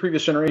the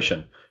previous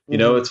generation.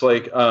 It's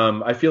like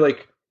I feel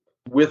like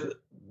we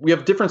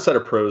have a different set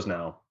of pros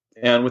now,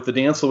 and with the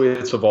dance the way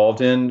it's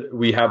evolved in,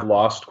 we have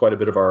lost quite a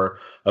bit of our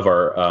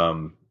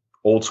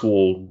old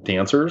school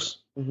dancers.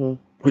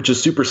 Which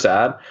is super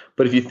sad.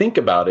 But if you think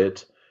about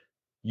it,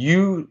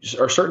 you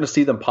are starting to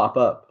see them pop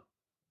up.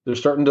 They're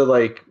starting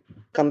to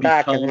come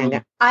back.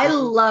 I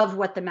love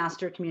what the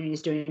master community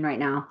is doing right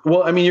now.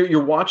 Well, I mean,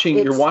 you're watching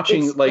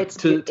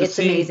it's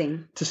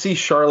amazing to see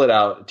Charlotte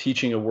out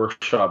teaching a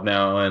workshop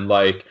now, and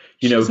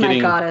she's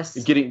getting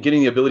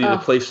the ability to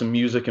play some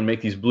music and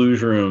make these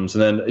blues rooms,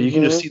 and then you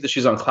can just see that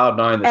she's on cloud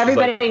nine. That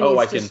everybody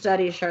needs to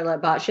study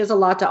Charlotte Bott. She has a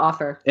lot to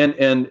offer. And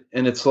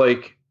it's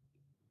like,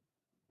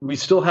 we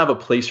still have a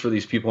place for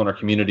these people in our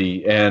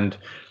community. And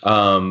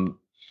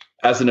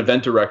as an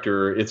event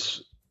director,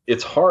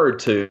 it's hard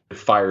to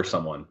fire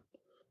someone.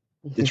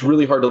 it's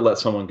really hard to let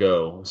someone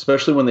go,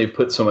 especially when they've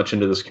put so much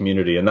into this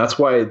community. And that's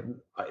why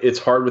it's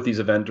hard with these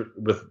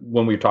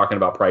when we're talking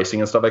about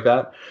pricing and stuff like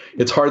that.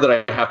 It's hard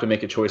that I have to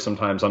make a choice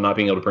sometimes on not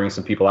being able to bring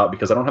some people out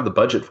because I don't have the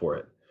budget for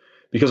it,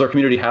 because our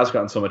community has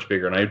gotten so much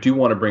bigger. And I do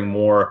want to bring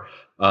more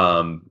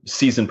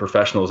seasoned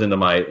professionals into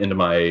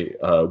my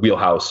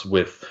wheelhouse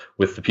with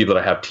the people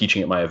that I have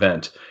teaching at my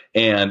event.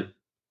 And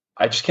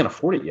I just can't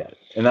afford it yet.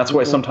 And that's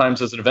why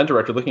sometimes as an event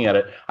director looking at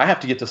it, I have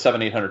to get to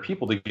 700-800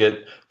 people to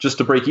get just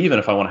to break even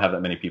if I want to have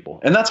that many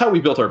people. And that's how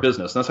we built our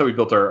business. And that's how we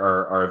built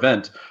our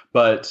event.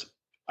 But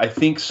I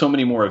think so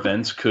many more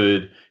events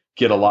could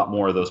get a lot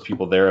more of those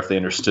people there if they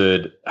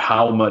understood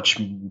how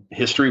much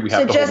history we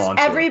have to hold on to. So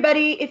just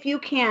everybody, if you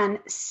can,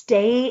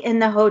 stay in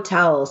the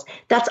hotels.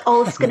 That's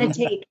all it's going to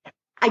take.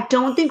 I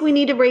don't think we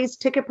need to raise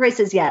ticket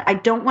prices yet. I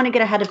don't want to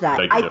get ahead of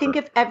that. I think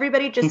if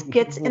everybody just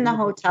gets in the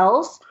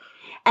hotels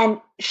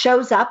and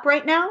shows up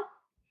right now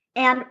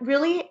and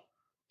really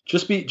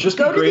just be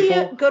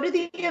grateful. Go to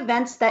the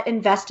events that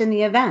invest in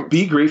the event.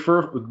 Be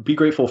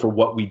grateful for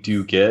what we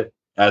do get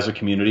as a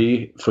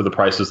community for the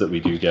prices that we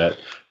do get.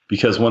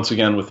 Because once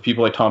again, with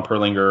people like Tom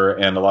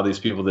Perlinger and a lot of these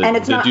people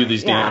that do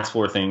these dance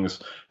floor things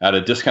at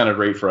a discounted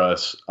rate for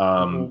us,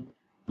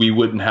 we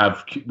wouldn't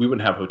have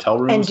hotel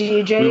rooms and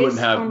DJs. We wouldn't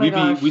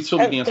have. We'd still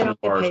be dancing in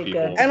bars,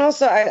 people. And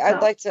also,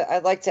 I'd like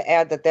to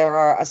add that there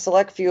are a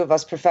select few of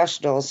us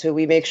professionals who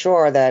we make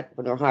sure that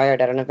when we're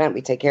hired at an event,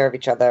 we take care of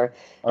each other,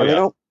 we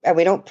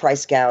don't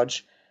price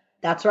gouge.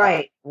 That's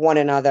right. One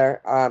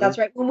another. That's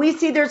right. When we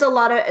see there's a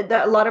lot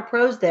of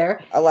pros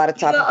there, a lot of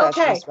top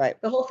professionals, right?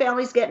 The whole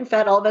family's getting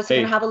fed. All of us are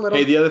going to have a little.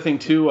 Hey, the other thing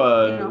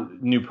too,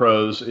 new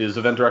pros is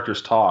event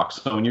directors talk.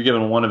 So when you're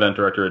giving one event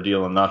director a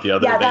deal and not the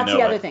other, that's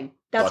the other thing.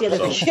 That's the other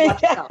thing.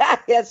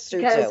 That's true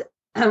because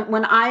too.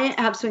 When I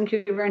have Swing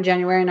Vancouver in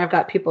January and I've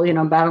got people,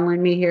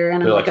 battling me here,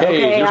 and I'm like,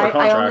 hey,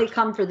 I only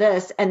come for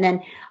this, and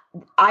then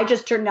I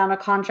just turned down a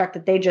contract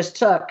that they just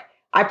took.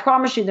 I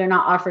promise you, they're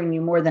not offering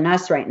you more than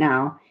us right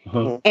now.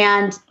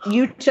 And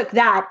you took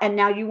that, and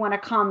now you want to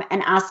come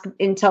and ask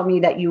and tell me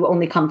that you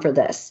only come for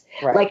this.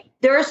 Right. Like,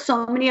 there are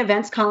so many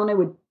events Colin and I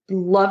would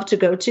love to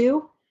go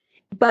to,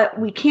 but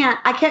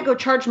I can't go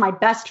charge my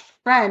best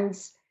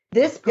friends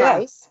this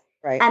price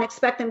and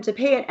expect them to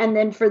pay it. And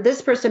then for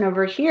this person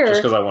over here,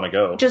 just because I want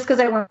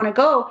to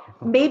go,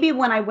 maybe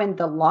when I win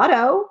the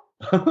lotto,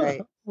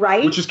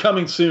 right? Which is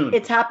coming soon.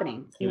 It's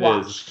happening.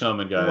 It's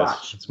coming,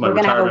 guys. It's my We're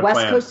going to have a West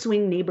plan. Coast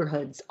swing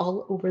neighborhoods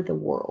all over the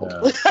world.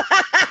 Yeah.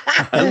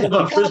 I live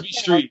on Frisbee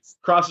Street,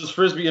 crosses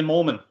Frisbee and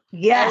Molman.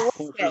 Yes.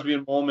 Frisbee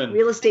and Molman.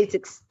 Real estate's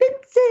expensive.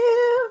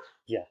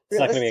 Yeah, it's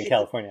not going to be in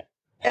California.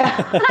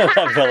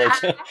 That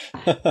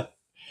village.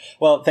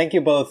 Well, thank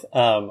you both,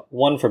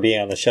 one, for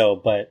being on the show,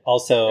 but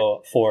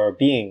also for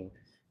being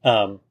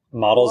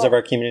models of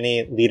our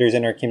community, leaders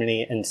in our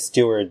community, and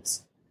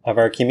stewards of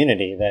our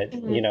community.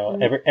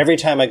 That, every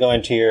time I go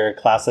into your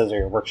classes or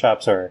your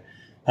workshops or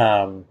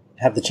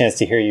have the chance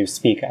to hear you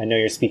speak, I know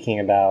you're speaking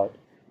about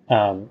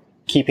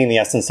keeping the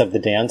essence of the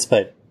dance,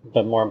 but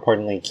more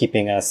importantly,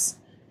 keeping us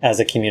as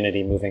a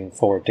community moving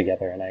forward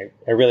together. And I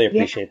really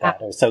appreciate that.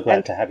 I was so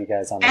glad to have you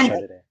guys on the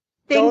show today.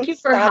 Thank you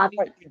for having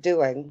what you're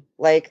doing.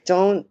 Like,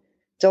 don't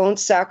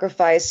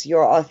sacrifice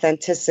your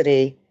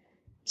authenticity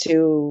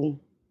to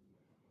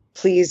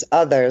please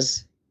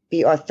others.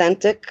 Be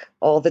authentic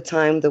all the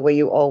time, the way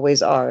you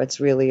always are. It's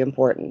really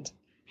important.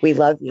 We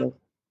love you.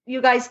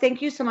 You guys,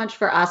 thank you so much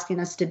for asking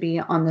us to be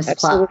on this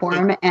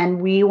platform.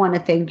 And we want to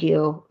thank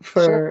you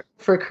for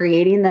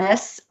creating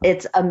this.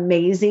 It's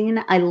amazing.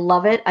 I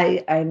love it.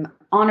 I'm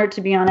honored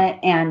to be on it.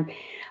 And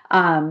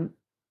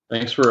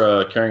thanks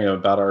for caring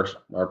about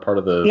our part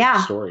of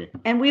the story.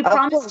 And we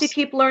promise to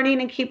keep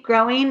learning and keep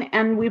growing.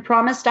 And we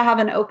promise to have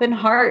an open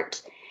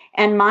heart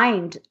and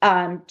mind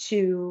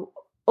to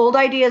old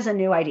ideas and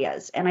new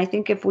ideas. And I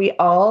think if we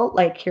all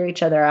hear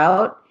each other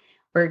out,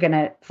 we're going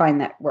to find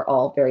that we're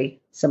all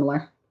very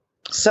similar.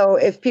 So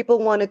if people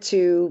wanted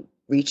to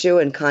reach you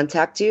and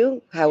contact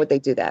you, how would they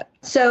do that?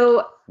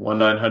 So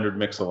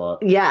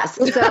 1-900-MIX-A-LOT. Yes.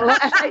 So you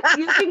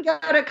can go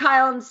to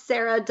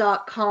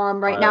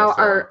kyleandsarah.com. Right now,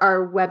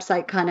 our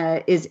website kind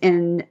of is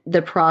in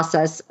the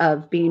process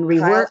of being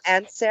reworked. Kyle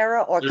and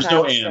Sarah or There's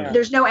Kyle no Sarah? and.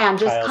 There's no and,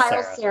 just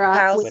Kyle Sarah.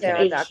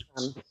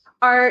 KyleSarah.com.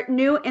 Our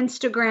new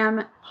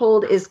Instagram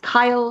hold is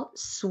Kyle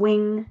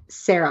Swing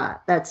Sarah.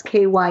 That's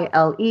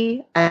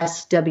KYLESWING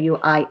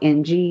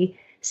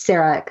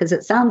Sarah, because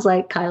it sounds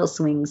like Kyle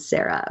Swings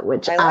Sarah,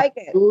 which I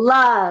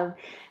love.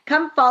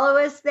 Come follow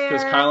us there.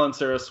 Because Kyle and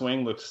Sarah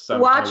Swing looks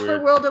Watch for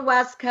weird. World of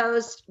West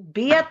Coast.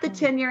 Be at the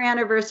 10-year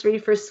anniversary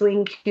for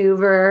Swing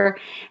Vancouver.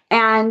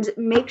 And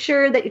make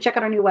sure that you check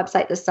out our new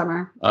website this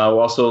summer. We'll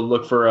also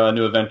look for a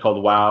new event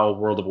called WOW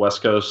World of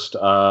West Coast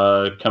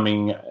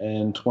coming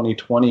in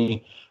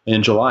 2020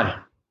 in July.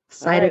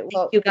 Excited.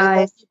 Thank you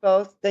guys. Thank you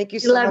both. Thank you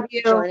so much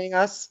for joining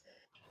us.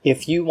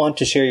 If you want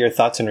to share your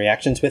thoughts and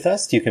reactions with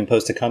us, you can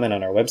post a comment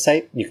on our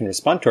website, you can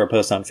respond to our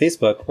posts on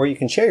Facebook, or you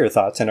can share your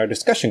thoughts in our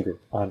discussion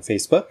group on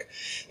Facebook.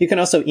 You can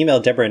also email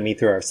Deborah and me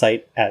through our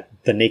site at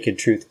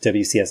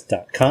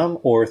thenakedtruthwcs.com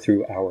or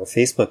through our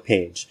Facebook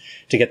page.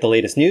 To get the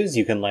latest news,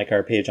 you can like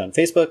our page on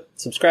Facebook,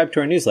 subscribe to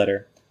our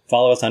newsletter,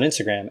 follow us on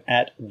Instagram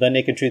at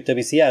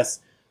thenakedtruthwcs,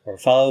 or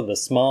follow the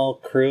small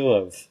crew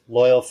of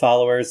loyal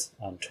followers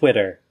on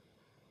Twitter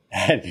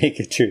at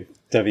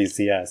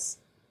nakedtruthwcs.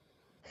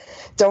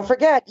 Don't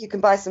forget, you can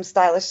buy some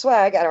stylish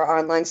swag at our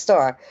online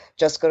store.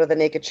 Just go to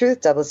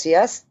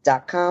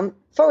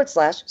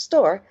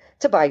thenakedtruthwcs.com/store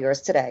to buy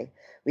yours today.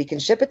 We can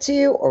ship it to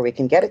you or we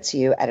can get it to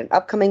you at an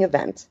upcoming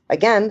event.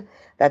 Again,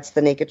 that's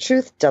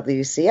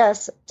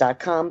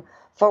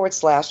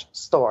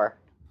thenakedtruthwcs.com/store.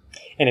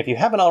 And if you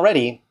haven't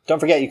already, don't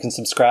forget you can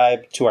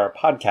subscribe to our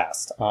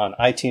podcast on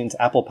iTunes,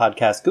 Apple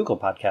Podcasts, Google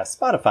Podcasts,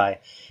 Spotify,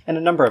 and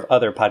a number of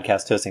other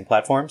podcast hosting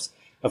platforms.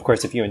 Of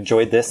course, if you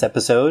enjoyed this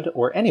episode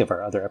or any of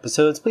our other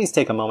episodes, please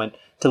take a moment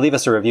to leave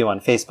us a review on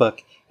Facebook.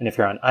 And if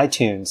you're on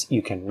iTunes,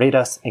 you can rate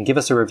us and give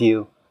us a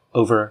review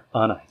over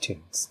on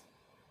iTunes.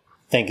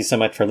 Thank you so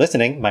much for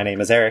listening. My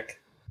name is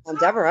Eric. I'm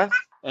Deborah.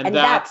 And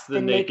that's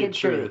the naked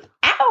truth.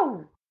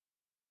 Ow!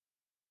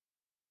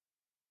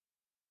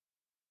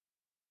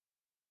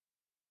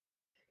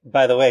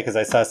 By the way, because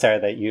I saw, Sarah,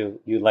 that you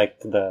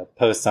liked the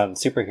posts on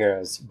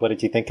superheroes, what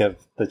did you think of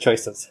the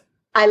choices?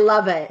 I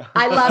love it.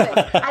 I love it.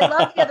 I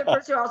love the other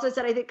person who also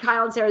said, I think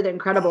Kyle and Sarah are the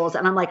Incredibles.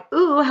 And I'm like,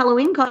 ooh,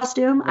 Halloween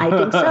costume. I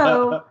think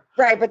so.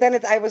 Right, but then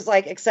I was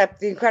like, except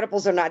the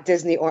Incredibles are not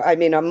Disney or,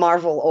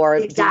 Marvel or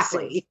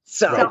exactly. DC.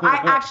 So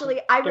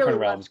I really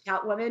loved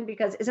Catwoman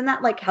because isn't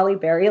that like Halle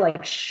Berry?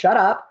 Like, shut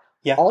up.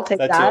 Yeah, I'll take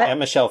that's that. And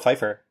Michelle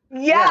Pfeiffer.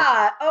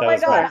 Yeah. Oh that my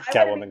was God. my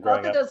Catwoman I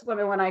growing both of up. those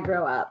women when I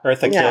grow up.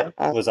 Eartha Kitt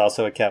was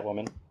also a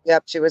Catwoman.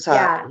 Yep, she was hot.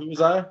 Yeah. Who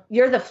was I?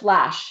 You're the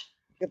Flash.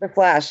 Get the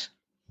Flash.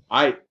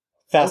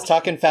 Fast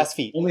talking, fast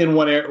feet. Only in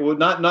one area. Well,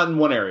 not in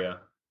one area.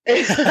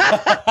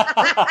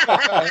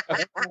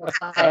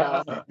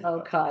 Oh,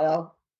 Kyle.